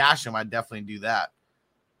 and stash them. I'd definitely do that.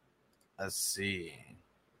 Let's see.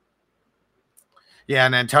 Yeah,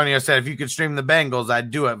 and Antonio said if you could stream the Bengals,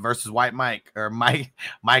 I'd do it versus White Mike or Mike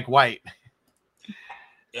White.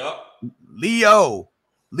 Yep. Leo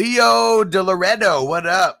De Loreto, what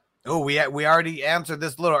up? Oh, we already answered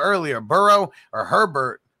this a little earlier. Burrow or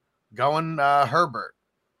Herbert? Going Herbert.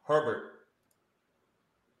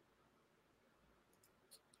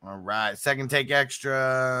 All right. Second take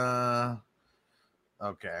extra.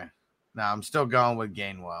 Okay. Now I'm still going with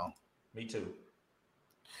Gainwell. Me too.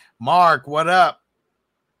 Mark, what up?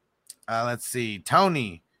 Let's see.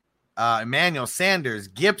 Tony. Emmanuel Sanders,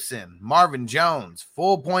 Gibson, Marvin Jones,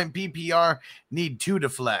 full point PPR, need 2 to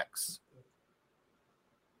flex.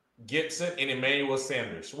 Gibson and Emmanuel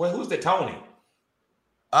Sanders. Well, who's the Tony?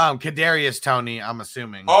 Kadarius Toney, I'm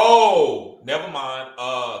assuming. Oh, never mind.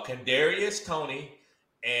 Kadarius Toney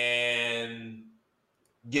and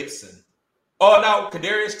Gibson. Oh no,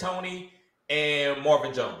 Kadarius Toney and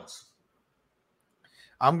Marvin Jones.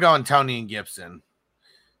 I'm going Toney and Gibson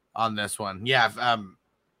on this one. Yeah,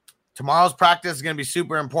 tomorrow's practice is going to be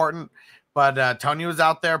super important, but Toney was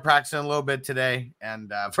out there practicing a little bit today,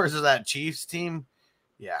 and versus that Chiefs team,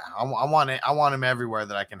 yeah, I want it. I want him everywhere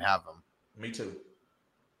that I can have him. Me too.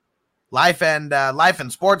 Life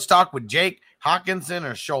and sports talk with Jake, Hawkinson,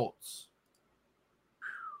 or Schultz.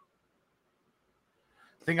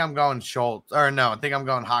 I think I'm going Schultz, or no, I think I'm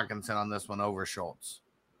going Hawkinson on this one over Schultz.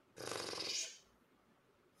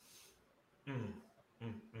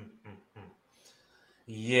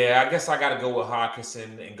 Yeah, I guess I got to go with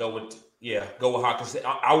Hawkinson and go with Hawkinson.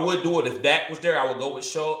 I would do it if Dak was there. I would go with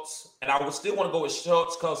Schultz, and I would still want to go with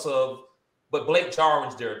Schultz but Blake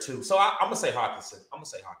Jarwin's there too. So I'm gonna say Hawkinson.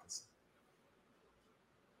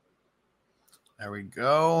 There we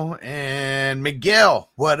go. And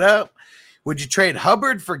Miguel, what up? Would you trade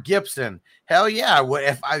Hubbard for Gibson? Hell yeah.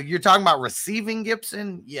 You're talking about receiving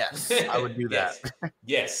Gibson, yes, I would do that.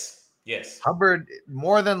 Yes. Hubbard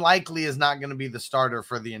more than likely is not going to be the starter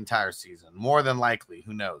for the entire season. More than likely.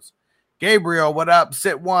 Who knows? Gabriel, what up?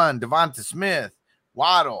 Sit one. Devonta Smith,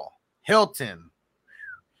 Waddle, Hilton.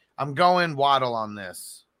 I'm going Waddle on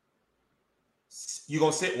this. You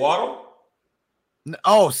going to sit Waddle?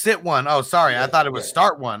 Oh, sit one. Oh, sorry. Yeah, I thought it was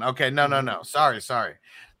start one. Okay. No. Sorry.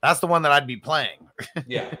 That's the one that I'd be playing.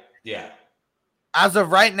 Yeah. As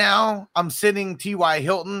of right now, I'm sitting T.Y.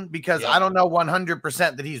 Hilton because I don't know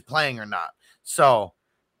 100% that he's playing or not. So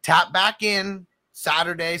tap back in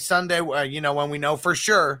Saturday, Sunday, when we know for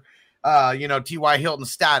sure, T.Y.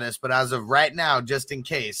 Hilton's status. But as of right now, just in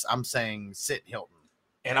case, I'm saying sit Hilton.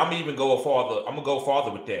 And I'm even going farther. I'm gonna go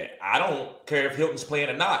farther with that. I don't care if Hilton's playing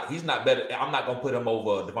or not. He's not better. I'm not gonna put him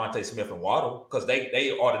over Devontae Smith and Waddle because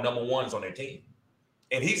they are the number ones on their team.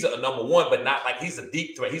 And he's a number one, but not like he's a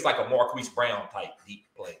deep threat. He's like a Marquise Brown type deep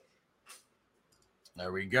play.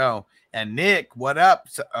 There we go. And Nick, what up?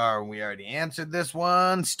 We already answered this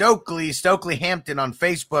one. Stokely Hampton on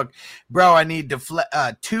Facebook. Bro, I need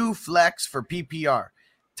 2 flex for PPR.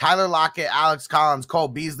 Tyler Lockett, Alex Collins, Cole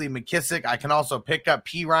Beasley, McKissick. I can also pick up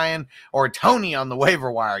P. Ryan or Toney on the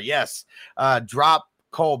waiver wire. Yes. Drop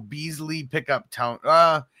Cole Beasley, pick up Toney.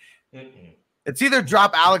 It's either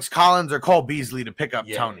drop Alex Collins or Cole Beasley to pick up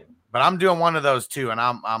Toney. But I'm doing one of those two, and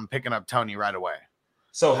I'm picking up Toney right away.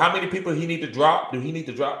 So how many people he need to drop? Do he need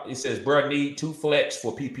to drop? It says, bro, need 2 flex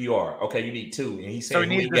for PPR. Okay, you need 2. And he said so he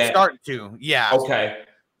needs to start 2. Yeah. Okay.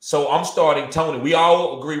 So I'm starting Toney. We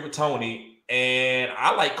all agree with Toney. And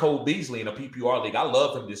I like Cole Beasley in a PPR league. I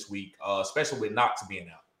love him this week, especially with Knox being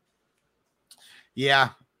out. Yeah.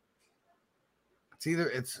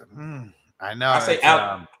 I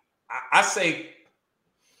know. I say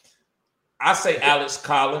Alex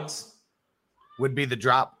Collins would be the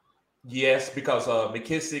drop. Yes, because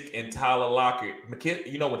McKissick and Tyler Lockett.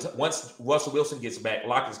 Once Russell Wilson gets back,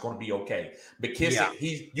 Lockett's going to be okay.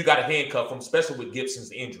 McKissick, you got to handcuff him, especially with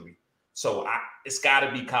Gibson's injury. So it's got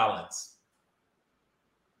to be Collins.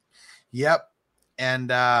 Yep.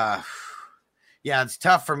 And it's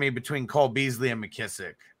tough for me between Cole Beasley and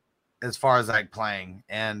McKissick as far as like playing.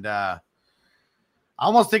 And I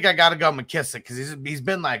almost think I got to go McKissick because he's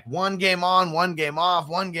been like 1 game on, 1 game off,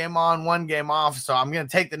 1 game on, 1 game off. So I'm going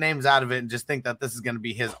to take the names out of it and just think that this is going to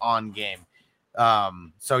be his on game.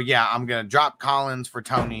 I'm going to drop Collins for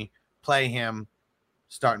Toney, play him,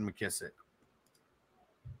 starting McKissick.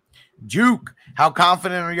 Juke, how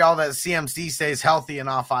confident are y'all that CMC stays healthy and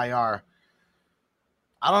off IR?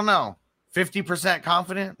 I don't know. 50%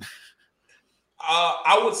 confident?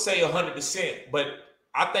 I would say 100%, but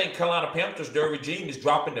I think Carolina Panthers, their regime is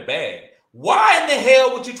dropping the bag. Why in the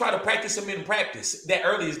hell would you try to practice him in practice that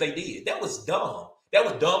early as they did? That was dumb. That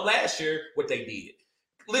was dumb last year, what they did.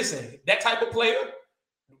 Listen, that type of player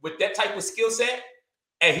with that type of skill set,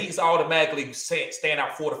 and he's automatically staying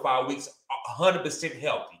out 4 to 5 weeks, 100%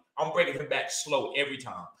 healthy. I'm bringing him back slow every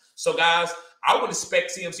time. So, guys, I would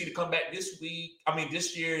expect CMC to come back this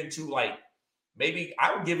year into maybe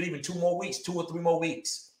I would give it even 2 more weeks, 2 or 3 more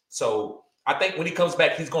weeks. So I think when he comes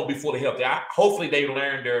back, he's going to be fully healthy. Hopefully they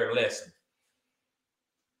learned their lesson.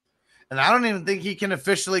 And I don't even think he can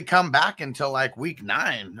officially come back until like week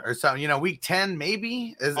 9 or something. Week 10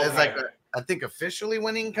 maybe is like I think officially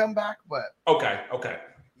when he can come back. But okay.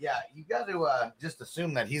 Yeah, you got to just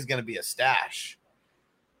assume that he's going to be a stash.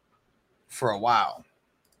 for a while.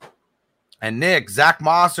 And Nick, Zach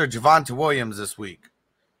Moss or Javonte Williams this week?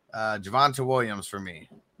 Javonte Williams for me.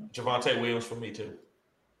 Javonte Williams for me too.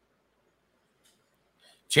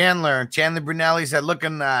 Chandler Brunelli said,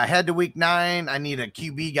 looking ahead to week 9, I need a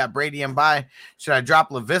QB. Got Brady and bye. Should I drop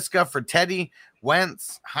LaVisca for Teddy,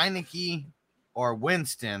 Wentz, Heineke, or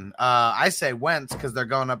Winston? I say Wentz because they're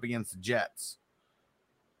going up against the Jets.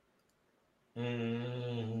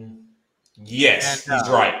 Yes, and, he's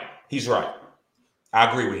right. He's right. I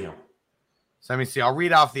agree with him. So let me see. I'll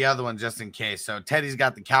read off the other one just in case. So Teddy's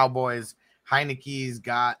got the Cowboys. Heineke's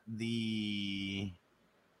got the...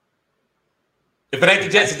 If it ain't the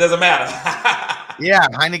Jets, it doesn't matter. Yeah,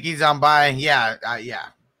 Heineke's on bye. Yeah.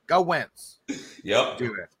 Go Wentz. Yep.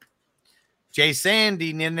 Do it. Jay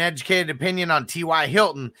Sandy need an educated opinion on T.Y.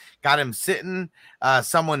 Hilton. Got him sitting.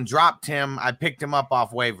 Someone dropped him. I picked him up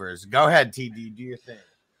off waivers. Go ahead, TD. Do your thing.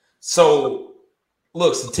 So,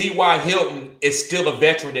 look, T.Y. Hilton is still a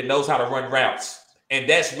veteran that knows how to run routes. And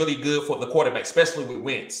that's really good for the quarterback, especially with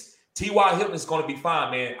Wentz. T.Y. Hilton is going to be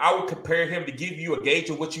fine, man. I would compare him to give you a gauge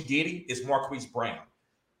of what you're getting is Marquise Brown.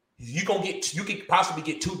 You can possibly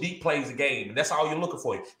get 2 deep plays a game, and that's all you're looking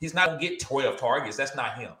for. He's not going to get 12 targets. That's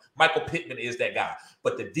not him. Michael Pittman is that guy.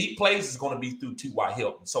 But the deep plays is going to be through T.Y.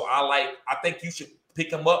 Hilton. So I think you should pick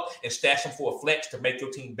him up and stash him for a flex to make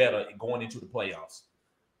your team better going into the playoffs.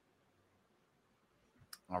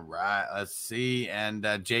 All right, let's see. And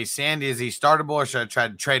Jay Sandy, is he startable, or should I try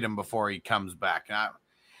to trade him before he comes back?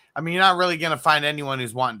 I mean, you're not really going to find anyone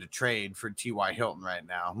who's wanting to trade for T.Y. Hilton right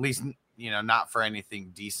now. At least, not for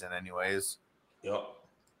anything decent anyways. Yep.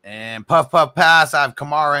 And Puff Pass, I have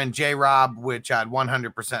Kamara and J-Rob, which I'd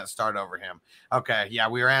 100% start over him. Okay, yeah,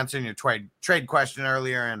 we were answering your trade question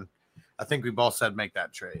earlier, and I think we both said make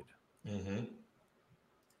that trade. Mm-hmm.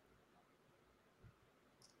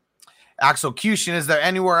 Axel Cushion, is there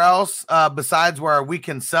anywhere else besides where we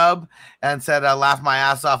can sub? And said, laugh my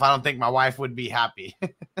ass off. I don't think my wife would be happy.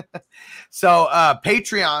 So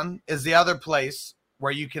Patreon is the other place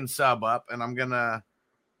where you can sub up. And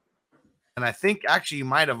I think actually you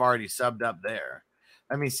might have already subbed up there.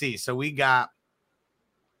 Let me see. So we got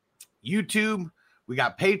YouTube, we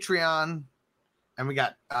got Patreon, and we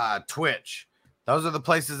got Twitch. Those are the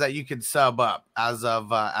places that you can sub up as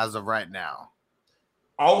of right now.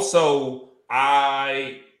 Also,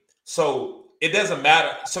 so it doesn't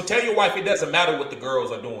matter. So tell your wife it doesn't matter what the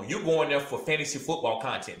girls are doing. You're going there for fantasy football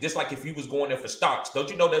content, just like if you was going there for stocks.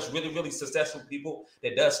 Don't you know there's really, really successful people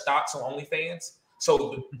that does stocks on OnlyFans?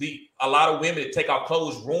 So a lot of women that take off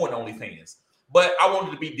clothes ruin OnlyFans. But I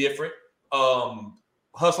wanted to be different.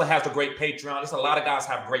 Hustler has a great Patreon. There's a lot of guys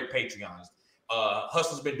have great Patreons.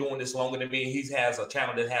 Hustler's been doing this longer than me. He has a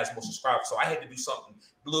channel that has more subscribers. So I had to do something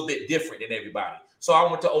a little bit different than everybody. So I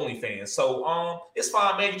went to OnlyFans. So it's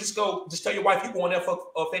fine, man. You just tell your wife you're going there for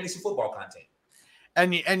fantasy football content.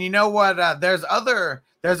 And you know what? There's other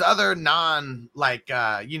non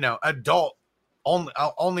adult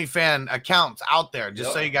OnlyFans accounts out there.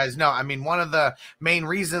 Just so you guys know. I mean, one of the main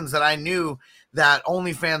reasons that I knew that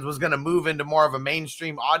OnlyFans was going to move into more of a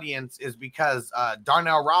mainstream audience is because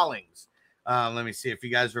Darnell Rawlings. Let me see if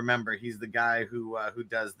you guys remember. He's the guy who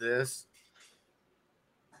does this.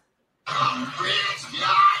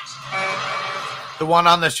 The one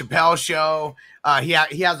on the Chappelle Show. He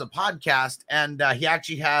has a podcast, and he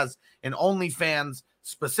actually has an OnlyFans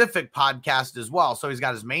specific podcast as well. So he's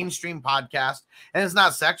got his mainstream podcast, and it's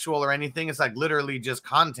not sexual or anything. It's like literally just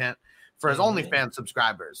content for his OnlyFans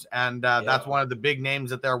subscribers. And that's one of the big names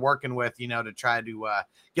that they're working with, to try to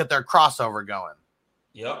get their crossover going.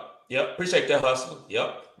 Yep. Appreciate that, Hustle.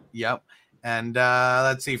 Yep. And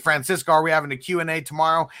let's see, Francisco, are we having a Q&A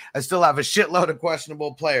tomorrow? I still have a shitload of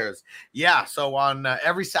questionable players. Yeah, so on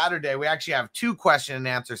every Saturday, we actually have 2 question and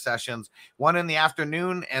answer sessions, one in the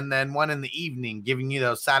afternoon and then one in the evening, giving you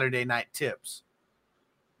those Saturday night tips.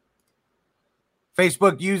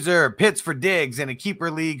 Facebook user, Pitts for Diggs in a keeper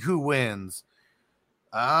league, who wins?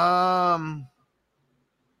 I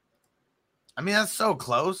mean, that's so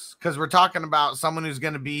close because we're talking about someone who's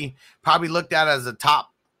going to be probably looked at as a top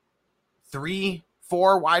 3-4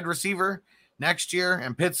 wide receiver next year,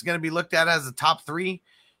 and Pitts is going to be looked at as a top 3,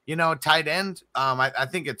 tight end. I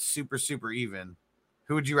think it's super, super even.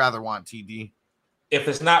 Who would you rather want, TD? If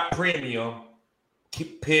it's not premium,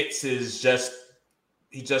 Pitts is just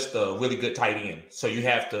a really good tight end. So you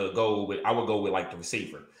have to I would go with like the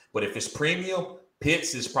receiver. But if it's premium,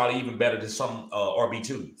 Pitts is probably even better than some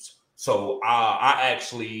RB2s. So I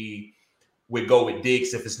actually would go with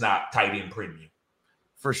Diggs if it's not tight end premium.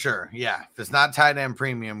 For sure. Yeah. If it's not tight end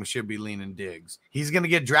premium, we should be leaning Diggs. He's going to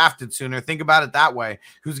get drafted sooner. Think about it that way.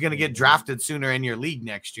 Who's going to get drafted sooner in your league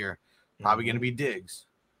next year? Probably going to be Diggs.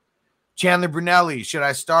 Chandler Brunelli, should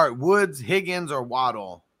I start Woods, Higgins, or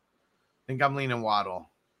Waddle? I think I'm leaning Waddle.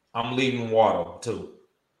 I'm leaning Waddle too.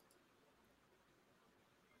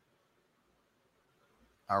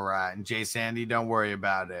 All right. And Jay Sandy, don't worry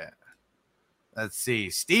about it. Let's see.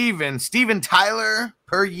 Steven Tyler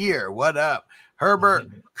per year. What up? Herbert,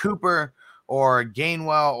 Cooper, or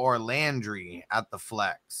Gainwell or Landry at the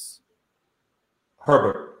flex?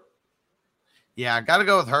 Herbert. Yeah, I got to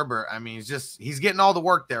go with Herbert. I mean, he's getting all the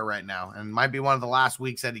work there right now, and might be one of the last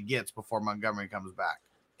weeks that he gets before Montgomery comes back.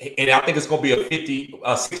 And I think it's going to be a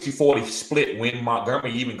 60-40 split when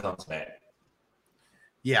Montgomery even comes back.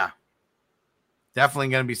 Yeah. Definitely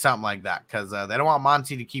going to be something like that because they don't want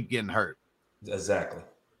Monty to keep getting hurt. Exactly.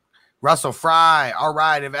 Russell Fry. All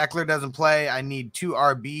right. If Eckler doesn't play, I need 2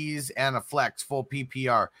 RBs and a flex, full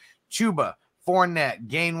PPR. Chuba, Fournette,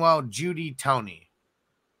 Gainwell, Judy, Tony.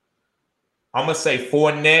 I'm going to say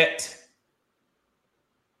Fournette.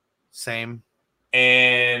 Same.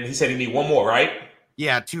 And he said he need one more, right?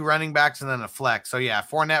 Yeah, 2 running backs and then a flex. So, yeah,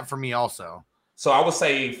 Fournette for me also. So I would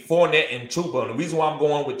say Fournette and Chuba. And the reason why I'm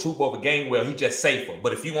going with Chuba over Gainwell, he's just safer.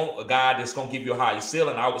 But if you want a guy that's going to give you a higher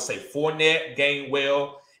ceiling, I would say Fournette,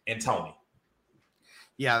 Gainwell, and Tony.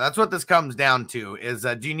 Yeah, that's what this comes down to is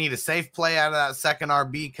do you need a safe play out of that second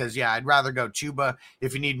RB? Because, yeah, I'd rather go Chuba.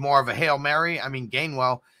 If you need more of a Hail Mary, I mean,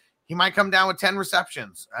 Gainwell, he might come down with 10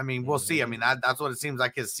 receptions. I mean, we'll see. I mean, that's what it seems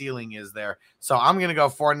like his ceiling is there. So I'm going to go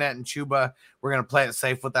Fournette and Chuba. We're going to play it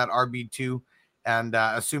safe with that RB2. And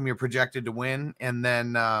assume you're projected to win. And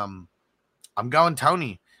then I'm going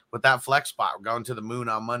Tony with that flex spot. We're going to the moon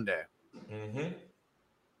on Monday. Mm-hmm.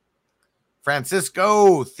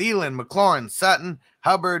 Francisco, Thielen, McLaurin, Sutton,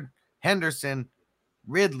 Hubbard, Henderson,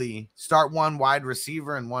 Ridley. Start 1 wide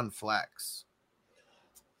receiver and 1 flex.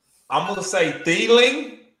 I'm going to say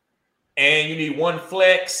Thielen, and you need 1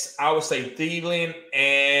 flex. I would say Thielen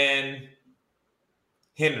and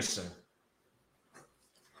Henderson.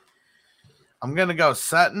 I'm going to go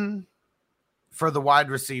Sutton for the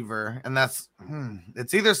wide receiver, and that's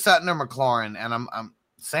it's either Sutton or McLaurin, and I'm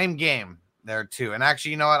same game there too. And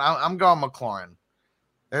actually, you know what? I'm going McLaurin.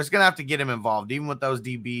 They're just going to have to get him involved, even with those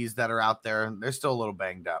DBs that are out there. They're still a little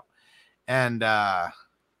banged up. And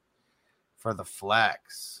for the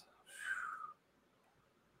flex,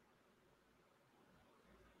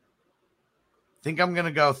 I think I'm going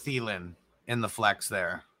to go Thielen in the flex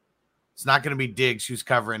there. It's not going to be Diggs who's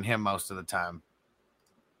covering him most of the time.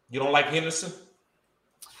 You don't like Henderson?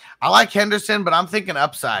 I like Henderson, but I'm thinking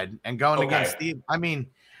upside and going against Steve. I mean,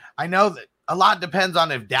 I know that a lot depends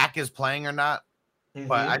on if Dak is playing or not,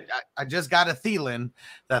 but I just got a Thielen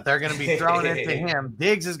that they're going to be throwing it to him.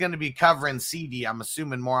 Diggs is going to be covering CD, I'm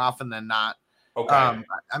assuming more often than not. Okay.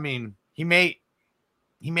 I mean, he may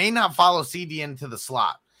not follow CD into the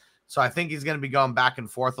slot. So I think he's going to be going back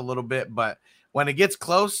and forth a little bit, but when it gets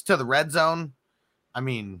close to the red zone, I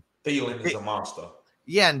mean, Thielen is a monster.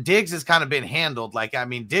 Yeah, and Diggs has kind of been handled. Like, I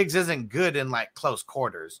mean, Diggs isn't good in like close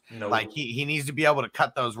quarters. No. Like he needs to be able to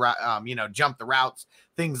cut those, jump the routes,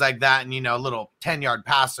 things like that, and a little 10-yard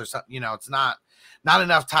pass or something. It's not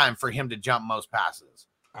enough time for him to jump most passes.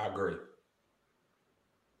 I agree.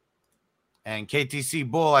 And KTC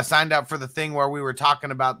Bull, I signed up for the thing where we were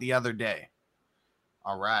talking about the other day.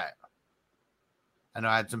 All right. I know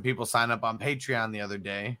I had some people sign up on Patreon the other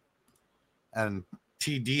day, and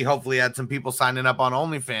TD hopefully had some people signing up on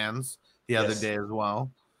OnlyFans the other day as well.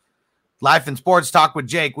 Life and Sports Talk with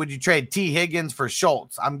Jake. Would you trade T. Higgins for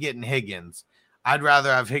Schultz? I'm getting Higgins. I'd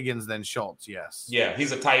rather have Higgins than Schultz. Yes. Yeah,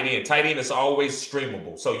 he's a tight end. Tight end is always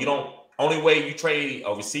streamable. So only way you trade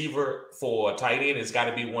a receiver for a tight end is got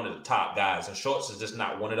to be one of the top guys. And Schultz is just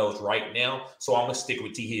not one of those right now. So I'm going to stick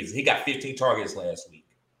with T. Higgins. He got 15 targets last week.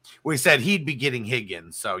 We said he'd be getting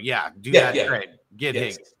Higgins. So, that trade. Get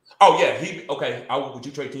Higgins. Oh, yeah. Okay. Would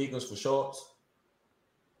you trade T. Higgins for Schultz?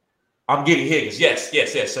 I'm getting Higgins. Yes.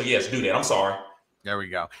 So, yes, do that. I'm sorry. There we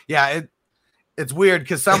go. Yeah, it's weird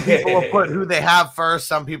because some people will put who they have first.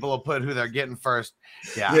 Some people will put who they're getting first.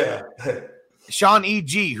 Yeah. Sean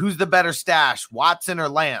E.G., who's the better stash, Watson or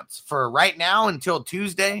Lance? For right now until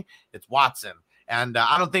Tuesday, it's Watson. And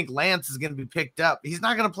I don't think Lance is going to be picked up. He's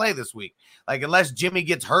not going to play this week, like unless Jimmy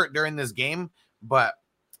gets hurt during this game. But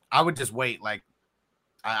I would just wait. Like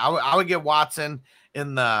I would get Watson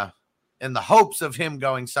in the hopes of him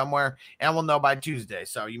going somewhere, and we'll know by Tuesday.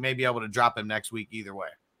 So you may be able to drop him next week either way.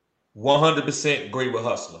 100% agree with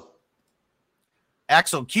Hustler.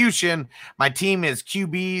 Execution. My team is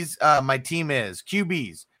QBs.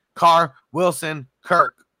 Carr, Wilson,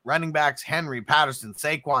 Kirk. Running backs: Henry, Patterson,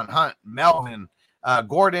 Saquon, Hunt, Melvin,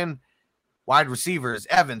 Gordon, Wide receivers,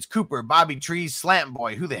 Evans, Cooper, Bobby Trees, Slant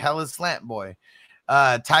Boy. Who the hell is Slant Boy?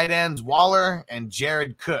 Tight ends, Waller and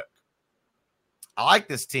Jared Cook. I like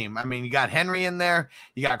this team. I mean, you got Henry in there.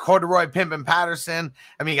 You got Corduroy, Pimp, and Patterson.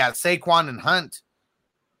 I mean, you got Saquon and Hunt.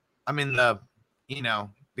 I mean, the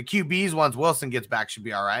QBs, once Wilson gets back, should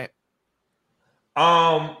be all right.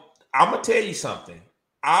 I'm going to tell you something.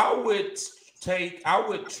 I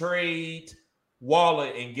would trade Waller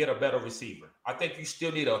and get a better receiver. I think you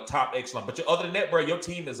still need a top excellent. But other than that, bro, your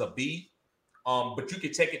team is a B. But you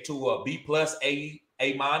could take it to a B plus, A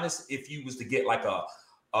minus if you was to get like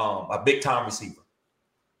a big time receiver.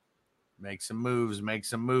 Make some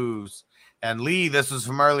moves. And Lee, this was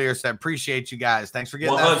from earlier, said, appreciate you guys. Thanks for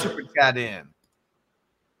getting 100. That super chat in.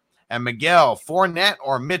 And Miguel, Fournette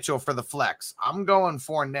or Mitchell for the flex? I'm going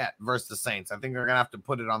Fournette versus the Saints. I think they're going to have to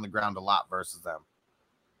put it on the ground a lot versus them.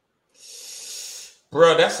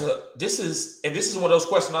 Bro, this is one of those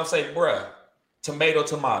questions I'm saying, bro,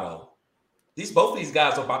 tomato. Both of these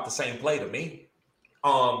guys are about the same play to me.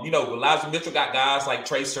 Elijah Mitchell got guys like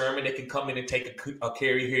Trey Sermon that can come in and take a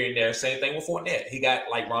carry here and there. Same thing with Fournette. He got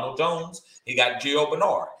like Ronald Jones. He got Gio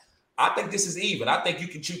Bernard. I think this is even. I think you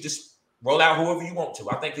can just roll out whoever you want to.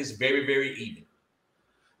 I think it's very, very even.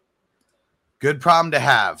 Good problem to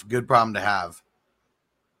have.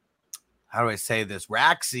 How do I say this?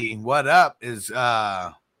 Raxy, what up? Is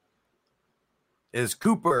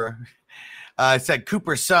Cooper? I said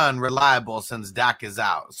Cooper's son reliable since Dak is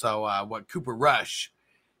out. So what Cooper Rush?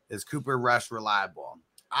 Is Cooper Rush reliable?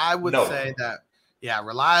 I would say that, yeah,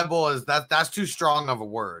 reliable is that's too strong of a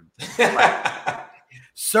word. Like,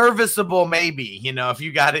 serviceable, maybe, if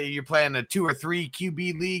you got it, you're playing a 2 or 3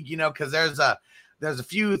 QB league, because there's a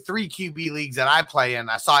few 3 QB leagues that I play in.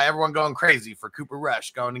 I saw everyone going crazy for Cooper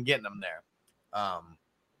Rush, going and getting them there.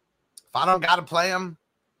 If I don't got to play him,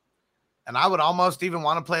 and I would almost even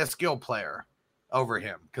want to play a skill player over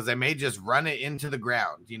him because they may just run it into the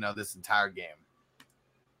ground, this entire game.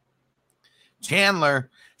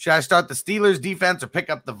 Chandler, should I start the Steelers defense or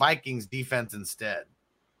pick up the Vikings defense instead?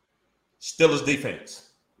 Steelers defense.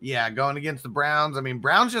 Yeah, going against the Browns. I mean,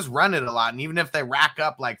 Browns just run it a lot. And even if they rack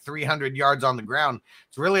up like 300 yards on the ground,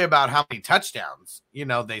 it's really about how many touchdowns,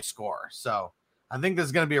 they score. So I think this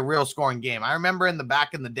is going to be a real scoring game. I remember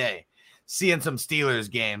back in the day, seeing some Steelers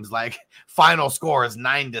games, like final score is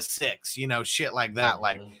 9-6, shit like that.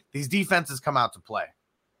 Like these defenses come out to play.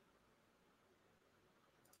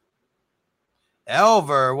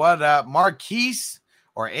 Elver, what up? Marquise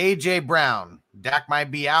or AJ Brown? Dak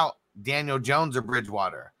might be out. Daniel Jones or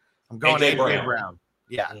Bridgewater? I'm going AJ Brown.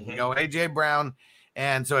 Yeah, go AJ Brown.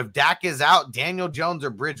 And so if Dak is out, Daniel Jones or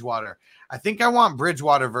Bridgewater? I think I want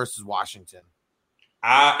Bridgewater versus Washington.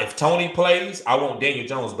 If Tony plays, I want Daniel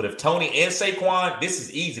Jones. But if Tony and Saquon, this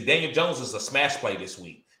is easy. Daniel Jones is a smash play this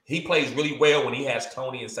week. He plays really well when he has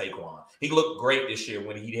Tony and Saquon. He looked great this year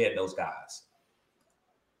when he had those guys.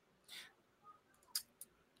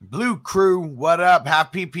 Blue Crew, what up?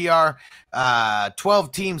 Half PPR,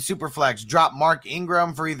 12-team Superflex. Drop Mark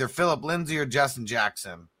Ingram for either Phillip Lindsay or Justin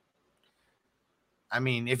Jackson. I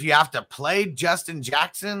mean, if you have to play Justin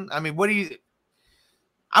Jackson, I mean,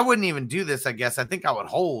 I wouldn't even do this, I guess. I think I would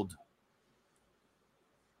hold.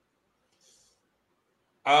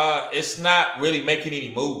 It's not really making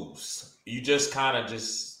any moves. You just kind of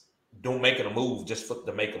just don't make it a move just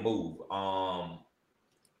to make a move.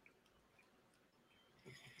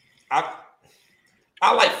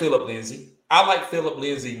 I like Phillip Lindsay. I like Phillip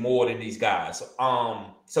Lindsay more than these guys.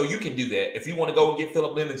 So you can do that. If you want to go and get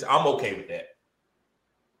Phillip Lindsay, I'm okay with that.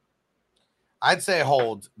 I'd say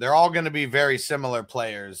hold. They're all going to be very similar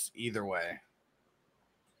players either way.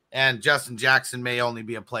 And Justin Jackson may only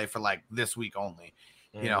be a play for like this week only.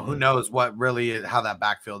 Who knows what really how that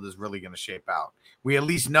backfield is really going to shape out. We at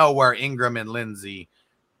least know where Ingram and Lindsay,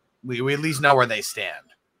 we at least know where they stand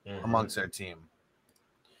amongst their team.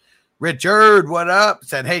 Richard, what up?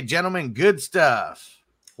 Said, hey, gentlemen, good stuff.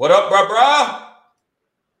 What up, bro?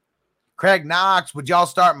 Craig Knox, would y'all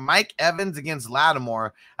start Mike Evans against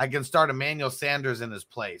Lattimore? I can start Emmanuel Sanders in his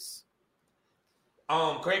place.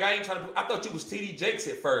 Craig, I thought you was TD Jakes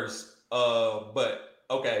at first. But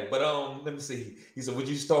okay. But let me see. He said, would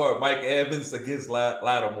you start Mike Evans against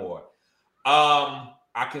Lattimore? I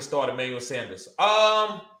can start Emmanuel Sanders.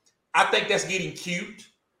 I think that's getting cute.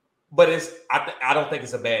 But I don't think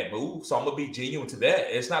it's a bad move, so I'm gonna be genuine to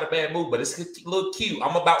that. It's not a bad move, but it's a little cute.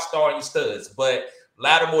 I'm about starting your studs, but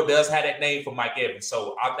Lattimore does have that name for Mike Evans,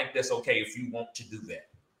 so I think that's okay if you want to do that.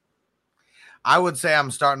 I would say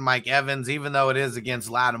I'm starting Mike Evans, even though it is against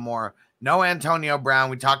Lattimore. No Antonio Brown.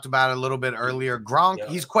 We talked about it a little bit earlier. Gronk,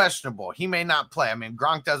 He's questionable. He may not play. I mean,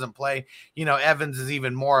 Gronk doesn't play. Evans is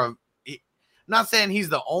even more of not saying he's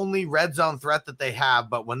the only red zone threat that they have,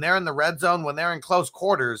 but when they're in the red zone, when they're in close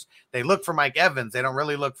quarters, they look for Mike Evans. They don't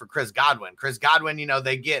really look for Chris Godwin. Chris Godwin,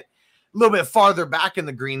 they get a little bit farther back in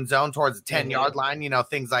the green zone towards the 10-yard line,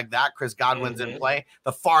 things like that. Chris Godwin's in play.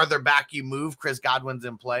 The farther back you move, Chris Godwin's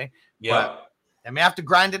in play. Yeah. They may have to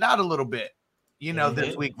grind it out a little bit,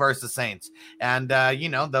 this week versus Saints. And,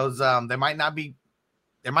 those they might not be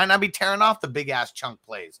tearing off the big ass chunk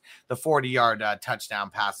plays, the 40-yard touchdown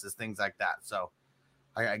passes, things like that. So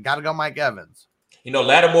I got to go Mike Evans.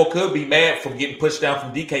 Lattimore could be mad from getting pushed down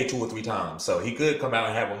from DK 2 or 3 times. So he could come out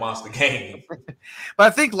and have a monster game. But I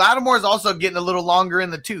think Lattimore is also getting a little longer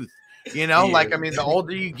in the tooth. The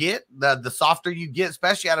older you get, the softer you get,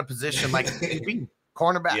 especially at a position like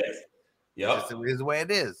cornerback. Yes. Yep. That's the way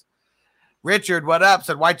it is. Richard, what up?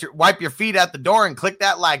 Said wipe your feet at the door and click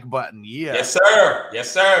that like button. Yeah. Yes, sir. Yes,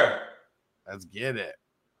 sir. Let's get it.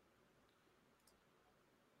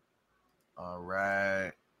 All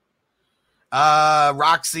right.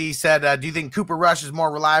 Roxy said, do you think Cooper Rush is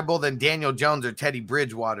more reliable than Daniel Jones or Teddy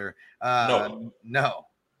Bridgewater? No.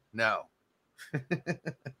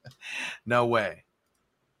 No way.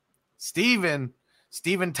 Steven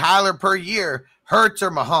Tyler per year, Hurts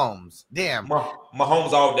or Mahomes? Damn.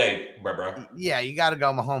 Mahomes all day, bro. Yeah, you got to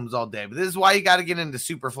go Mahomes all day. But this is why you got to get into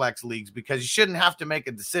super flex leagues, because you shouldn't have to make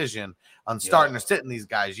a decision on starting or sitting these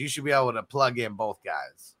guys. You should be able to plug in both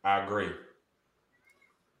guys. I agree.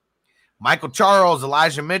 Michael Charles,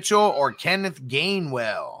 Elijah Mitchell, or Kenneth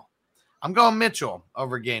Gainwell? I'm going Mitchell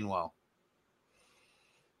over Gainwell.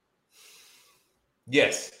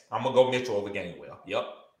 Yes, I'm going to go Mitchell over Gainwell.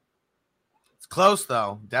 Yep. Close,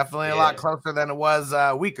 though. Definitely a lot closer than it was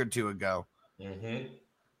a week or two ago. Mm-hmm.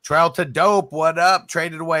 Trail to Dope, what up?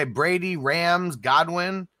 Traded away Brady, Rams,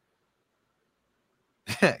 Godwin,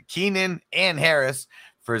 Keenan, and Harris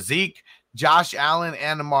for Zeke, Josh Allen,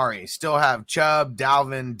 and Amari. Still have Chubb,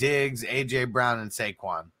 Dalvin, Diggs, A.J. Brown, and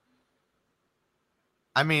Saquon.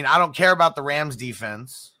 I mean, I don't care about the Rams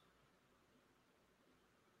defense.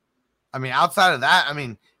 I mean, outside of that,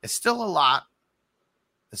 it's still a lot.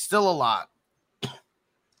 It's still a lot.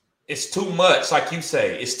 It's too much, like you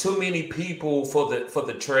say. It's too many people for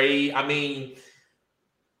the trade. I mean,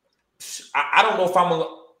 I don't know if I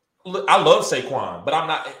love Saquon, but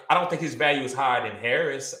I don't think his value is higher than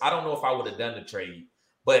Harris. I don't know if I would have done the trade,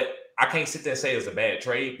 but I can't sit there and say it's a bad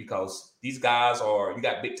trade because these guys you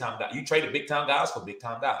got big time guys. You traded big time guys for big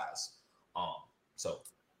time guys. So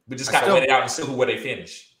we just got to wait it out and see where they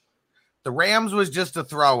finish. The Rams was just a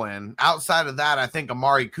throw-in. Outside of that, I think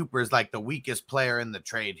Amari Cooper is like the weakest player in the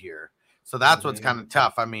trade here. So that's what's kind of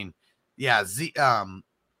tough. I mean, yeah, Zeke and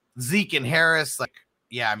Harris,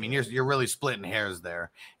 you're really splitting hairs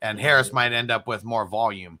there. And Harris might end up with more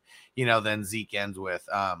volume, than Zeke ends with.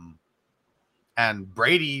 And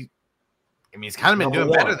Brady, he's kind of been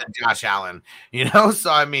doing better than Josh Allen,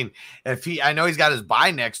 So, I know he's got his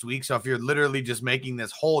bye next week. So if you're literally just making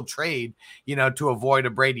this whole trade, to avoid a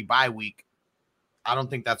Brady bye week, I don't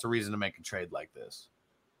think that's a reason to make a trade like this.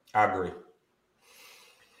 I agree.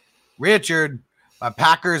 Richard,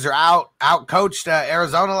 Packers are out coached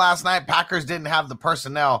Arizona last night. Packers didn't have the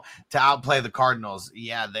personnel to outplay the Cardinals.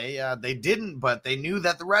 Yeah, they didn't, but they knew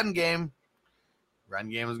that the run game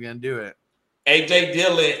was going to do it. A.J.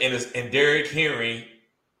 Dillon and Derrick Henry,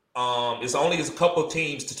 it's only a couple of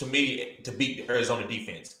teams to me to beat the Arizona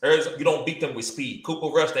defense. You don't beat them with speed.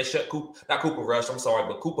 Cooper Kupp,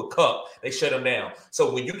 they shut them down.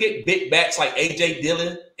 So when you get big backs like A.J.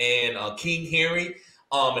 Dillon and King Henry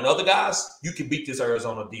and other guys, you can beat this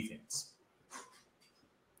Arizona defense.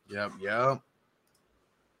 Yep.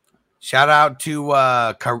 Shout out to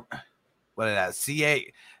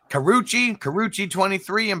C.A. Carucci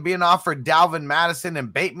 23, and being offered Dalvin, Madison,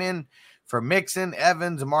 and Bateman for Mixon,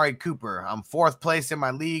 Evans, Amari Cooper. I'm 4th place in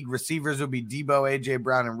my league. Receivers will be Debo, A.J.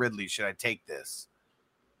 Brown, and Ridley. Should I take this?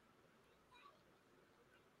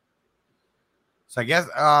 So I guess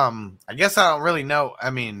I don't really know. I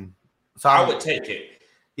would take it.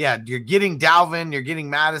 Yeah, you're getting Dalvin, you're getting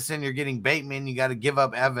Madison, you're getting Bateman. You got to give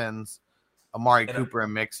up Evans, Amari Cooper,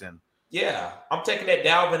 and Mixon. Yeah, I'm taking that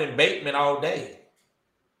Dalvin and Bateman all day.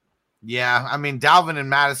 Yeah, Dalvin and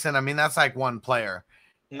Madison, that's like one player.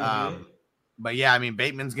 Mm-hmm. But yeah,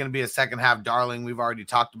 Bateman's going to be a second half darling. We've already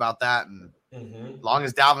talked about that. And as long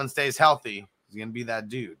as Dalvin stays healthy, he's going to be that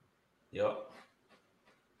dude. Yep.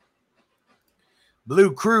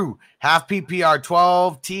 Blue Crew, half PPR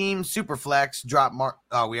 12 team, Superflex, drop mark.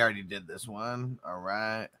 Oh, we already did this one. All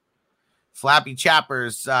right. Flappy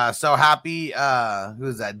Chappers, so happy.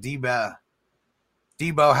 Who's that?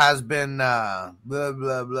 Debo has been blah,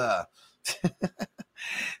 blah, blah.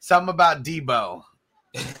 Something about Debo.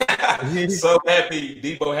 So happy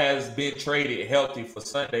Debo has been traded healthy for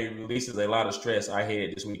Sunday. Releases a lot of stress I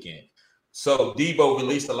had this weekend. So Debo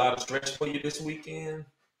released a lot of stress for you this weekend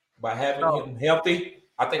by having him healthy.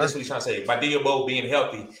 I think that's what he's trying to say. By Debo being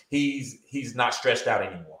healthy, he's not stressed out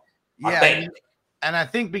anymore. Yeah, I think. And I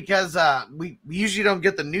think because we usually don't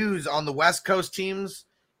get the news on the West Coast teams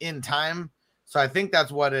in time, so I think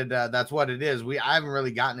that's what it is. I haven't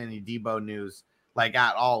really gotten any Debo news like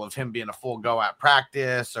at all of him being a full go at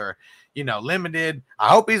practice or limited. I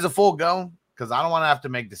hope he's a full go because I don't want to have to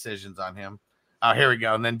make decisions on him. Oh, here we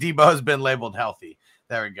go. And then Debo has been labeled healthy.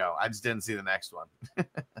 There we go. I just didn't see the next one.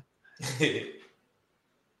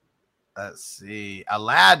 Let's see.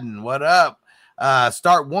 Aladdin, what up?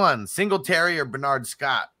 Start one. Singletary or Bernard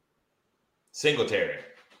Scott? Singletary.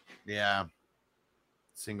 Yeah.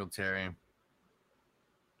 Singletary.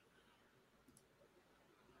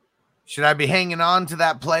 Should I be hanging on to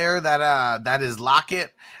that player that is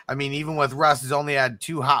Lockett? I mean, even with Russ, he's only had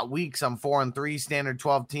 2 hot weeks. I'm 4-3. Standard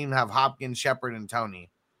 12 team have Hopkins, Shepard, and Tony.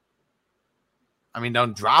 I mean,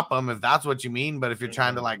 don't drop him if that's what you mean. But if you're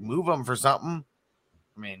trying to move him for something,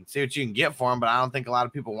 I mean, see what you can get for him. But I don't think a lot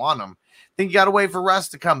of people want him. I think you got to wait for Russ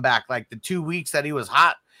to come back. Like the 2 weeks that he was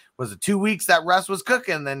hot was the 2 weeks that Russ was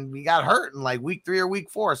cooking. Then he got hurt in week 3 or week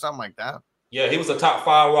 4 or something like that. Yeah, he was a top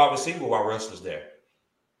 5 wide receiver while Russ was there.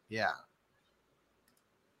 Yeah.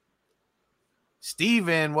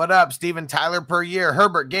 Steven, what up? Steven Tyler per year.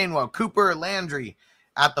 Herbert, Gainwell, Cooper, Landry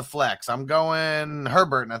at the flex. I'm going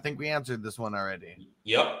Herbert, and I think we answered this one already.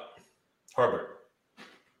 Yep. Herbert.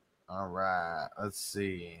 All right. Let's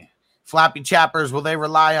see. Flappy Chappers, will they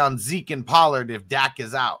rely on Zeke and Pollard if Dak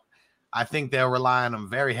is out? I think they'll rely on them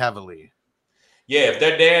very heavily. Yeah, if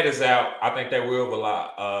their dad is out, I think they will rely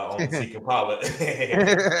on Zeke and Pollard.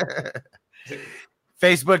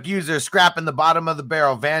 Facebook user scrapping the bottom of the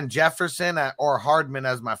barrel. Van Jefferson or Hardman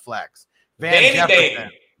as my flex. Van Jefferson.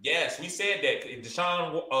 Yes, we said that.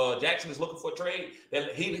 Deshaun Jackson is looking for a trade.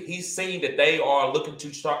 That he's seen that they are looking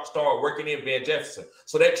to start working in Van Jefferson.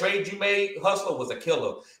 So that trade you made, Hustler, was a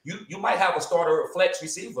killer. You might have a starter flex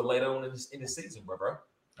receiver later on in the season, bro.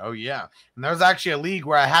 Oh yeah, and there's actually a league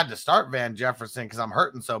where I had to start Van Jefferson because I'm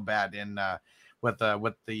hurting so bad in with the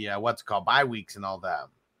what's it called bye weeks and all that.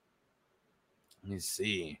 Let me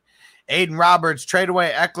see. Aiden Roberts, trade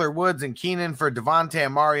away Eckler, Woods, and Keenan for Devontae,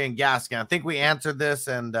 Amari, and Gaskin. I think we answered this,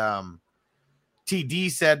 and TD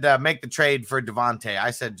said make the trade for Devontae. I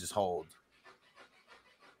said just hold.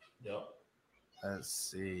 Yep. Let's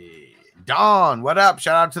see. Don, what up?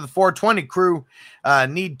 Shout out to the 420 crew.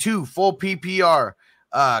 Need 2 full PPR.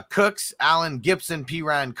 Cooks, Allen, Gibson, P.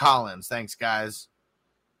 Ryan, Collins. Thanks, guys.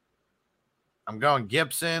 I'm going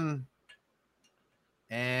Gibson.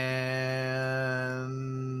 And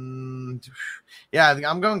yeah,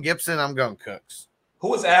 I'm going Gibson. I'm going Cooks.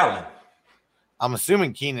 Who is Allen? I'm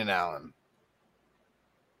assuming Keenan Allen.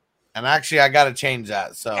 And actually, I got to change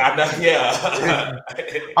that. So yeah,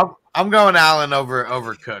 I'm going Allen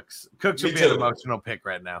over Cooks. Cooks would be an emotional pick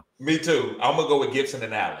right now. Me too. I'm gonna go with Gibson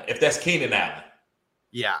and Allen. If that's Keenan Allen.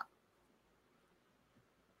 Yeah.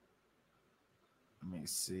 Let me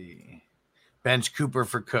see. Bench Cooper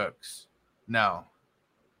for Cooks. No.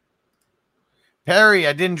 Perry,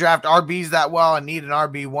 I didn't draft RBs that well. I need an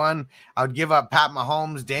RB1. I would give up Pat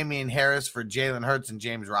Mahomes, Damian Harris for Jalen Hurts and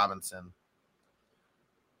James Robinson.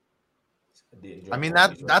 I mean,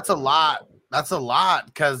 that's a lot. That's a lot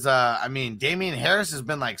because, I mean, Damian Harris has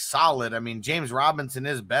been solid. I mean, James Robinson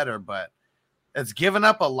is better, but it's given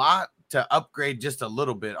up a lot to upgrade just a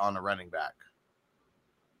little bit on a running back.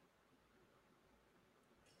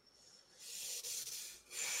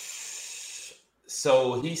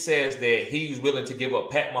 So he says that he's willing to give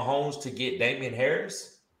up Pat Mahomes to get Damian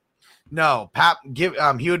Harris? No,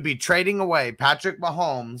 he would be trading away Patrick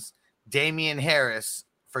Mahomes, Damian Harris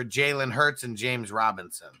for Jalen Hurts and James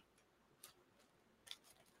Robinson.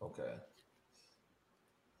 Okay.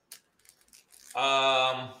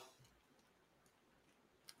 I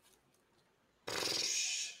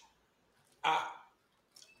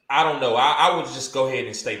don't know. I would just go ahead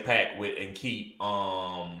and stay packed with and keep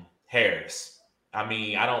Harris. I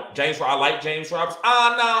mean, I like James Robinson. No,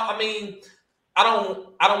 I mean, I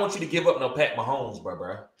don't want you to give up no Pat Mahomes,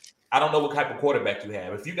 bro. I don't know what type of quarterback you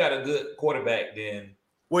have. If you got a good quarterback, then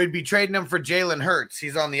we'd be trading him for Jalen Hurts.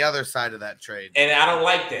 He's on the other side of that trade. And I don't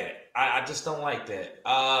like that. I just don't like that.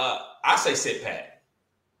 I say sit pat.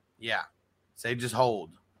 Yeah. Say just hold.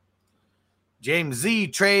 James Z,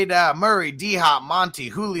 trade Murray, D-Hop, Monty,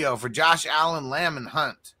 Julio for Josh Allen, Lamb, and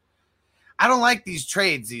Hunt. I don't like these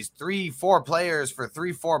trades, these 3-4 players for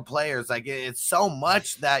 3-4 players. It's so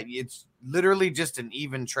much that it's literally just an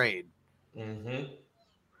even trade. Mm-hmm.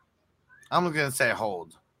 I'm going to say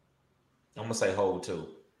hold. I'm going to say hold too.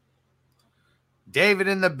 David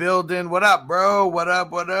in the building. What up, bro? What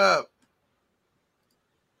up? What up?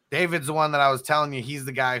 David's the one that I was telling you. He's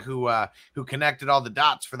the guy who connected all the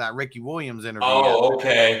dots for that Ricky Williams interview. Oh,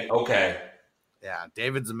 okay. Yeah,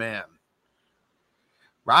 David's a man.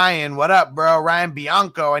 Ryan, what up, bro? Ryan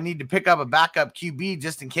Bianco. I need to pick up a backup QB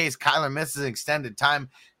just in case Kyler misses extended time.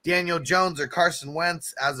 Daniel Jones or Carson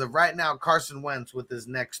Wentz. As of right now, Carson Wentz with his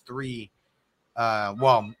next 3.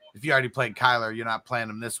 Well, if you already played Kyler, you're not playing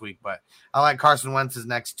him this week, but I like Carson Wentz's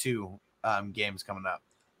next 2 games coming up.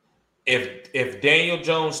 If Daniel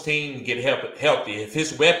Jones' team get healthy, if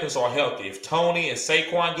his weapons are healthy, if Tony and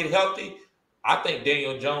Saquon get healthy, I think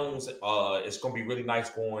Daniel Jones is going to be really nice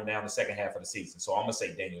going down the second half of the season. So I'm going to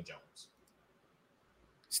say Daniel Jones.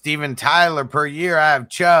 Steven Tyler per year. I have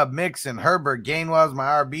Chubb, Mixon, Herbert, Gainwell's my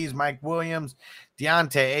RBs, Mike Williams,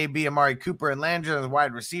 Deontay, AB, Amari Cooper, and Landry as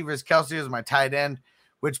wide receivers. Kelsey is my tight end.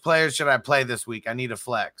 Which players should I play this week? I need a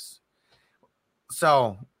flex.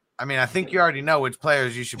 So, I mean, I think you already know which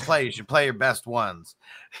players you should play. You should play your best ones.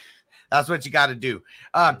 That's what you got to do.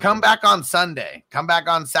 Come back on Sunday. Come back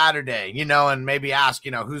on Saturday, and maybe ask,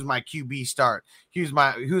 who's my QB start? Who's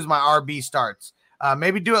my RB starts?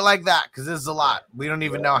 Maybe do it like that because this is a lot. We don't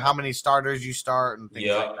even know how many starters you start and things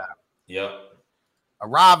like that. Yep.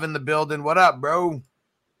 Rob in the building. What up, bro?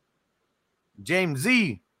 James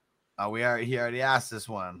Z. Oh, he already asked this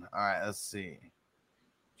one. All right, let's see.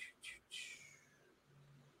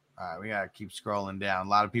 All right, we got to keep scrolling down. A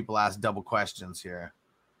lot of people ask double questions here.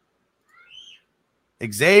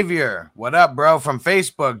 Xavier, what up, bro? From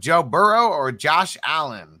Facebook, Joe Burrow or Josh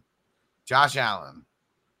Allen? Josh Allen.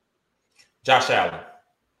 Josh Allen.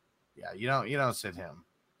 Yeah, you don't sit him.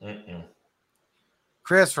 Mm-mm.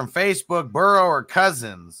 Chris from Facebook, Burrow or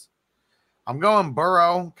Cousins? I'm going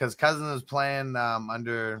Burrow because Cousins is playing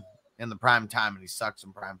in the prime time and he sucks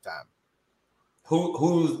in prime time.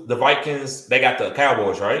 Who's the Vikings? They got the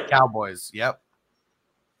Cowboys, right? Cowboys. Yep.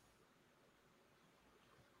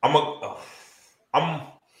 I'm gonna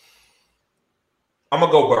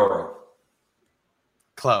go Burrow.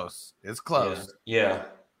 Close. It's close. Yeah.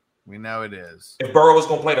 We know it is. If Burrow was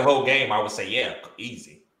gonna play the whole game, I would say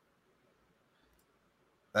easy.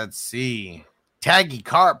 Let's see. Taggy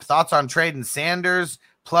Carp, thoughts on trading Sanders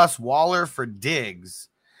plus Waller for Diggs?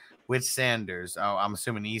 Which Sanders? Oh, I'm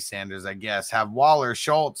assuming E. Sanders, I guess. Have Waller,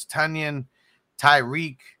 Schultz, Tunyon,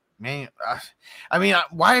 Tyreek. Man, I mean,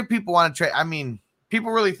 why do people want to trade? I mean,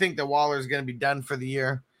 people really think that Waller is going to be done for the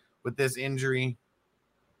year with this injury.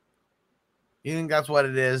 You think that's what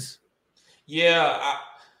it is? Yeah,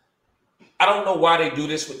 I don't know why they do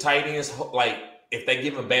this with tight ends. Like, if they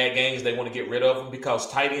give them bad games, they want to get rid of them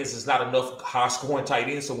because tight ends is not enough high-scoring tight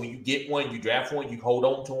ends. So when you get one, you draft one, you hold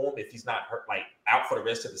on to him if he's not hurt, like out for the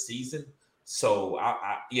rest of the season. So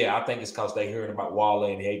I think it's because they're hearing about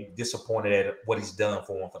Waller and they disappointed at what he's done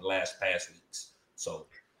for him for the past weeks. So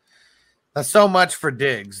that's so much for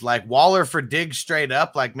Diggs. Like Waller for Diggs straight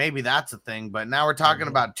up, like maybe that's a thing. But now we're talking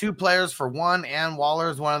about 2 players for one, and Waller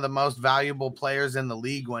is one of the most valuable players in the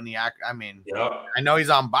league when I know he's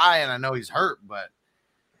on bye and I know he's hurt, but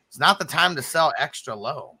it's not the time to sell extra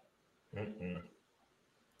low. Mm-mm.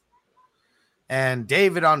 And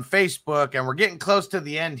David on Facebook, and we're getting close to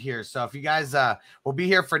the end here. So if you guys we'll be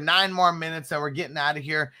here for 9 more minutes and we're getting out of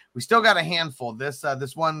here. We still got a handful. This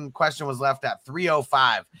one question was left at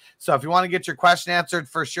 3:05. So if you want to get your question answered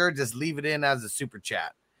for sure, just leave it in as a super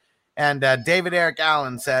chat. And David Eric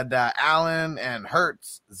Allen said Allen and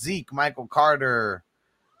Hurts, Zeke, Michael Carter,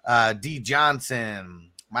 D.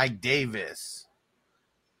 Johnson, Mike Davis.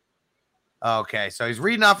 Okay, so he's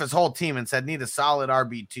reading off his whole team and said need a solid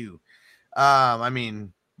RB2. I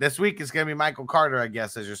mean, this week is going to be Michael Carter, I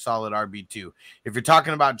guess, as your solid RB2. If you're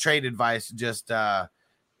talking about trade advice, just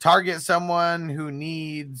target someone who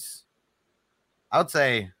needs, I would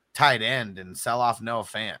say, tight end and sell off Noah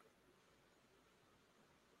Fant.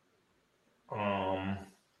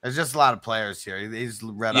 There's just a lot of players here. He's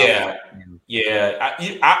read off. Yeah.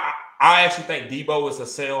 I actually think Debo is a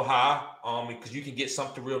sell high because you can get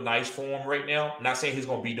something real nice for him right now. I'm not saying he's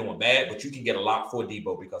going to be doing bad, but you can get a lot for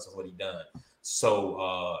Debo because of what he done.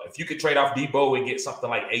 So if you could trade off Debo and get something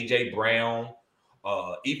like A.J. Brown,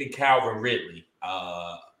 even Calvin Ridley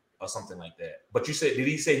or something like that. But you said, did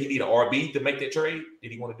he say he need an RB to make that trade?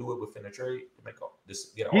 Did he want to do it within a trade to make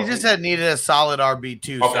this? Get an he RB? Just said needed a solid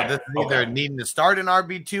RB2. Okay. So this is either needing to start an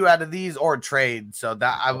RB2 out of these or trade. So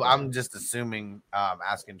that I'm just assuming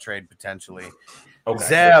asking trade potentially. Okay.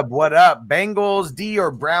 Zeb, what up? Bengals D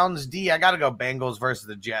or Browns D? I got to go Bengals versus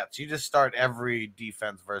the Jets. You just start every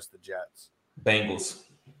defense versus the Jets. Bengals.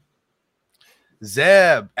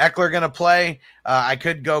 Zeb, Eckler going to play. I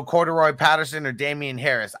could go Corduroy Patterson or Damian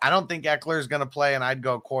Harris. I don't think Eckler is going to play, and I'd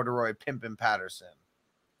go Corduroy Pimpin Patterson.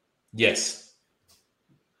 Yes.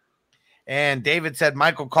 And David said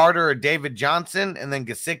Michael Carter or David Johnson, and then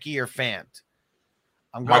Gesicki or Fant.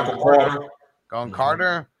 I'm going Michael Carter. Going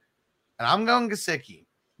Carter, and I'm going Gesicki.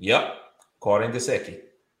 Yep. Carter and Gesicki.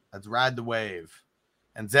 Let's ride the wave.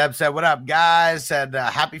 And Zeb said, what up, guys? Said,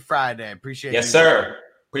 happy Friday. Appreciate it. Yes, sir.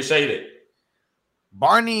 Appreciate it.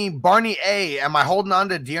 Barney A, am I holding on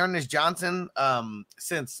to Dearness Johnson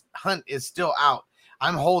since Hunt is still out?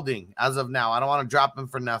 I'm holding as of now. I don't want to drop him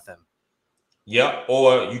for nothing. Yep.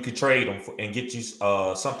 Or you could trade him and get you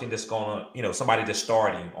something that's going to, somebody that's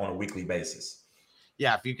starting on a weekly basis.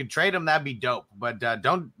 Yeah, if you could trade him, that'd be dope. But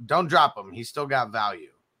don't drop him. He's still got value.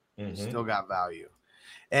 Still got value.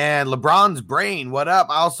 And LeBron's brain, what up?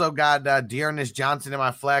 I also got Dearness Johnson in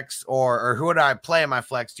my flex, or who would I play in my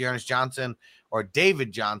flex? Dearness Johnson or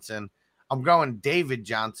David Johnson? I'm going David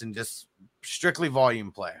Johnson, just strictly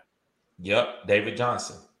volume play. Yep, David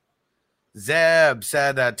Johnson. Zeb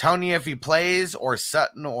said Tony if he plays, or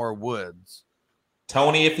Sutton or Woods.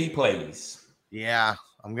 Tony if he plays. Yeah,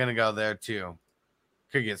 I'm gonna go there too.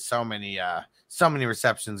 Could get so many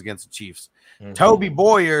receptions against the Chiefs. Toby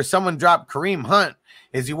Boyer, someone dropped Kareem Hunt.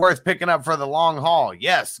 Is he worth picking up for the long haul?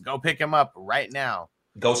 Yes, go pick him up right now.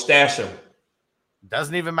 Go stash him.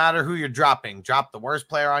 Doesn't even matter who you're dropping. Drop the worst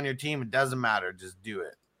player on your team. It doesn't matter. Just do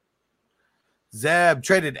it. Zeb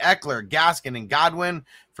traded Eckler, Gaskin, and Godwin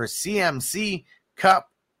for CMC,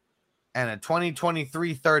 Cup, and a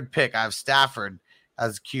 2023 third pick. I have Stafford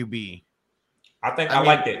as QB. I think I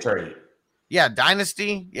like that trade. Yeah,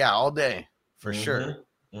 Dynasty. Yeah, all day for sure.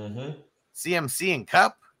 CMC and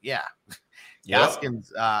Cup. Yeah. Yep.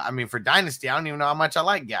 Gaskin's, for Dynasty, I don't even know how much I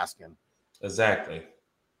like Gaskin. Exactly.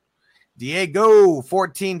 Diego,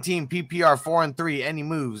 14 team PPR 4-3. Any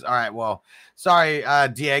moves? All right. Well, sorry,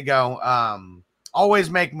 Diego. Always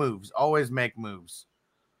make moves. Always make moves.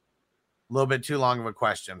 A little bit too long of a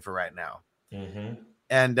question for right now.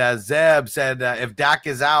 And Zeb said, if Dak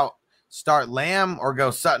is out, start Lamb or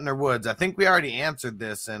go Sutton or Woods. I think we already answered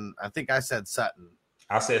this, and I think I said Sutton.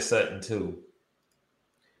 I said Sutton too.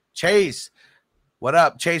 Chase, what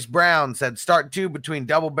up? Chase Brown said start 2 between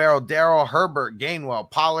double barrel Darrell, Herbert,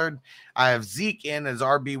 Gainwell, Pollard. I have Zeke in as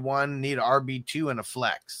RB1, need an RB2 and a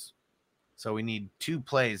flex. So we need 2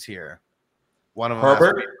 plays here. One of them Herbert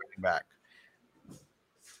has to be running back.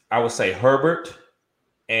 I would say Herbert,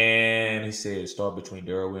 and he said start between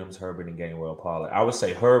Darrell Williams, Herbert, and Gainwell, Pollard. I would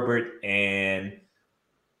say Herbert and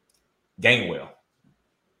Gainwell.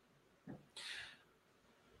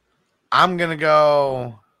 I'm going to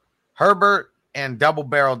go Herbert and double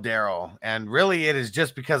barrel Darrell. And really it is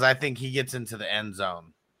just because I think he gets into the end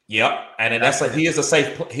zone. Yep. And then he is a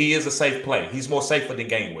safe play. He's more safer than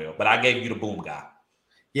Gainwell, but I gave you the boom guy.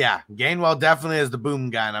 Yeah, Gainwell definitely is the boom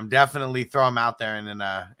guy, and I'm definitely throw him out there in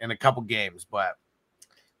a couple games, but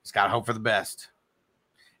just gotta hope for the best.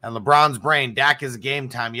 And LeBron's brain, Dak is game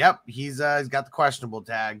time. Yep, he's got the questionable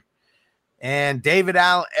tag. And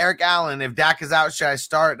Eric Allen, if Dak is out, should I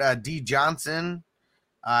start D Johnson?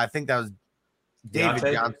 I think that was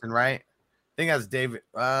David Johnson, right? I think that's David.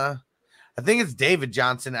 I think it's David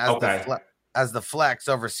Johnson as the flex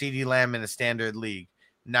over CD Lamb in a standard league.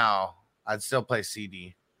 No, I'd still play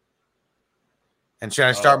CD. And should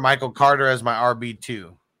I start Michael Carter as my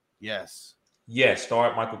RB2? Yes. Yes,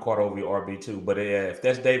 start Michael Carter over your RB2. But if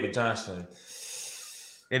that's David Johnson.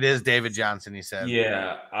 It is David Johnson, he said.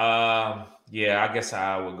 Yeah. I guess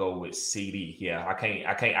I would go with CD. Yeah,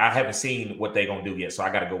 I haven't seen what they're going to do yet, so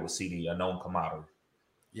I got to go with CD, a known commodity.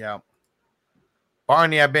 Yeah.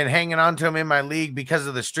 Barney, I've been hanging on to him in my league because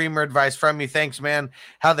of the streamer advice from you. Thanks, man.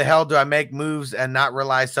 How the hell do I make moves and not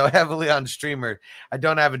rely so heavily on streamer? I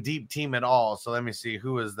don't have a deep team at all. So let me see.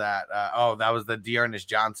 Who is that? That was the Dearness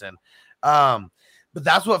Johnson. But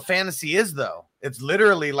that's what fantasy is, though. It's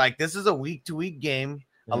literally like this is a week-to-week game.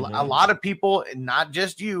 A lot of people, not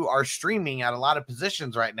just you, are streaming at a lot of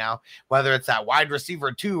positions right now, whether it's that wide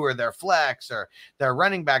receiver 2 or their flex or their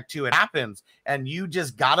running back 2. It happens. And you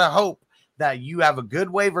just got to hope that you have a good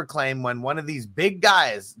waiver claim when one of these big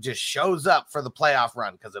guys just shows up for the playoff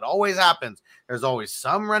run, because it always happens. There's always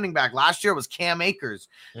some running back. Last year was Cam Akers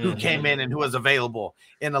who came in and who was available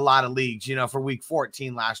in a lot of leagues, for week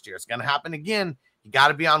 14 last year. It's going to happen again. You got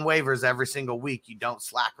to be on waivers every single week. You don't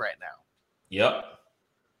slack right now. Yep.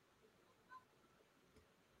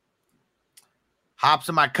 Hops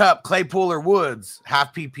in my cup, Claypool or Woods,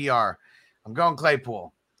 half PPR. I'm going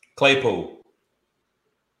Claypool.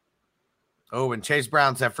 Oh, and Chase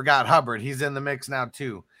Brown said, forgot Hubbard. He's in the mix now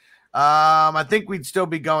too. I think we'd still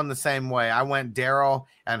be going the same way. I went Darrell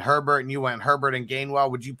and Herbert, and you went Herbert and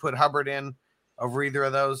Gainwell. Would you put Hubbard in over either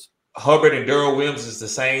of those? Hubbard and Darrell Williams is the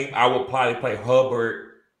same. I would probably play Hubbard.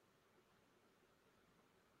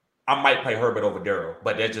 I might play Herbert over Darrell,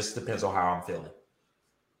 but that just depends on how I'm feeling.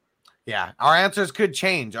 Yeah, our answers could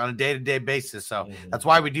change on a day-to-day basis. So that's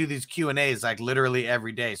why we do these Q&As like literally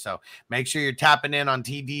every day. So make sure you're tapping in on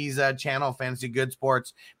TD's channel, Fantasy Good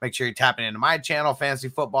Sports. Make sure you're tapping into my channel, Fantasy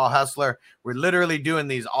Football Hustler. We're literally doing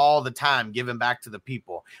these all the time, giving back to the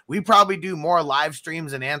people. We probably do more live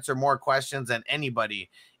streams and answer more questions than anybody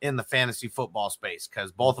in the fantasy football space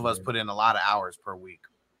because both of us put in a lot of hours per week.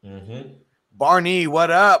 Barney,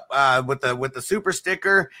 what up? With the super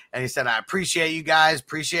sticker, and he said, "I appreciate you guys.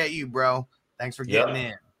 Appreciate you, bro. Thanks for getting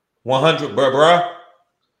in." 100, bro.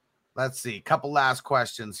 Let's see. Couple last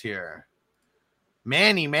questions here.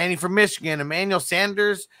 Manny from Michigan. Emmanuel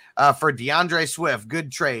Sanders for DeAndre Swift.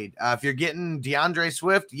 Good trade. If you're getting DeAndre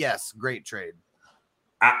Swift, yes, great trade.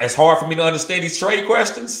 It's hard for me to understand these trade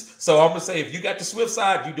questions, so I'm gonna say if you got the Swift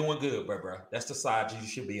side, you're doing good, bro. That's the side you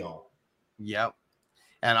should be on. Yep.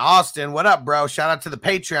 And Austin, what up, bro? Shout out to the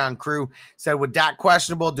Patreon crew. Said, with Dak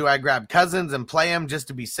questionable, do I grab Cousins and play him just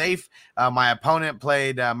to be safe? My opponent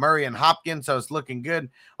played Murray and Hopkins, so it's looking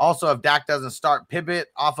good. Also, if Dak doesn't start, pivot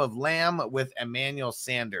off of Lamb with Emmanuel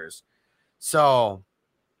Sanders. So,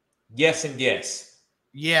 yes and yes.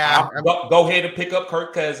 Yeah. Go ahead and pick up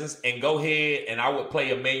Kirk Cousins and go ahead and I would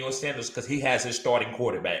play Emmanuel Sanders because he has his starting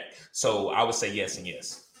quarterback. So I would say yes and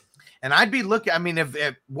yes. And I'd be looking, I mean, if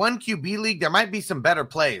one QB league, there might be some better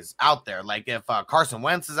plays out there. Like if Carson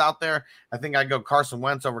Wentz is out there, I think I'd go Carson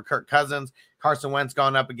Wentz over Kirk Cousins. Carson Wentz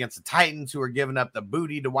going up against the Titans, who are giving up the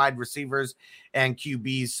booty to wide receivers and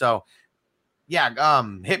QBs. So, yeah,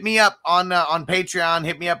 hit me up on Patreon,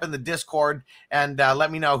 hit me up in the Discord, and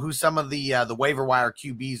let me know who some of the waiver wire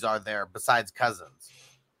QBs are there besides Cousins.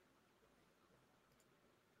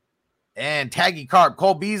 And Taggy Carp,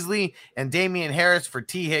 Cole Beasley, and Damian Harris for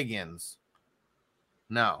T. Higgins.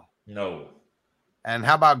 No. And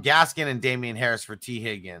how about Gaskin and Damian Harris for T.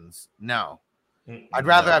 Higgins? No. I'd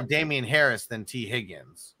rather have Damian Harris than T.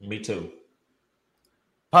 Higgins. Me too.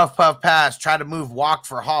 Puff pass. Try to move Hawk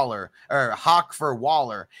for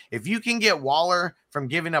Waller. If you can get Waller from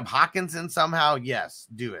giving up Hawkinson somehow, yes,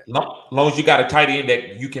 do it. Long as you got a tight end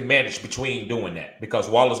that you can manage between doing that, because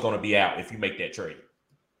Waller's going to be out if you make that trade.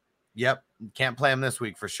 Yep. Can't play him this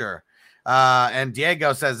week for sure. And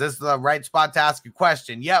Diego says, this is the right spot to ask a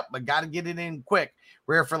question. Yep, but got to get it in quick.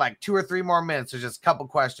 We're here for like 2 or 3 more minutes. There's just a couple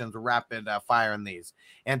questions. We're rapid firing these.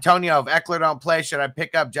 Antonio, if Eckler don't play, should I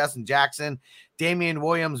pick up Justin Jackson, Damian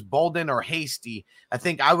Williams, Bolden, or Hasty? I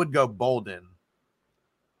think I would go Bolden.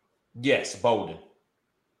 Yes, Bolden.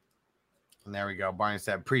 And there we go. Barney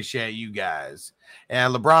said, appreciate you guys.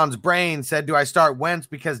 And LeBron's brain said, do I start Wentz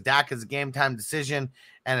because Dak is a game time decision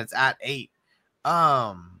and it's at 8?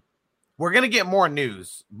 We're going to get more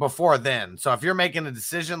news before then. So if you're making a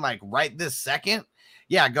decision like right this second,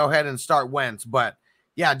 yeah, go ahead and start Wentz. But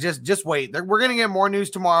yeah, just wait. We're going to get more news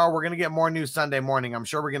tomorrow. We're going to get more news Sunday morning. I'm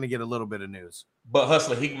sure we're going to get a little bit of news. But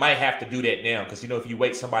Hustler, he might have to do that now because, if you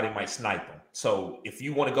wait, somebody might snipe him. So if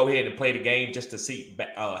you want to go ahead and play the game just to see,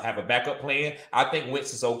 have a backup plan, I think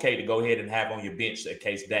Wentz is okay to go ahead and have on your bench in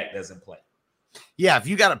case Dak doesn't play. Yeah, if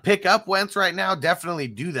you got to pick up Wentz right now, definitely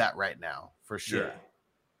do that right now for sure. Yeah.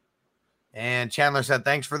 And Chandler said,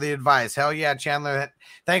 thanks for the advice. Hell yeah, Chandler.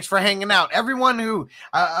 Thanks for hanging out. Everyone who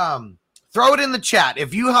throw it in the chat.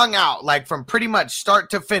 If you hung out like from pretty much start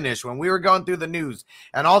to finish when we were going through the news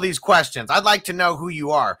and all these questions, I'd like to know who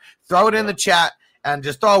you are. Throw it in the chat and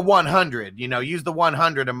just throw 100. Use the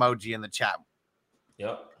 100 emoji in the chat.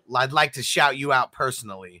 Yep. I'd like to shout you out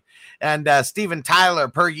personally. And Steven Tyler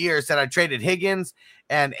per year said I traded Higgins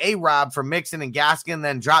and A-Rob for Mixon and Gaskin,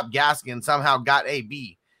 then dropped Gaskin, somehow got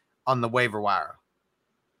AB on the waiver wire.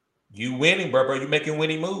 You winning, bro. You making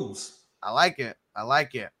winning moves. I like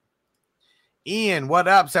it. Ian, what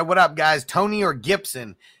up? Said, what up, guys? Tony or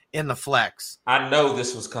Gibson in the flex? I know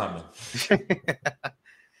this was coming.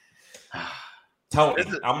 Tony,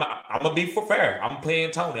 I'm gonna be fair. I'm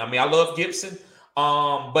playing Tony. I mean, I love Gibson.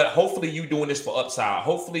 But hopefully you doing this for upside.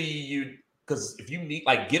 Hopefully because if you need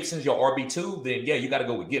like Gibson's your RB2, then yeah, you got to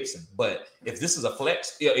go with Gibson. But if this is a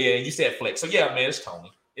flex, yeah, you said flex. So yeah, man, it's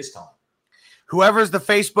Tony. Whoever's the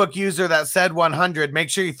Facebook user that said 100, make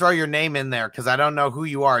sure you throw your name in there because I don't know who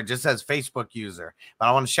you are. It just says Facebook user. But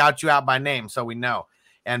I want to shout you out by name so we know.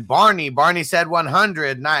 And Barney said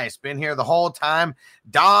 100. Nice. Been here the whole time.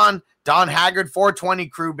 Don Haggard 420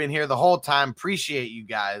 crew been here the whole time. Appreciate you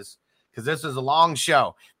guys because this is a long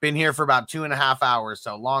show. Been here for about 2.5 hours.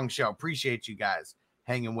 So long show. Appreciate you guys.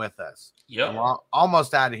 hanging with us. Yep. And we're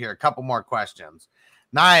almost out of here. A couple more questions.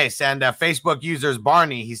 Nice. And Facebook users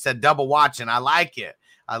Barney, he said double watching. I like it.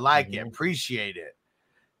 I like it. Appreciate it.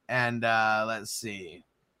 And let's see.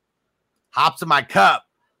 Hops in my cup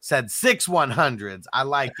said 6 100s. I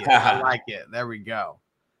like it. I like it. There we go.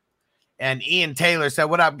 And Ian Taylor said,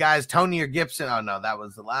 what up, guys? Tony or Gibson? Oh, no, that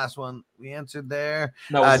was the last one we answered there.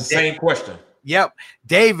 No, it's the same question. Yep.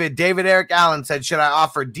 David Eric Allen said, should I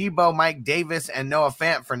offer Debo, Mike Davis, and Noah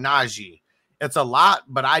Fant for Najee? It's a lot,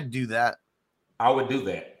 but I'd do that. I would do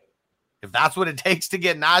that. If that's what it takes to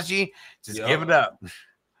get Najee, just give it up.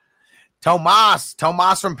 Tomas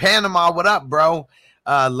from Panama, what up, bro?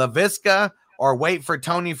 LaVisca or wait for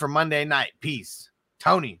Tony for Monday night? Peace.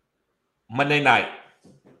 Tony. Monday night.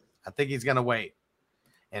 I think he's going to wait.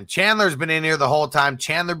 And Chandler's been in here the whole time.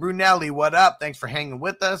 Chandler Brunelli, what up? Thanks for hanging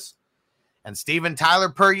with us. And Steven Tyler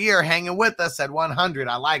per year hanging with us at 100.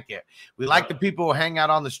 I like it. We like the people who hang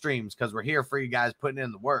out on the streams because we're here for you guys putting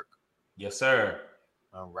in the work. Yes, sir.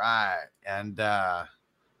 All right. And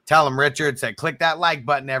tell him Richard said, click that like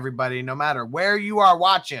button, everybody. No matter where you are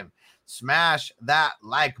watching, smash that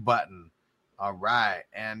like button. All right.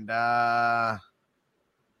 And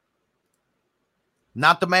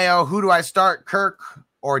not the Mayo. Who do I start, Kirk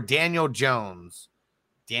or Daniel Jones?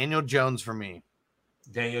 Daniel Jones for me.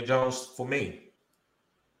 Daniel Jones for me.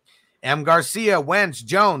 M. Garcia, Wentz,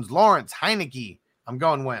 Jones, Lawrence, Heineke. I'm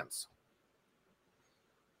going Wentz.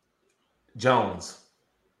 Jones.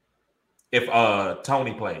 If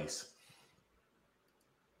Tony plays.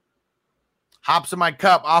 Hops in my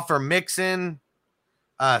cup. Offer Mixon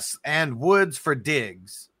and Woods for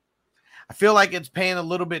Diggs. I feel like it's paying a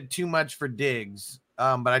little bit too much for Diggs,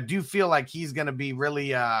 but I do feel like he's going to be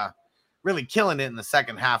really killing it in the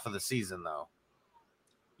second half of the season, though.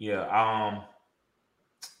 Yeah,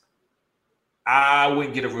 I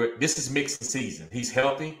wouldn't get this is Mixon season. He's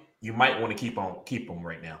healthy. You might want to keep him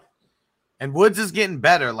right now. And Woods is getting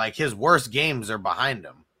better. Like his worst games are behind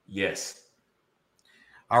him. Yes.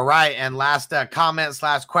 All right. And last comment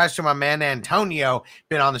 / question, my man Antonio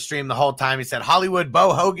been on the stream the whole time. He said, Hollywood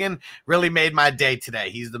Bo Hogan really made my day today.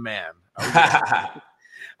 He's the man. Okay. I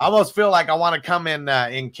almost feel like I want to come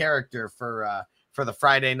in character for the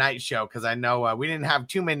Friday night show. Cause I know we didn't have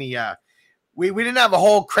too many, we didn't have a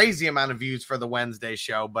whole crazy amount of views for the Wednesday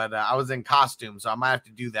show, but I was in costume. So I might have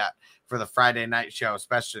to do that for the Friday night show,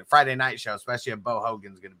 especially if Bo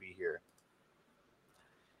Hogan's going to be here.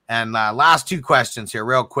 And last two questions here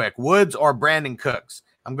real quick. Woods or Brandon Cooks?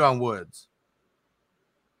 I'm going Woods.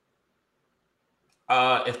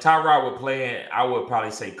 If Tyrod were playing, I would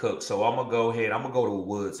probably say Cooks. So I'm going to go ahead. I'm going to go to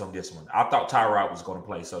Woods on this one. I thought Tyrod was going to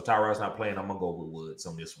play. So if Tyrod's not playing, I'm going to go with Woods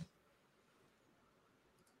on this one.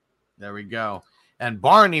 There we go. And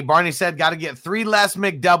Barney said, got to get 3 less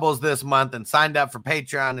McDoubles this month and signed up for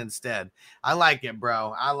Patreon instead. I like it,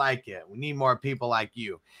 bro. I like it. We need more people like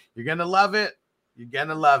you. You're going to love it. You're going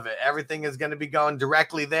to love it. Everything is going to be going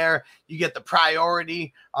directly there. You get the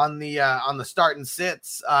priority on the start and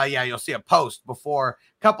sits. You'll see a post a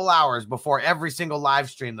couple hours before every single live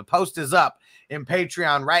stream. The post is up in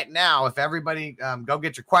Patreon right now. If everybody go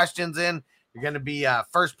get your questions in, you're going to be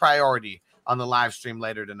first priority on the live stream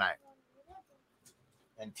later tonight.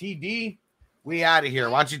 And TD, we out of here.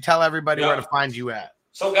 Why don't you tell everybody where to find you at?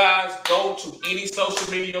 So, guys, go to any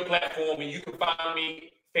social media platform and you can find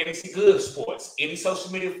me, Fantasy Good Sports. Any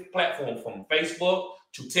social media platform from Facebook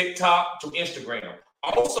to TikTok to Instagram.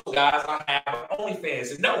 Also, guys, I have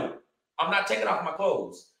OnlyFans. And no, I'm not taking off my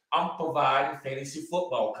clothes. I'm providing fantasy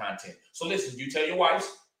football content. So, listen, you tell your wife,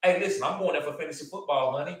 hey, listen, I'm going there for fantasy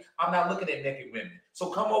football, honey. I'm not looking at naked women. So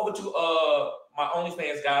come over to my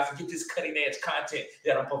OnlyFans, guys, and get this cutting-edge content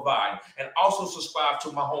that I'm providing. And also subscribe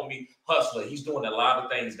to my homie Hustler. He's doing a lot of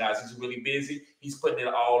things, guys. He's really busy. He's putting it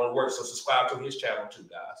all in work. So subscribe to his channel too,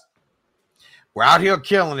 guys. We're out here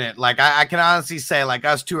killing it. Like I can honestly say, like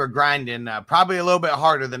us two are grinding probably a little bit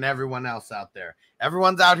harder than everyone else out there.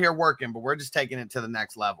 Everyone's out here working, but we're just taking it to the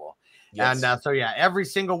next level. Yes. And every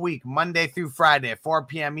single week, Monday through Friday at 4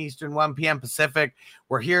 p.m. Eastern, 1 p.m. Pacific,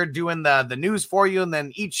 we're here doing the news for you. And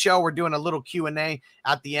then each show, we're doing a little Q&A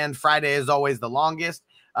at the end. Friday is always the longest.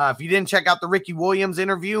 If you didn't check out the Ricky Williams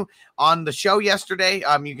interview on the show yesterday,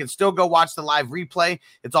 you can still go watch the live replay.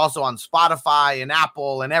 It's also on Spotify and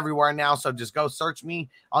Apple and everywhere now. So just go search me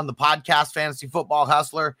on the podcast, Fantasy Football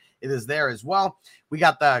Hustler. It is there as well. We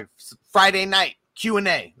got the Friday night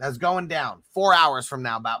Q&A that's going down 4 hours from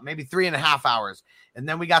now, about maybe 3.5 hours. And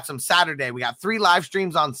then we got some Saturday. We got 3 live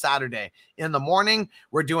streams on Saturday. In the morning,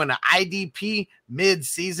 we're doing an IDP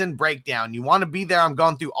mid-season breakdown. You want to be there. I'm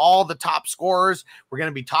going through all the top scorers. We're going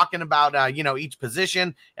to be talking about, each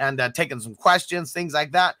position and taking some questions, things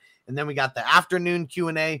like that. And then we got the afternoon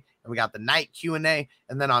Q&A, and we got the night Q&A.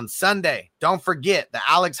 And then on Sunday, don't forget the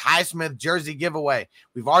Alex Highsmith jersey giveaway.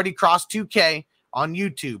 We've already crossed 2K on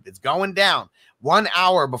YouTube. It's going down 1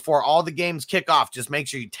 hour before all the games kick off. Just make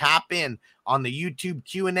sure you tap in on the YouTube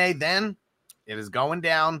Q&A. Then it is going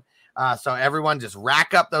down. So everyone just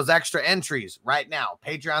rack up those extra entries right now.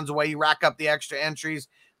 Patreon's the way you rack up the extra entries,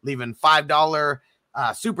 leaving $5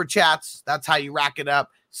 super chats. That's how you rack it up.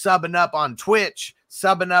 Subbing up on Twitch,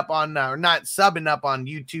 subbing up on, or not subbing up on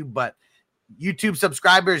YouTube, but YouTube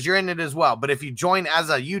subscribers, you're in it as well. But if you join as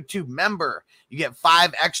a YouTube member, you get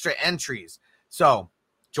 5 extra entries. So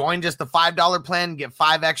join just the $5 plan, get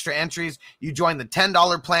 5 extra entries. You join the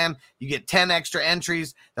 $10 plan, you get 10 extra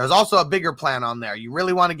entries. There's also a bigger plan on there. You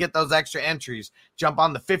really want to get those extra entries. Jump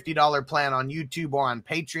on the $50 plan on YouTube or on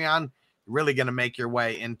Patreon. You're really going to make your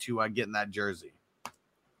way into getting that jersey.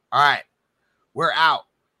 All right, we're out.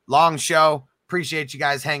 Long show. Appreciate you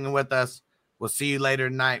guys hanging with us. We'll see you later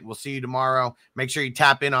tonight. We'll see you tomorrow. Make sure you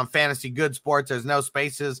tap in on Fantasy Good Sports. There's no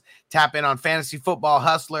spaces. Tap in on Fantasy Football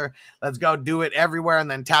Hustler. Let's go do it everywhere.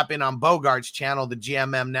 And then tap in on Bogart's channel, the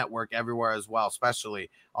GMM Network, everywhere as well, especially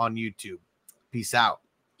on YouTube. Peace out.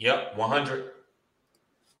 Yep, 100.